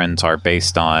what their trends are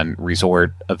based on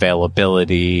resort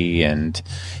availability and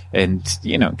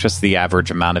just the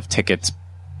average amount of tickets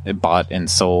bought and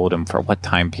sold and for what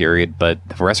time period. But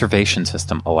the reservation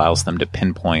system allows them to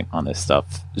pinpoint on this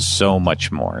stuff so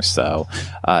much more. So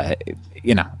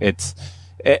it's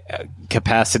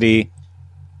capacity.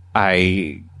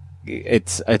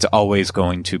 It's always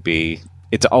going to be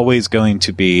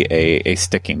a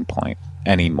sticking point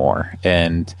anymore,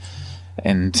 and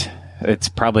it's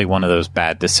probably one of those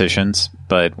bad decisions,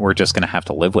 but we're just going to have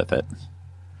to live with it.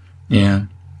 Yeah.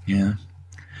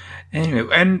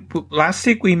 Anyway, and last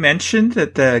week we mentioned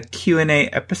that the Q&A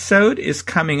episode is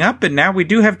coming up, and now we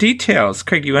do have details.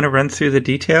 Craig, you want to run through the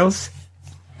details?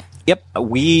 Yep,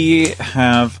 we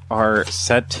have our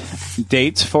set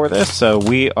dates for this. So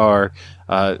we are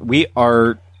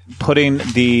putting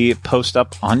the post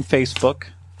up on Facebook,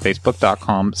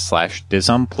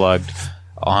 facebook.com/DisUnplugged,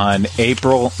 on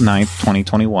April 9th,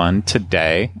 2021,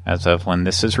 today, as of when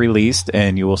this is released,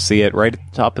 and you will see it right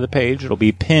at the top of the page. It'll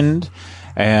be pinned,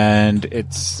 and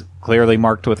it's clearly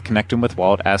marked with Connecting with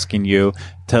Walt, asking you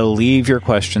to leave your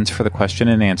questions for the question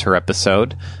and answer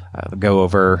episode. I'll go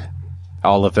over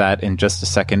all of that in just a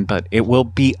second, but it will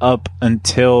be up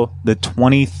until the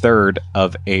 23rd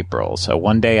of April, so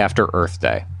one day after Earth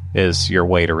Day is your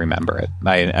way to remember it.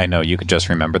 I know you could just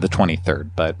remember the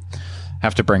 23rd, but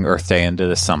have to bring Earth Day into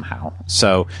this somehow.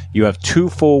 So you have 2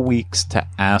 full weeks to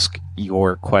ask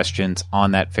your questions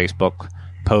on that Facebook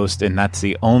post, and that's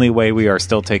the only way we are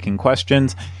still taking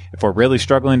questions. If we're really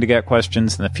struggling to get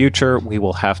questions in the future, we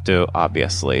will have to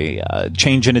obviously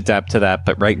change and adapt to that.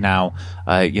 But right now,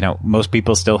 most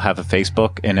people still have a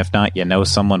Facebook, and if not,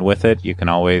 someone with it, you can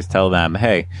always tell them,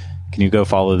 hey, can you go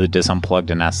follow the Dis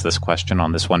Unplugged and ask this question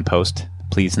on this one post?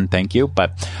 Please and thank you.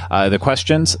 But the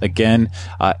questions, again,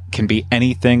 can be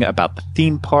anything about the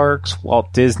theme parks,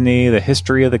 Walt Disney, the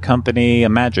history of the company,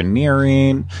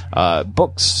 Imagineering,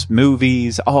 books,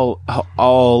 movies,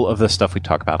 all of the stuff we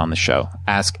talk about on the show.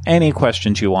 Ask any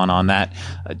questions you want on that.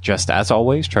 Just as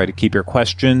always, try to keep your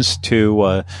questions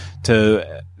to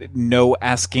no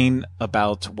asking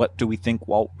about what do we think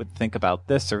Walt would think about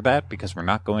this or that, because we're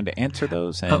not going to answer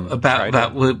those. And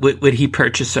would he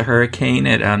purchase a hurricane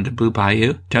at the Blue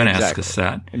Bayou? Don't ask us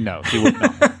that. No, he will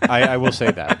not. I will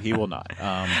say that he will not.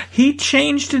 He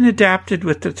changed and adapted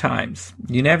with the times.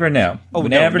 You never know. You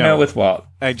never know with Walt.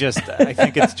 I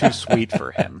think it's too sweet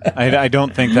for him. I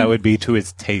don't think that would be to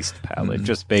his taste palate,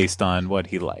 just based on what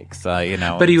he likes.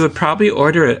 But he would probably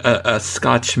order a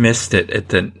Scotch Mist at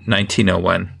the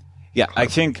 1901. Yeah, I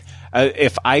think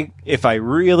if I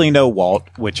really know Walt,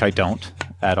 which I don't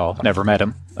at all, never met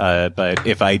him, but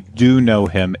if I do know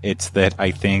him, it's that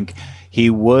I think he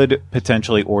would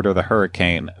potentially order the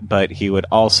Hurricane, but he would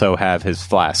also have his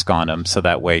flask on him, so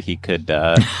that way he could,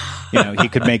 he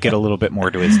could make it a little bit more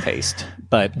to his taste.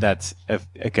 But that's,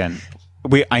 again,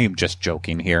 I am just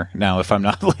joking here. Now, if I'm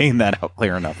not laying that out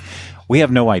clear enough, we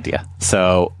have no idea.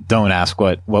 So don't ask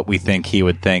what we think he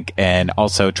would think. And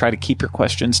also try to keep your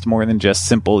questions to more than just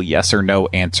simple yes or no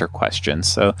answer questions.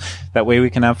 So that way we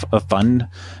can have a fun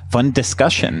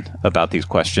discussion about these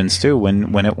questions too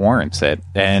when it warrants it.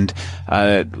 And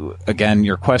again,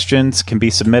 your questions can be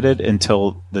submitted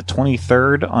until the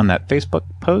 23rd on that Facebook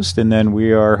post. And then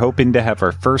we are hoping to have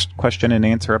our first question and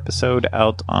answer episode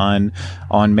out on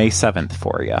May 7th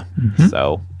for you. Mm-hmm.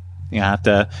 So you have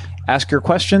to ask your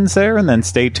questions there, and then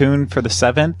stay tuned for the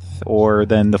 7th or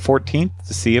then the 14th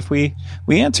to see if we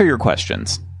answer your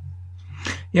questions.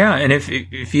 Yeah, and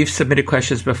if you've submitted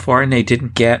questions before and they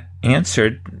didn't get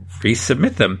answered,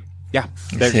 resubmit them. Yeah.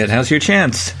 How's your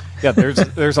chance? Yeah,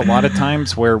 there's a lot of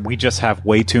times where we just have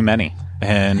way too many,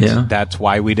 and that's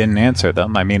why we didn't answer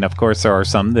them. I mean, of course, there are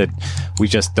some that we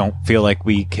just don't feel like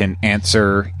we can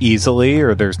answer easily,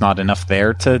 or there's not enough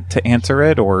there to answer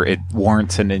it, or it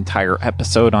warrants an entire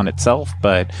episode on itself.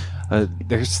 But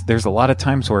there's a lot of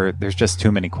times where there's just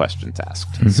too many questions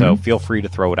asked. Mm-hmm. So feel free to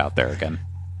throw it out there again.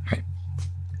 Right.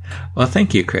 Well,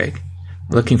 thank you, Craig.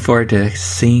 Looking forward to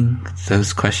seeing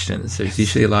those questions. There's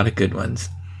usually a lot of good ones.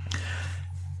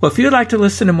 Well, if you would like to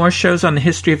listen to more shows on the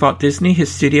history of Walt Disney,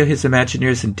 his studio, his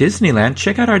Imagineers, and Disneyland,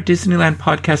 check out our Disneyland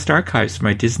podcast archives from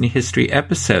our Disney history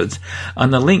episodes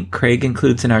on the link Craig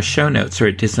includes in our show notes or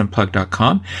at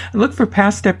DisneyUnplugged.com. And look for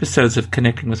past episodes of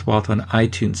Connecting with Walt on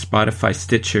iTunes, Spotify,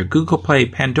 Stitcher, Google Play,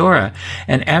 Pandora,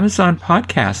 and Amazon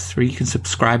Podcasts, where you can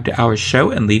subscribe to our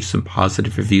show and leave some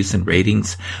positive reviews and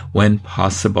ratings when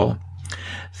possible.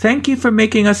 Thank you for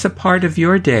making us a part of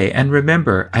your day, and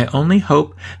remember, I only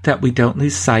hope that we don't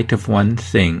lose sight of one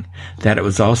thing, that it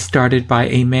was all started by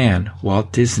a man,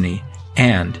 Walt Disney,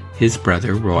 and his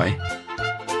brother Roy.